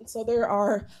on. So there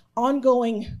are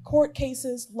ongoing court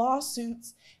cases,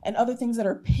 lawsuits, and other things that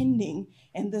are pending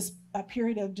in this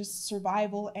period of just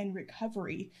survival and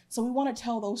recovery. So we want to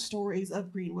tell those stories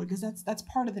of Greenwood because that's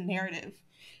part of the narrative.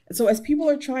 And so as people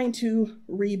are trying to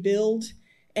rebuild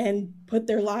and put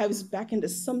their lives back into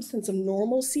some sense of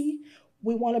normalcy,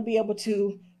 we want to be able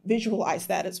to visualize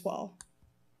that as well.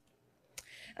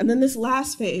 And then this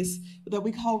last phase that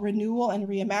we call renewal and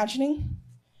reimagining,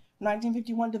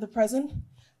 1951 to the present.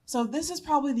 So this is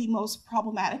probably the most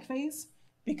problematic phase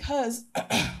because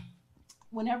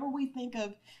whenever we think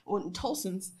of, when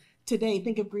Tulsans today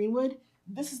think of Greenwood,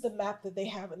 this is the map that they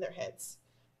have in their heads.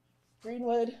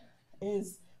 Greenwood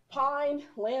is Pine,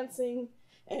 Lansing,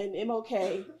 and MOK,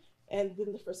 and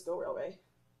then the Frisco Railway.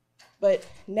 But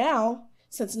now,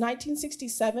 since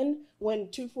 1967,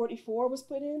 when 244 was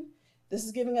put in, this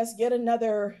is giving us yet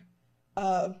another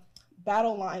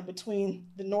battle line between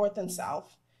the North and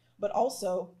South. But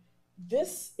also,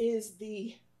 this is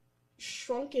the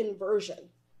shrunken version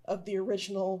of the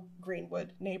original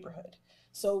Greenwood neighborhood.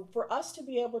 So for us to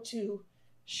be able to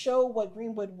show what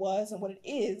Greenwood was and what it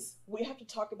is, we have to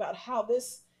talk about how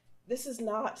this is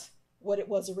not what it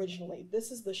was originally. This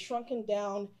is the shrunken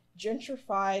down,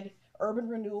 gentrified, urban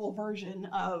renewal version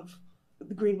of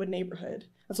the Greenwood neighborhood.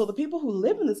 And so the people who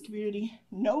live in this community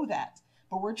know that,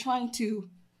 but we're trying to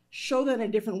show that in a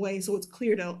different way so it's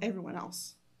clear to everyone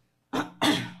else. Would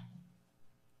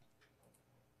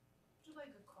you like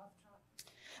a cough drop?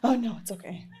 Oh no, it's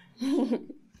okay.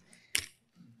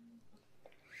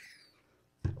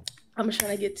 I'm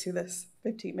trying to get to this,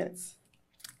 15 minutes.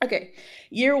 Okay,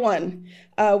 year 1.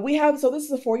 So this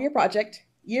is a 4-year project.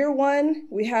 Year 1,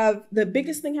 we have the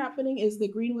biggest thing happening is the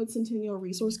Greenwood Centennial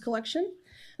Resource Collection.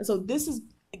 And so this is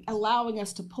allowing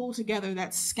us to pull together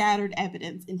that scattered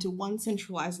evidence into one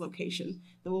centralized location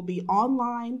that will be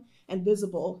online and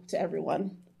visible to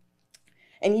everyone.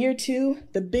 In year 2,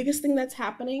 the biggest thing that's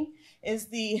happening is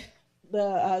the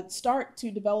start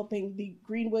to developing the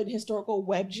Greenwood Historical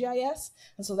Web GIS.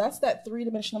 And so that's that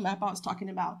 3-dimensional map I was talking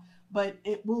about, but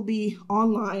it will be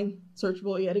online,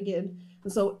 searchable yet again.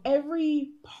 And so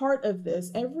every part of this,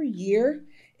 every year,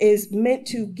 is meant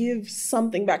to give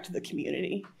something back to the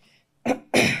community.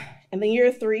 And then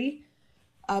year 3,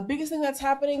 biggest thing that's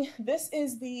happening, this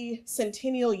is the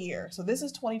centennial year. So this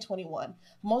is 2021.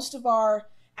 Most of our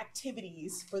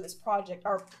activities for this project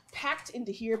are packed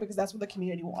into here because that's what the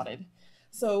community wanted.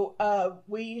 So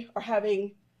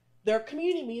there are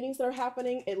community meetings that are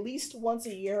happening at least once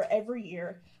a year, every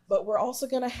year, but we're also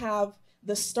gonna have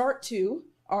the start to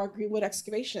our Greenwood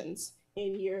excavations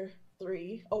in year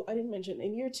 3. Oh, I didn't mention,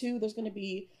 in year 2, there's gonna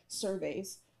be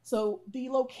surveys. So the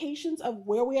locations of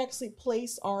where we actually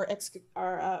place our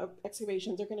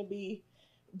excavations are gonna be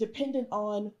dependent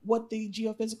on what the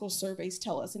geophysical surveys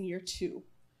tell us in year 2.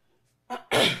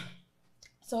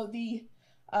 So the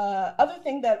other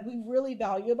thing that we really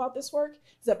value about this work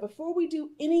is that before we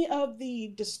do any of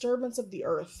the disturbance of the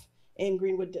earth in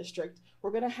Greenwood District,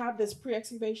 we're going to have this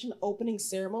pre-excavation opening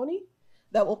ceremony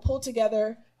that will pull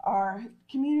together our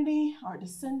community, our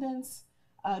descendants,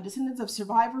 descendants of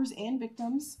survivors and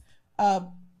victims,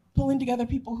 pulling together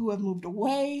people who have moved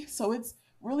away. So it's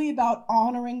really about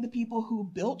honoring the people who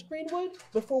built Greenwood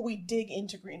before we dig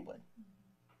into Greenwood.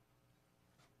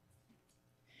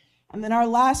 And then our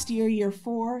last year, year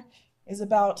 4, is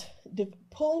about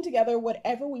pulling together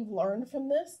whatever we've learned from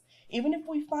this, even if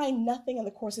we find nothing in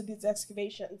the course of these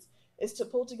excavations, is to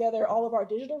pull together all of our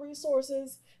digital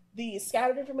resources, the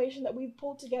scattered information that we've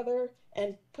pulled together,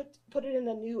 and put it in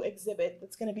a new exhibit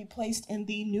that's going to be placed in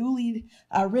the newly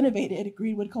renovated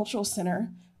Greenwood Cultural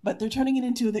Center, but they're turning it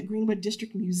into the Greenwood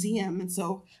District Museum. And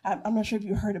so I'm not sure if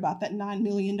you heard about that $9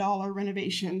 million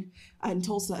renovation in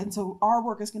Tulsa. And so our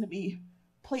work is going to be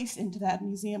placed into that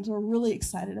museum. So we're really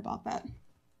excited about that.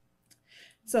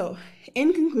 So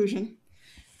in conclusion,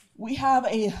 we have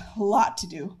a lot to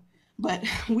do, but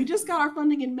we just got our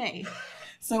funding in May.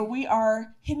 So we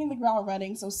are hitting the ground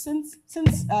running. So since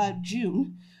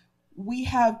June, we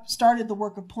have started the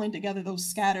work of pulling together those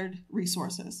scattered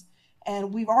resources.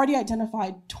 And we've already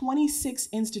identified 26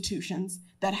 institutions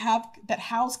that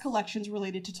house collections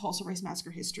related to Tulsa Race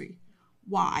Massacre history.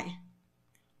 Why?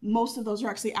 Most of those are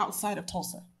actually outside of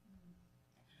Tulsa.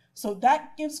 So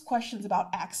that gives questions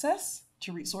about access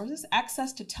to resources,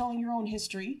 access to telling your own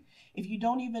history. If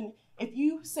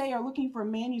you say are looking for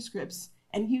manuscripts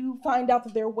and you find out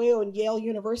that they're Whale and Yale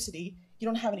University, you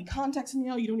don't have any contacts in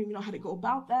Yale, you don't even know how to go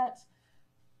about that,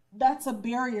 that's a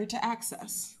barrier to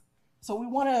access. So we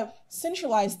want to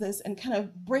centralize this and kind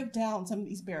of break down some of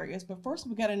these barriers, but first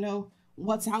we got to know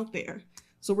what's out there.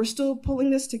 So we're still pulling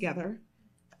this together,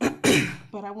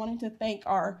 but I wanted to thank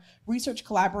our research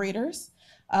collaborators.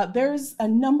 There's a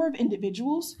number of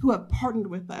individuals who have partnered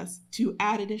with us to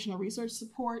add additional research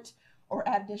support or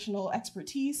add additional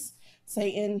expertise, say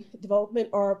in development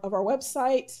of our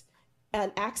website,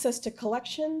 and access to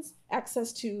collections,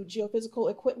 access to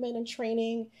geophysical equipment and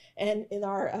training, and in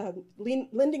our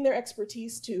lending their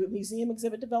expertise to museum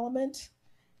exhibit development.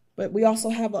 But we also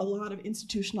have a lot of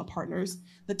institutional partners,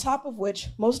 the top of which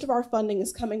most of our funding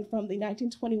is coming from the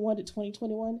 1921 to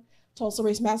 2021 Tulsa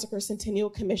Race Massacre Centennial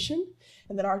Commission,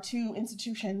 and then our 2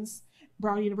 institutions,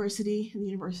 Brown University and the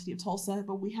University of Tulsa.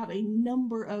 But we have a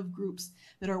number of groups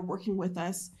that are working with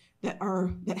us that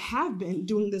have been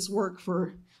doing this work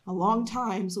for a long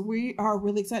time. So we are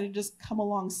really excited to just come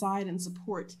alongside and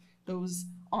support those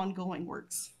ongoing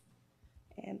works.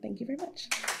 And thank you very much.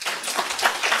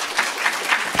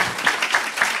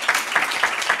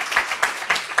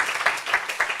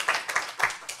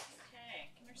 Okay,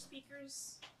 can our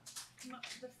speakers come up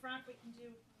to the front? We can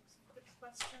do some quick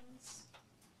questions.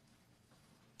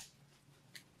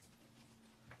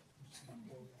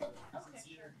 Okay,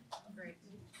 great.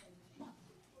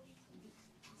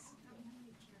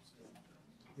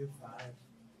 Give 5,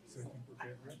 so I think we're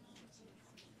good, right?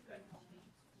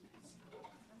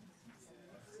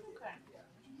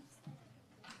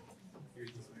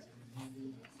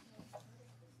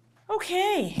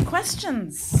 Okay,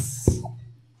 questions?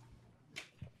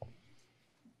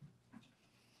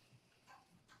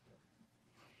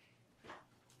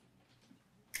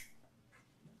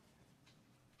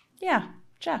 Yeah,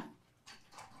 Jeff.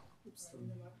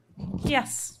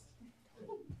 Yes.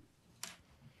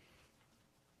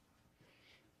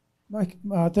 Mike,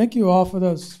 thank you all for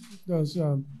those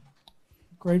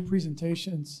great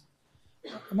presentations.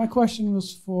 My question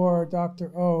was for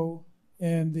Dr. O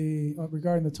and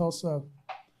regarding the Tulsa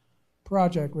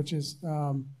project, which is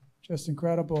just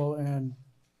incredible and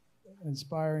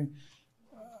inspiring.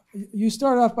 You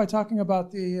started off by talking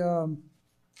about the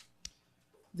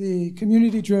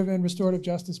community-driven restorative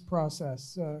justice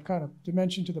process, kind of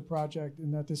dimension to the project,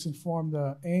 and that this informed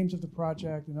the aims of the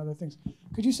project and other things.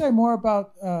 Could you say more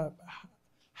about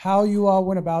how you all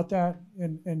went about that,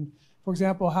 and for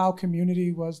example, how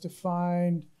community was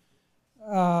defined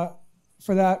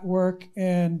for that work,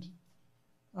 and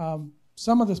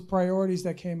some of the priorities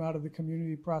that came out of the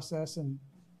community process, and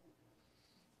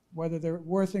whether there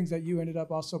were things that you ended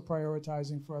up also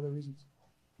prioritizing for other reasons?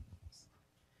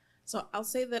 So I'll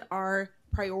say that our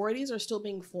priorities are still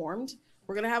being formed.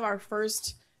 We're going to have our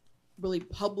first really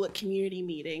public community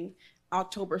meeting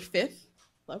October 5th.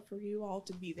 love for you all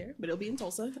to be there, but it'll be in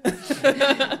Tulsa.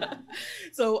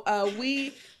 So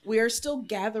we are still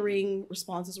gathering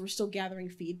responses. We're still gathering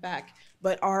feedback,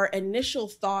 but our initial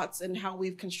thoughts and how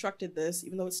we've constructed this,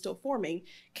 even though it's still forming,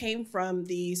 came from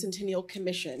the Centennial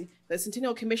Commission. The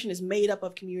Centennial Commission is made up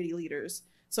of community leaders.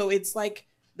 So it's like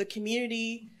the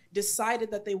community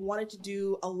decided that they wanted to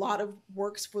do a lot of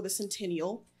works for the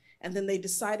Centennial, and then they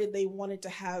decided they wanted to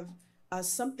have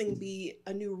something be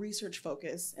a new research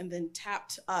focus, and then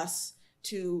tapped us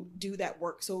to do that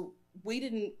work. So we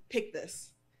didn't pick this.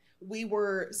 We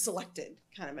were selected,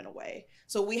 kind of in a way.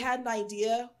 So we had an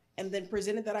idea and then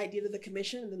presented that idea to the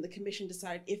commission, and then the commission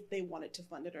decided if they wanted to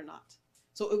fund it or not.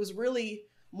 So it was really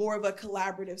more of a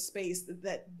collaborative space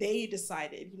that they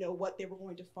decided, what they were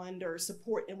going to fund or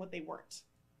support and what they weren't.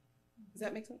 Does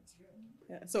that make sense?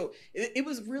 Yeah. So it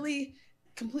was really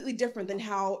completely different than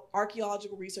how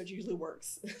archaeological research usually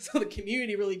works. So the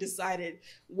community really decided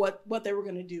what they were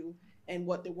going to do and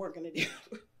what they weren't going to do.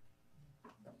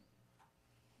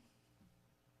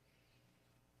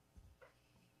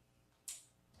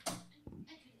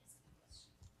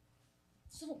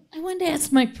 So I wanted to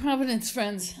ask my Providence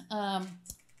friends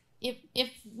if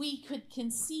we could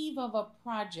conceive of a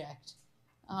project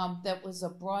that was a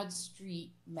Broad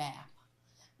Street map.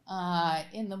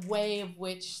 In the way of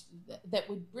which that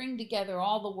would bring together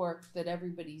all the work that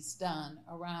everybody's done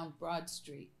around Broad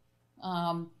Street,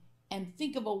 and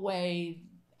think of a way,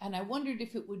 and I wondered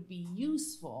if it would be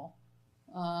useful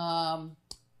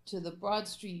to the Broad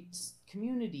Street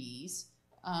communities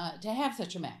to have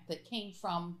such a map that came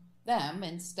from them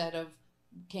instead of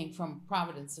came from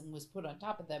Providence and was put on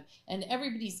top of them, and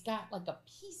everybody's got like a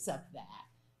piece of that,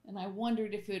 and I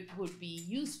wondered if it would be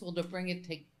useful to bring it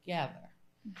together.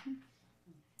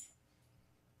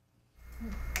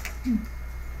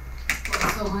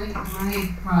 So my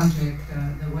project,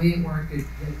 the way it worked, they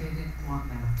didn't want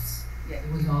maps. Yeah.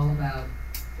 It was all about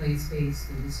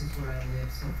place-based, and this is where I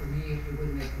live. So for me, it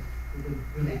wouldn't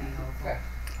really be helpful. Right.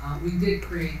 We did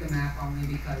create the map only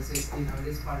because it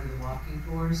is part of the walking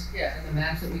tours. Yeah. And the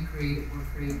maps that we created were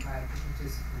created by the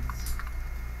participants.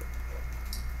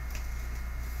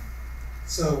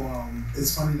 So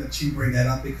it's funny that you bring that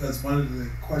up, because one of the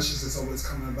questions that's always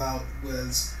coming about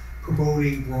was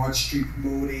promoting Broad Street,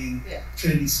 promoting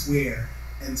Trinity Square.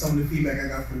 And some of the feedback I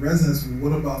got from residents was,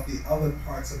 what about the other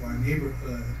parts of our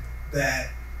neighborhood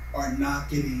that are not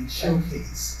getting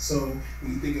showcased? So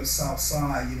when you think of South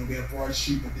Side, we have Broad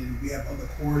Street, but then we have other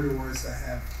corridors that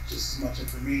have just as much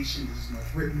information, just as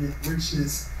much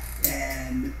richness.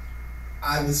 And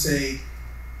I would say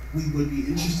we would be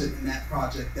interested in that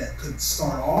project that could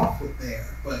start off with there,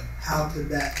 but how could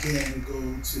that then go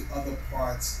to other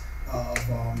parts of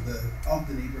the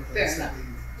neighborhoods? Fair enough.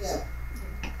 So.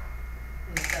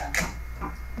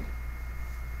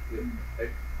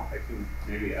 I can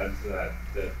maybe add to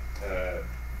that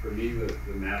for me the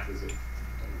map is a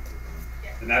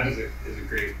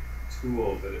great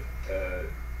tool, but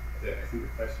I think the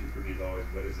question for me is always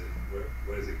what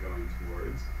is it going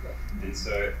towards? And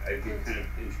so I'd be kind of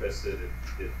interested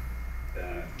if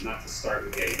not to start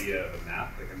with the idea of a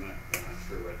map, like I'm not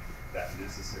sure what that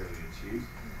necessarily achieves,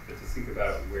 but to think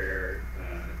about where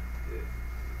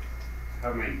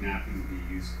how might mapping be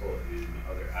useful in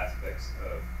other aspects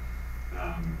of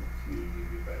community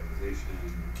revitalization or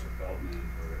development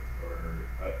or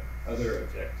other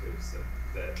objectives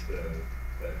that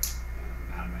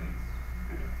map might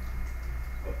kind of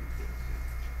help you to.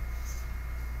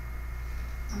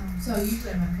 So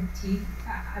usually I'm a critique.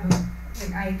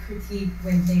 I critique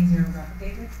when things are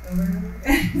replicated over and over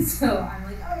again. So I'm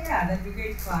like, oh yeah, that'd be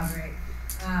great to collaborate.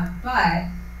 But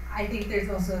I think there's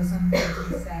also something to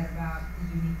be said about the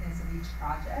uniqueness of each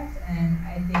project. And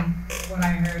I think what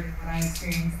I heard and what I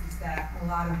experienced is that a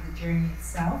lot of the journey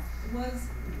itself was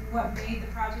what made the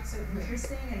project so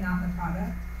interesting and not the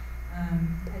product.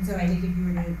 And so I think if you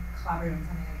were to collaborate on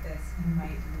something like this, you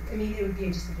might, it would be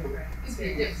just a different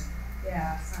experience.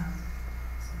 Yeah.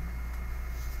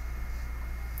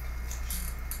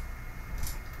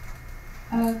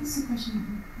 This is a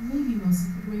question maybe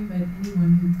mostly for Dwayne, but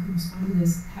anyone who could respond to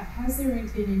this. Has there been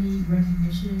any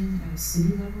recognition at a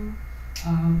city level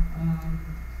of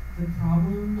the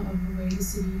problem of the way the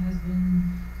city has been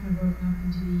kind of broken up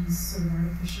into these sort of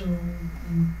artificial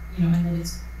and that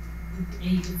it's the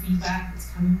feedback that's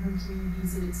coming from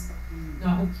communities, that it's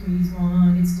not what communities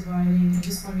want, it's dividing. I'm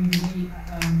just wondering if any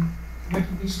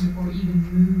recognition or even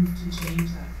move to change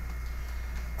that.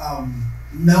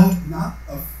 No, not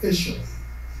officially,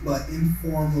 but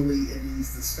informally in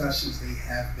these discussions they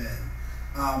have been.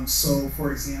 So,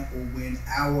 for example, when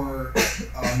our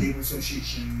neighbor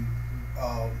association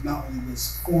not only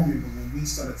was forming, but when we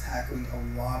started tackling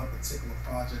a lot of particular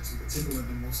projects, in particular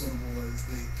the most notable is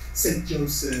the St.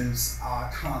 Joseph's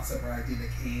concept or idea that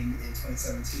came in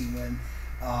 2017 when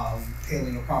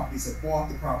Paleo Properties had bought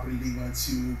the property. They wanted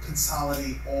to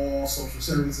consolidate all social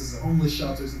services and homeless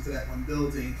shelters into that one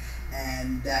building,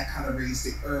 and that kind of raised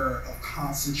the of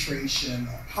concentration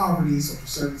of poverty, social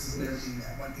services, and everything in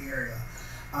that one area.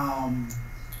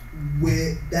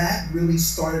 With that really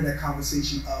started that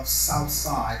conversation of South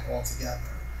Side altogether,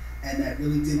 and that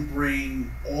really did bring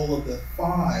all of the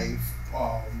 5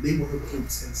 neighborhood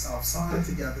groups in South Side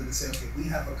together to say, okay, we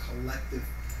have a collective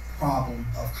problem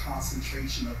of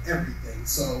concentration of everything.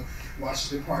 So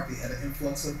Washington Park, they had an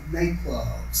influx of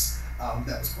nightclubs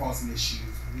that was causing issues.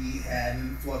 We had an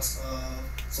influx of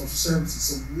social services.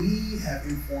 So we have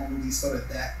informally started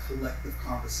that collective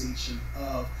conversation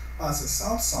of us as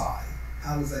South Side.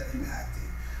 How was that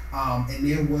impacting? And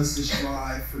there was this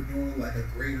drive for doing like a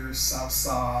greater South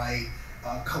Side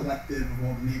collective of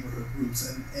all the neighborhood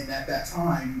groups. And at that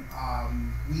time,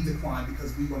 we declined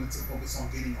because we wanted to focus on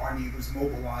getting our neighbors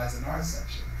mobilized in our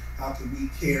section. How can we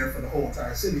care for the whole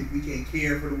entire city if we can't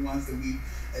care for the ones that we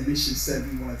initially said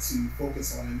we wanted to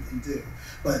focus on and do?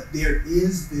 But there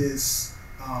is this,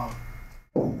 I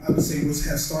would say, what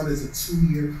has started as a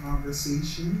 2-year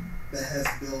conversation that has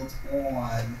built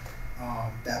on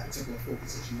that particular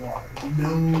focus as you are.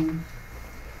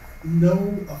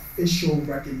 No official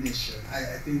recognition.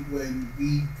 I think when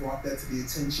we brought that to the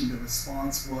attention, the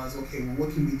response was, okay, well,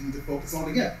 what can we do to focus on,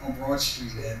 again, on Broad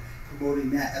Street and promoting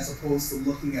that as opposed to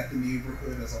looking at the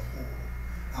neighborhood as a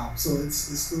whole. So it's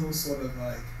still sort of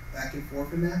like back and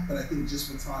forth in that, but I think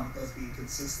just with time, with us being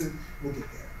consistent, we'll get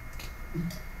there.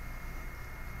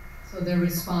 So their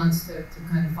response to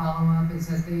kind of follow up is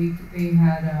that they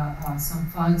had some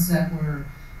funds that were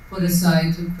put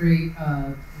aside to create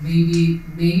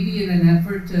maybe in an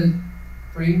effort to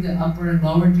bring the upper and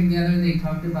lower together. They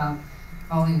talked about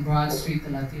calling Broad Street the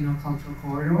Latino Cultural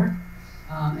Corridor,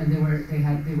 and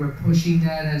they were pushing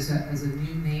that as a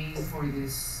new name for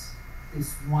this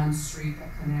one street that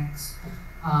connects.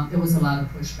 There was a lot of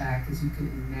pushback, as you can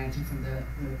imagine, from the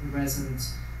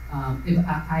residents. If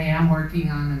I am working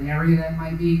on an area that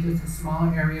might be just a small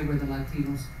area where the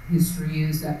Latino history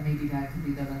is, that maybe that could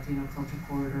be the Latino Culture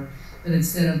Corridor. But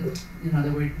instead of,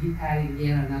 that we're adding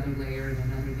yet another layer and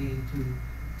another name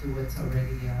to what's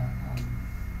already,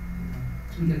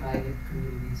 two divided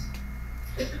communities.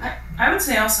 I would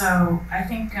say also, I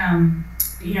think,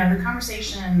 the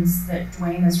conversations that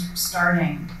Dwayne is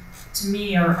starting, to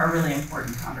me, are really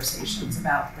important conversations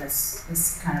about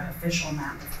this kind of official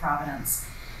map of Providence.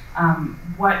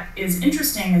 What is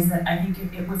interesting is that I think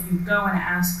if you go and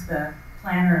ask the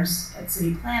planners at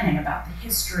city planning about the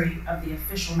history of the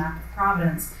official map of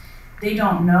Providence, they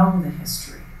don't know the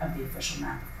history of the official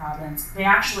map of Providence. They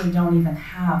actually don't even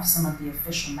have some of the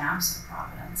official maps of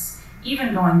Providence.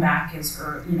 Even going back as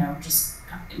just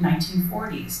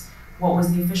 1940s, what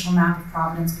was the official map of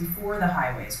Providence before the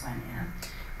highways went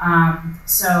in?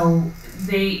 So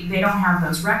they don't have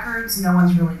those records. No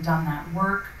one's really done that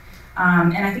work.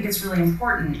 And I think it's really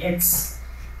important. It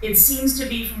seems to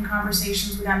be from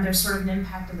conversations with them, there's sort of an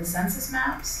impact of the census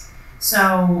maps.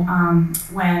 So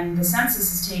when the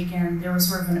census is taken, there was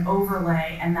sort of an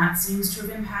overlay, and that seems to have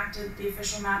impacted the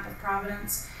official map of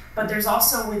Providence. But there's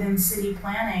also within city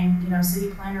planning,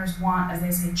 city planners want, as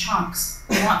they say, chunks.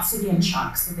 They want city in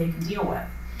chunks that they can deal with.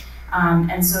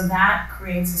 And so that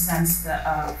creates a sense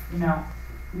that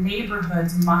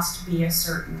neighborhoods must be a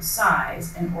certain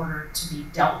size in order to be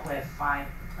dealt with by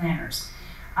the planners.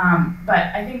 But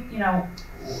I think,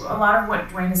 a lot of what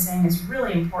Dwayne is saying is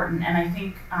really important, and I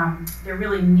think there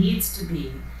really needs to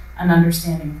be an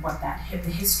understanding of what the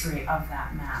history of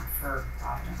that map for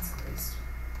Providence, at least.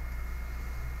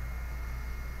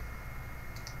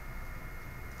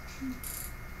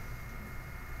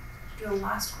 Do a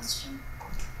last question.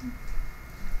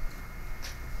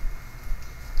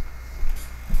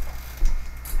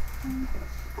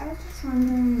 I was just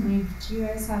wondering, do you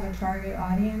guys have a target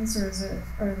audience, or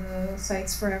are the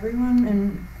sites for everyone?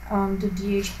 And do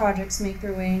DH projects make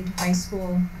their way into high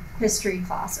school history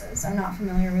classes? I'm not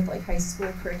familiar with high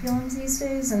school curriculums these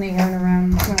days, and they weren't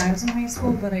around when I was in high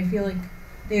school, but I feel like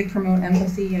they would promote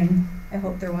empathy, and I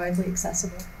hope they're widely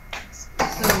accessible.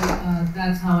 So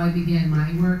that's how I began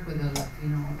my work with the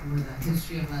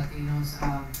history of Latinos.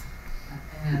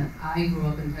 And I grew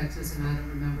up in Texas, and I don't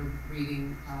remember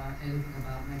reading anything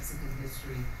about Mexican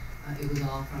history. It was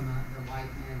all from the white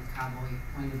man cowboy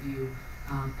point of view,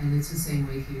 and it's the same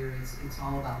way here. It's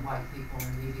all about white people,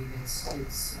 and maybe it's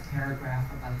a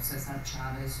paragraph about Cesar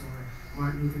Chavez or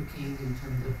Martin Luther King in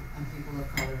terms of people of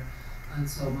color. And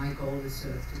so my goal is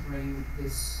to bring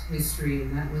this history,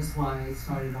 and that was why I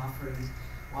started offering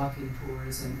walking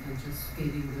tours and just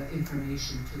giving the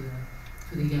information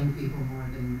to the young people more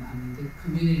than, I mean, the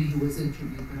community who was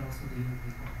interviewed, but also the young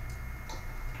people.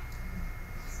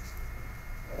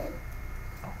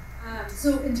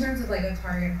 So in terms of like a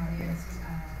target audience,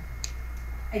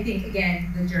 I think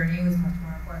again the journey was much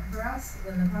more important for us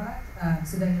than the product.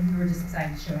 So then we were just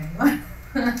excited to show anyone,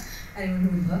 anyone who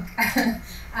would look.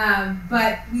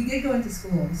 But we did go into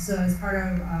schools. So as part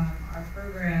of our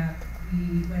program,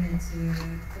 we went into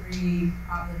 3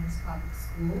 Providence public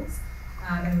schools,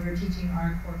 and we were teaching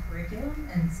our core curriculum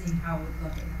and seeing how it would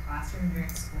look in the classroom during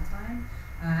school time.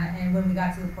 And when we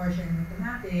got to the portion with the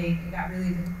mapping, it got really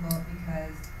difficult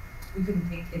because we couldn't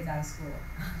take kids out of school.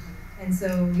 And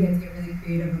so we had to get really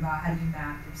creative about how do you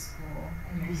map your school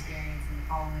and your experience in the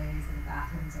hallways and the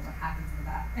bathrooms and what happens in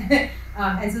the bathroom.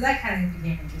 And so that kind of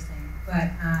became interesting, but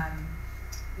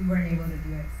we weren't able to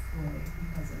do it fully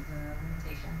because of the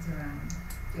limitations around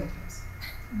field trips.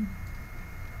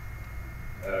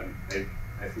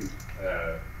 I think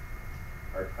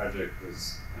our project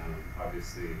was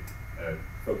obviously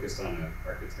focused on an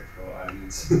architectural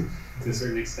audience to a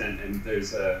certain extent, and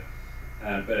there's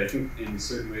but I think in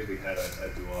certain ways we had a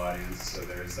dual audience. So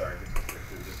there's the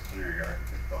interdisciplinary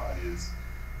architectural audience.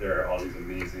 There are all these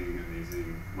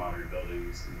amazing modern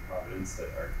buildings in Providence that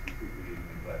are completely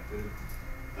neglected,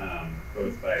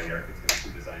 both by the architects who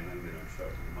design them, they don't show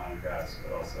up in the monographs,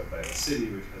 but also by the city,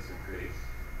 which has a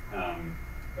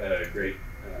great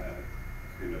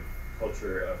kind of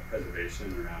culture of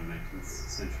preservation around 19th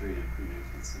century and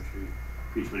pre-19th century,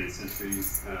 pre-20th century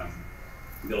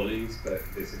buildings, but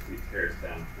basically tears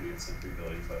down 20th century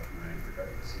buildings left and right,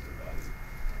 regardless of their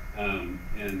value.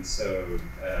 And so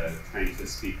trying to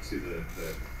speak to the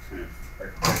kind of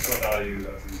architectural value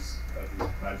of these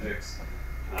projects,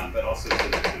 but also to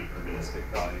the kind of urbanistic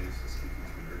values, so speaking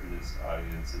to an urbanist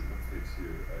audience and hopefully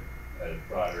to a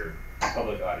broader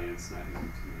public audience, not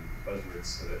using too many buzzwords,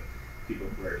 so that people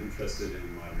who are interested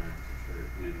in modern architecture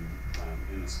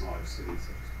in a smaller city such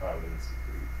as Providence,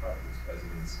 including Providence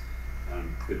residents,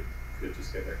 could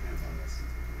just get their hands on this and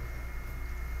take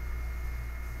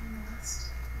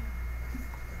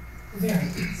a look.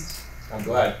 Very nice. I'm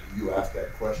glad you asked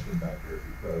that question back there,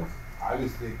 because I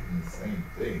was thinking the same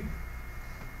thing.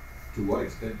 To what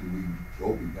extent do we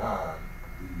go beyond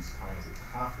these kinds of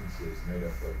conferences made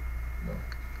up of,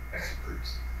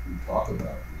 experts who talk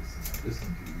about this, and I listen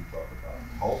to you talk about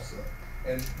Tulsa,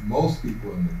 and most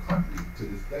people in the country to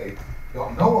this day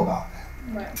don't know about that.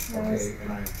 Right. Okay,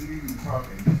 and I hear you talk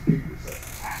and you speak with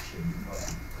such passion, you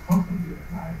come from here,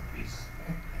 and I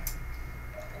respect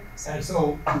that. And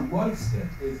so, to what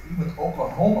extent is even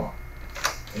Oklahoma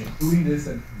including this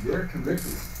in their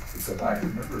curriculum? Because I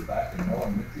remember back in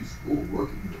elementary school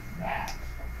working with maps,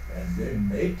 and then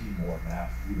making more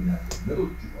maps even at the middle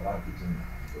school, well, I could junior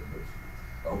high, but middle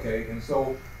school. Okay, and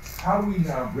so how do we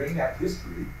now bring that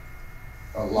history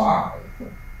alive,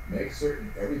 make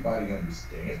certain everybody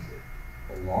understands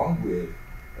it, along with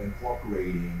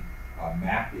incorporating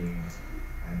mapping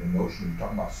and the notion of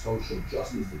talking about social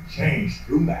justice and change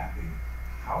through mapping?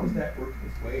 How is that working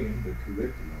its way into the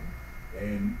curriculum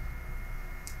in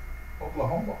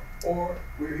Oklahoma? Or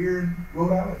we're here in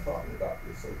Rhode Island talking about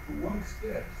this. So to what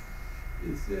extent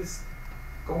is this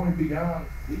going beyond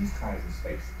these kinds of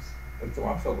spaces? And so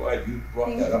I'm so glad you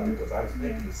brought that up, because I was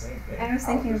thinking the same thing. I was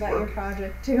thinking about your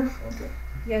project too. Okay.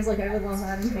 Yeah, I was like, I would love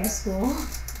that in high school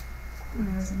when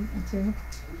I was in it too.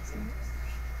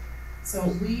 So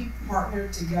we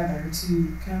partnered together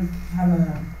to kind of have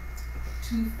a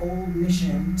twofold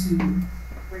mission to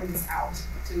bring this out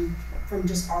from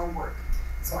just our work.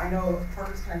 So I know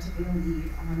Parker's kind of taking the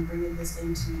lead on bringing this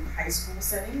into high school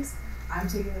settings. I'm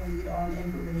taking the lead on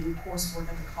implementing coursework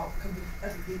at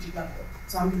the collegiate level.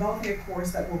 So I'm developing a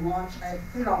course that will launch, I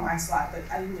put it on my slide, but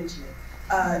I didn't mention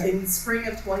it, in spring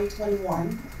of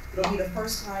 2021. It'll be the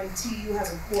first time TU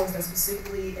has a course that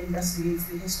specifically investigates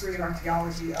the history and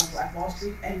archaeology of Black Wall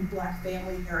Street and Black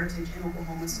family heritage in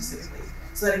Oklahoma specifically.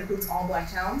 So that includes all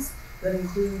Black towns, that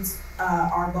includes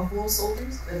our Buffalo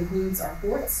Soldiers, that includes our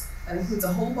forts, that includes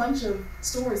a whole bunch of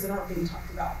stories that aren't being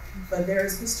talked about. But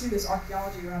there's history, there's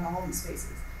archaeology around all these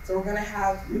spaces. So we're gonna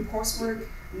have new coursework,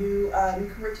 new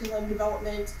curriculum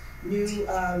development, new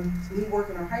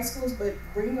work in our high schools, but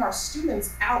bringing our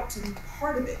students out to be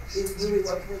part of it is really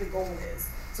where the goal is.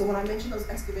 So when I mention those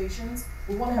excavations,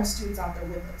 we want to have students out there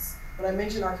with us. When I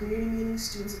mention our community meetings,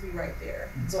 students will be right there.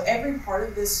 So every part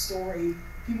of this story,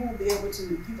 people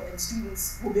and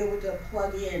students will be able to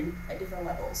plug in at different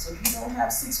levels. So if you don't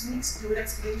have 6 weeks to do an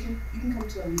excavation, you can come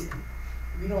to a meeting.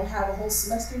 If you don't have a whole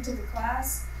semester to the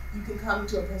class, you can come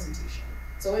to a presentation.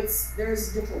 So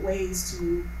there's different ways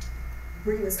to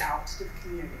bring this out to the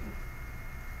community.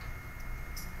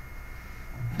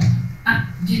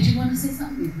 Did you want to say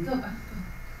something? Go back.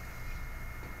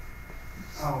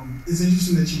 It's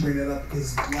interesting that you bring that up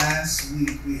because last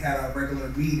week we had our regular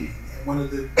meeting, and one of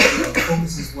the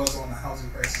focuses was on the housing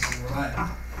crisis in Rhode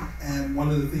Island. And one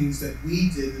of the things that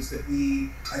we did is that we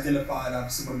identified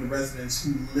obviously one of the residents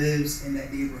who lives in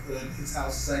that neighborhood. His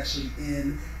house is actually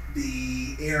in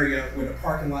the area where the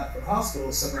parking lot for the hospital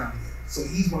is surrounding it. So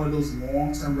he's one of those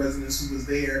long-term residents who was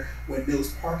there when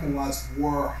those parking lots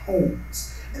were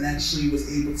homes, and actually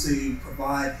was able to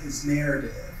provide his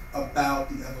narrative about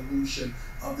the evolution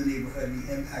of the neighborhood and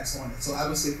the impacts on it. So I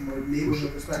would say from a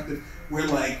neighborhood perspective, we're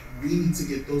like, we need to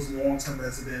get those long-term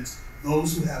residents,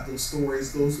 those who have those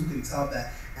stories, those who can tell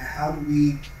that, and how do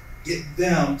we get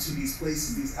them to these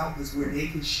places, these outlets where they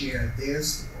can share their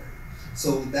story.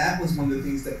 So that was one of the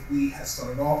things that we had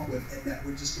started off with, and that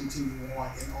we're just continuing on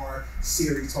in our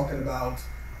series talking about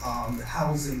the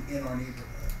housing in our neighborhood.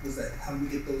 Was that how do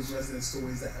we get those resident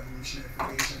stories, that evolutionary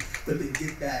information, but then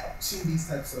get that to these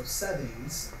types of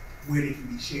settings where they can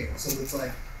be shared. So it's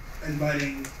like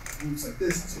inviting groups like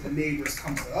this to the neighbors,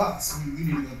 come to us, you need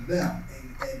to go to them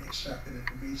and extract that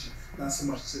information. Not so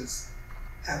much just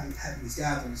having these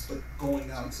gatherings, but going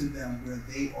out to them where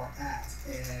they are at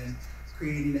and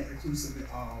creating that inclusive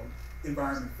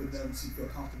environment for them to feel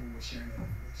comfortable with sharing that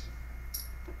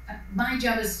information. My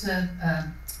job is to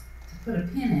put a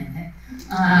pin in it,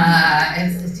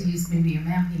 as to use maybe a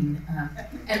mapping.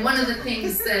 And one of the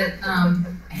things that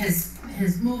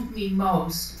has moved me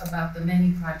most about the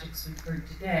many projects we've heard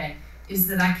today is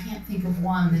that I can't think of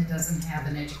one that doesn't have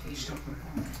an educational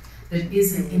component, that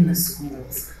isn't in the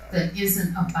schools, that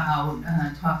isn't about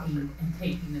talking and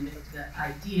taking the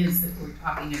ideas that we're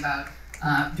talking about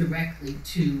directly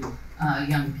to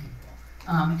young people.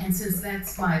 And since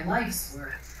that's my life's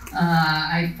work,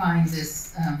 I find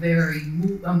this very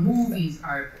moving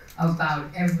part about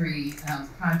every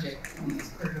project we've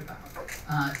heard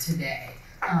about today.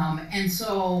 And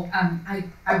so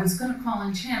I was going to call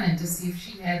on Shannon to see if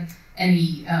she had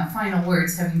any final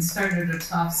words, having started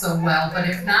us off so well. But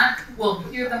if not, we'll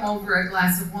hear them over a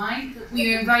glass of wine.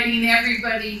 We are inviting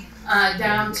everybody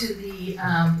down to the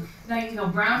Nightingale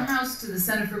Brown House, to the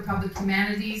Center for Public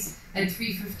Humanities at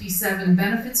 357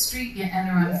 Benefit Street. You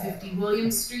enter on 50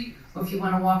 Williams Street, or if you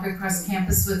want to walk across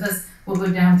campus with us, we'll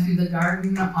go down through the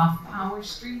garden off Power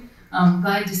Street.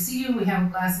 Glad to see you. We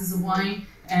have glasses of wine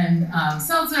and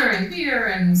seltzer and beer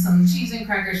and some cheese and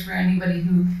crackers for anybody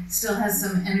who still has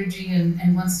some energy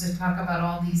and wants to talk about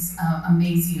all these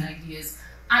amazing ideas.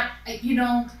 A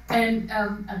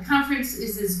conference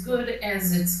is as good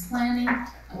as its planning,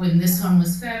 when this one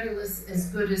was fabulous, as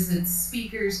good as its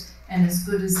speakers, and as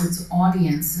good as its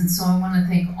audience. And so I want to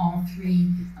thank all three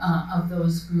of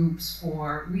those groups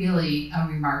for really a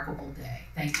remarkable day.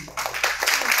 Thank you.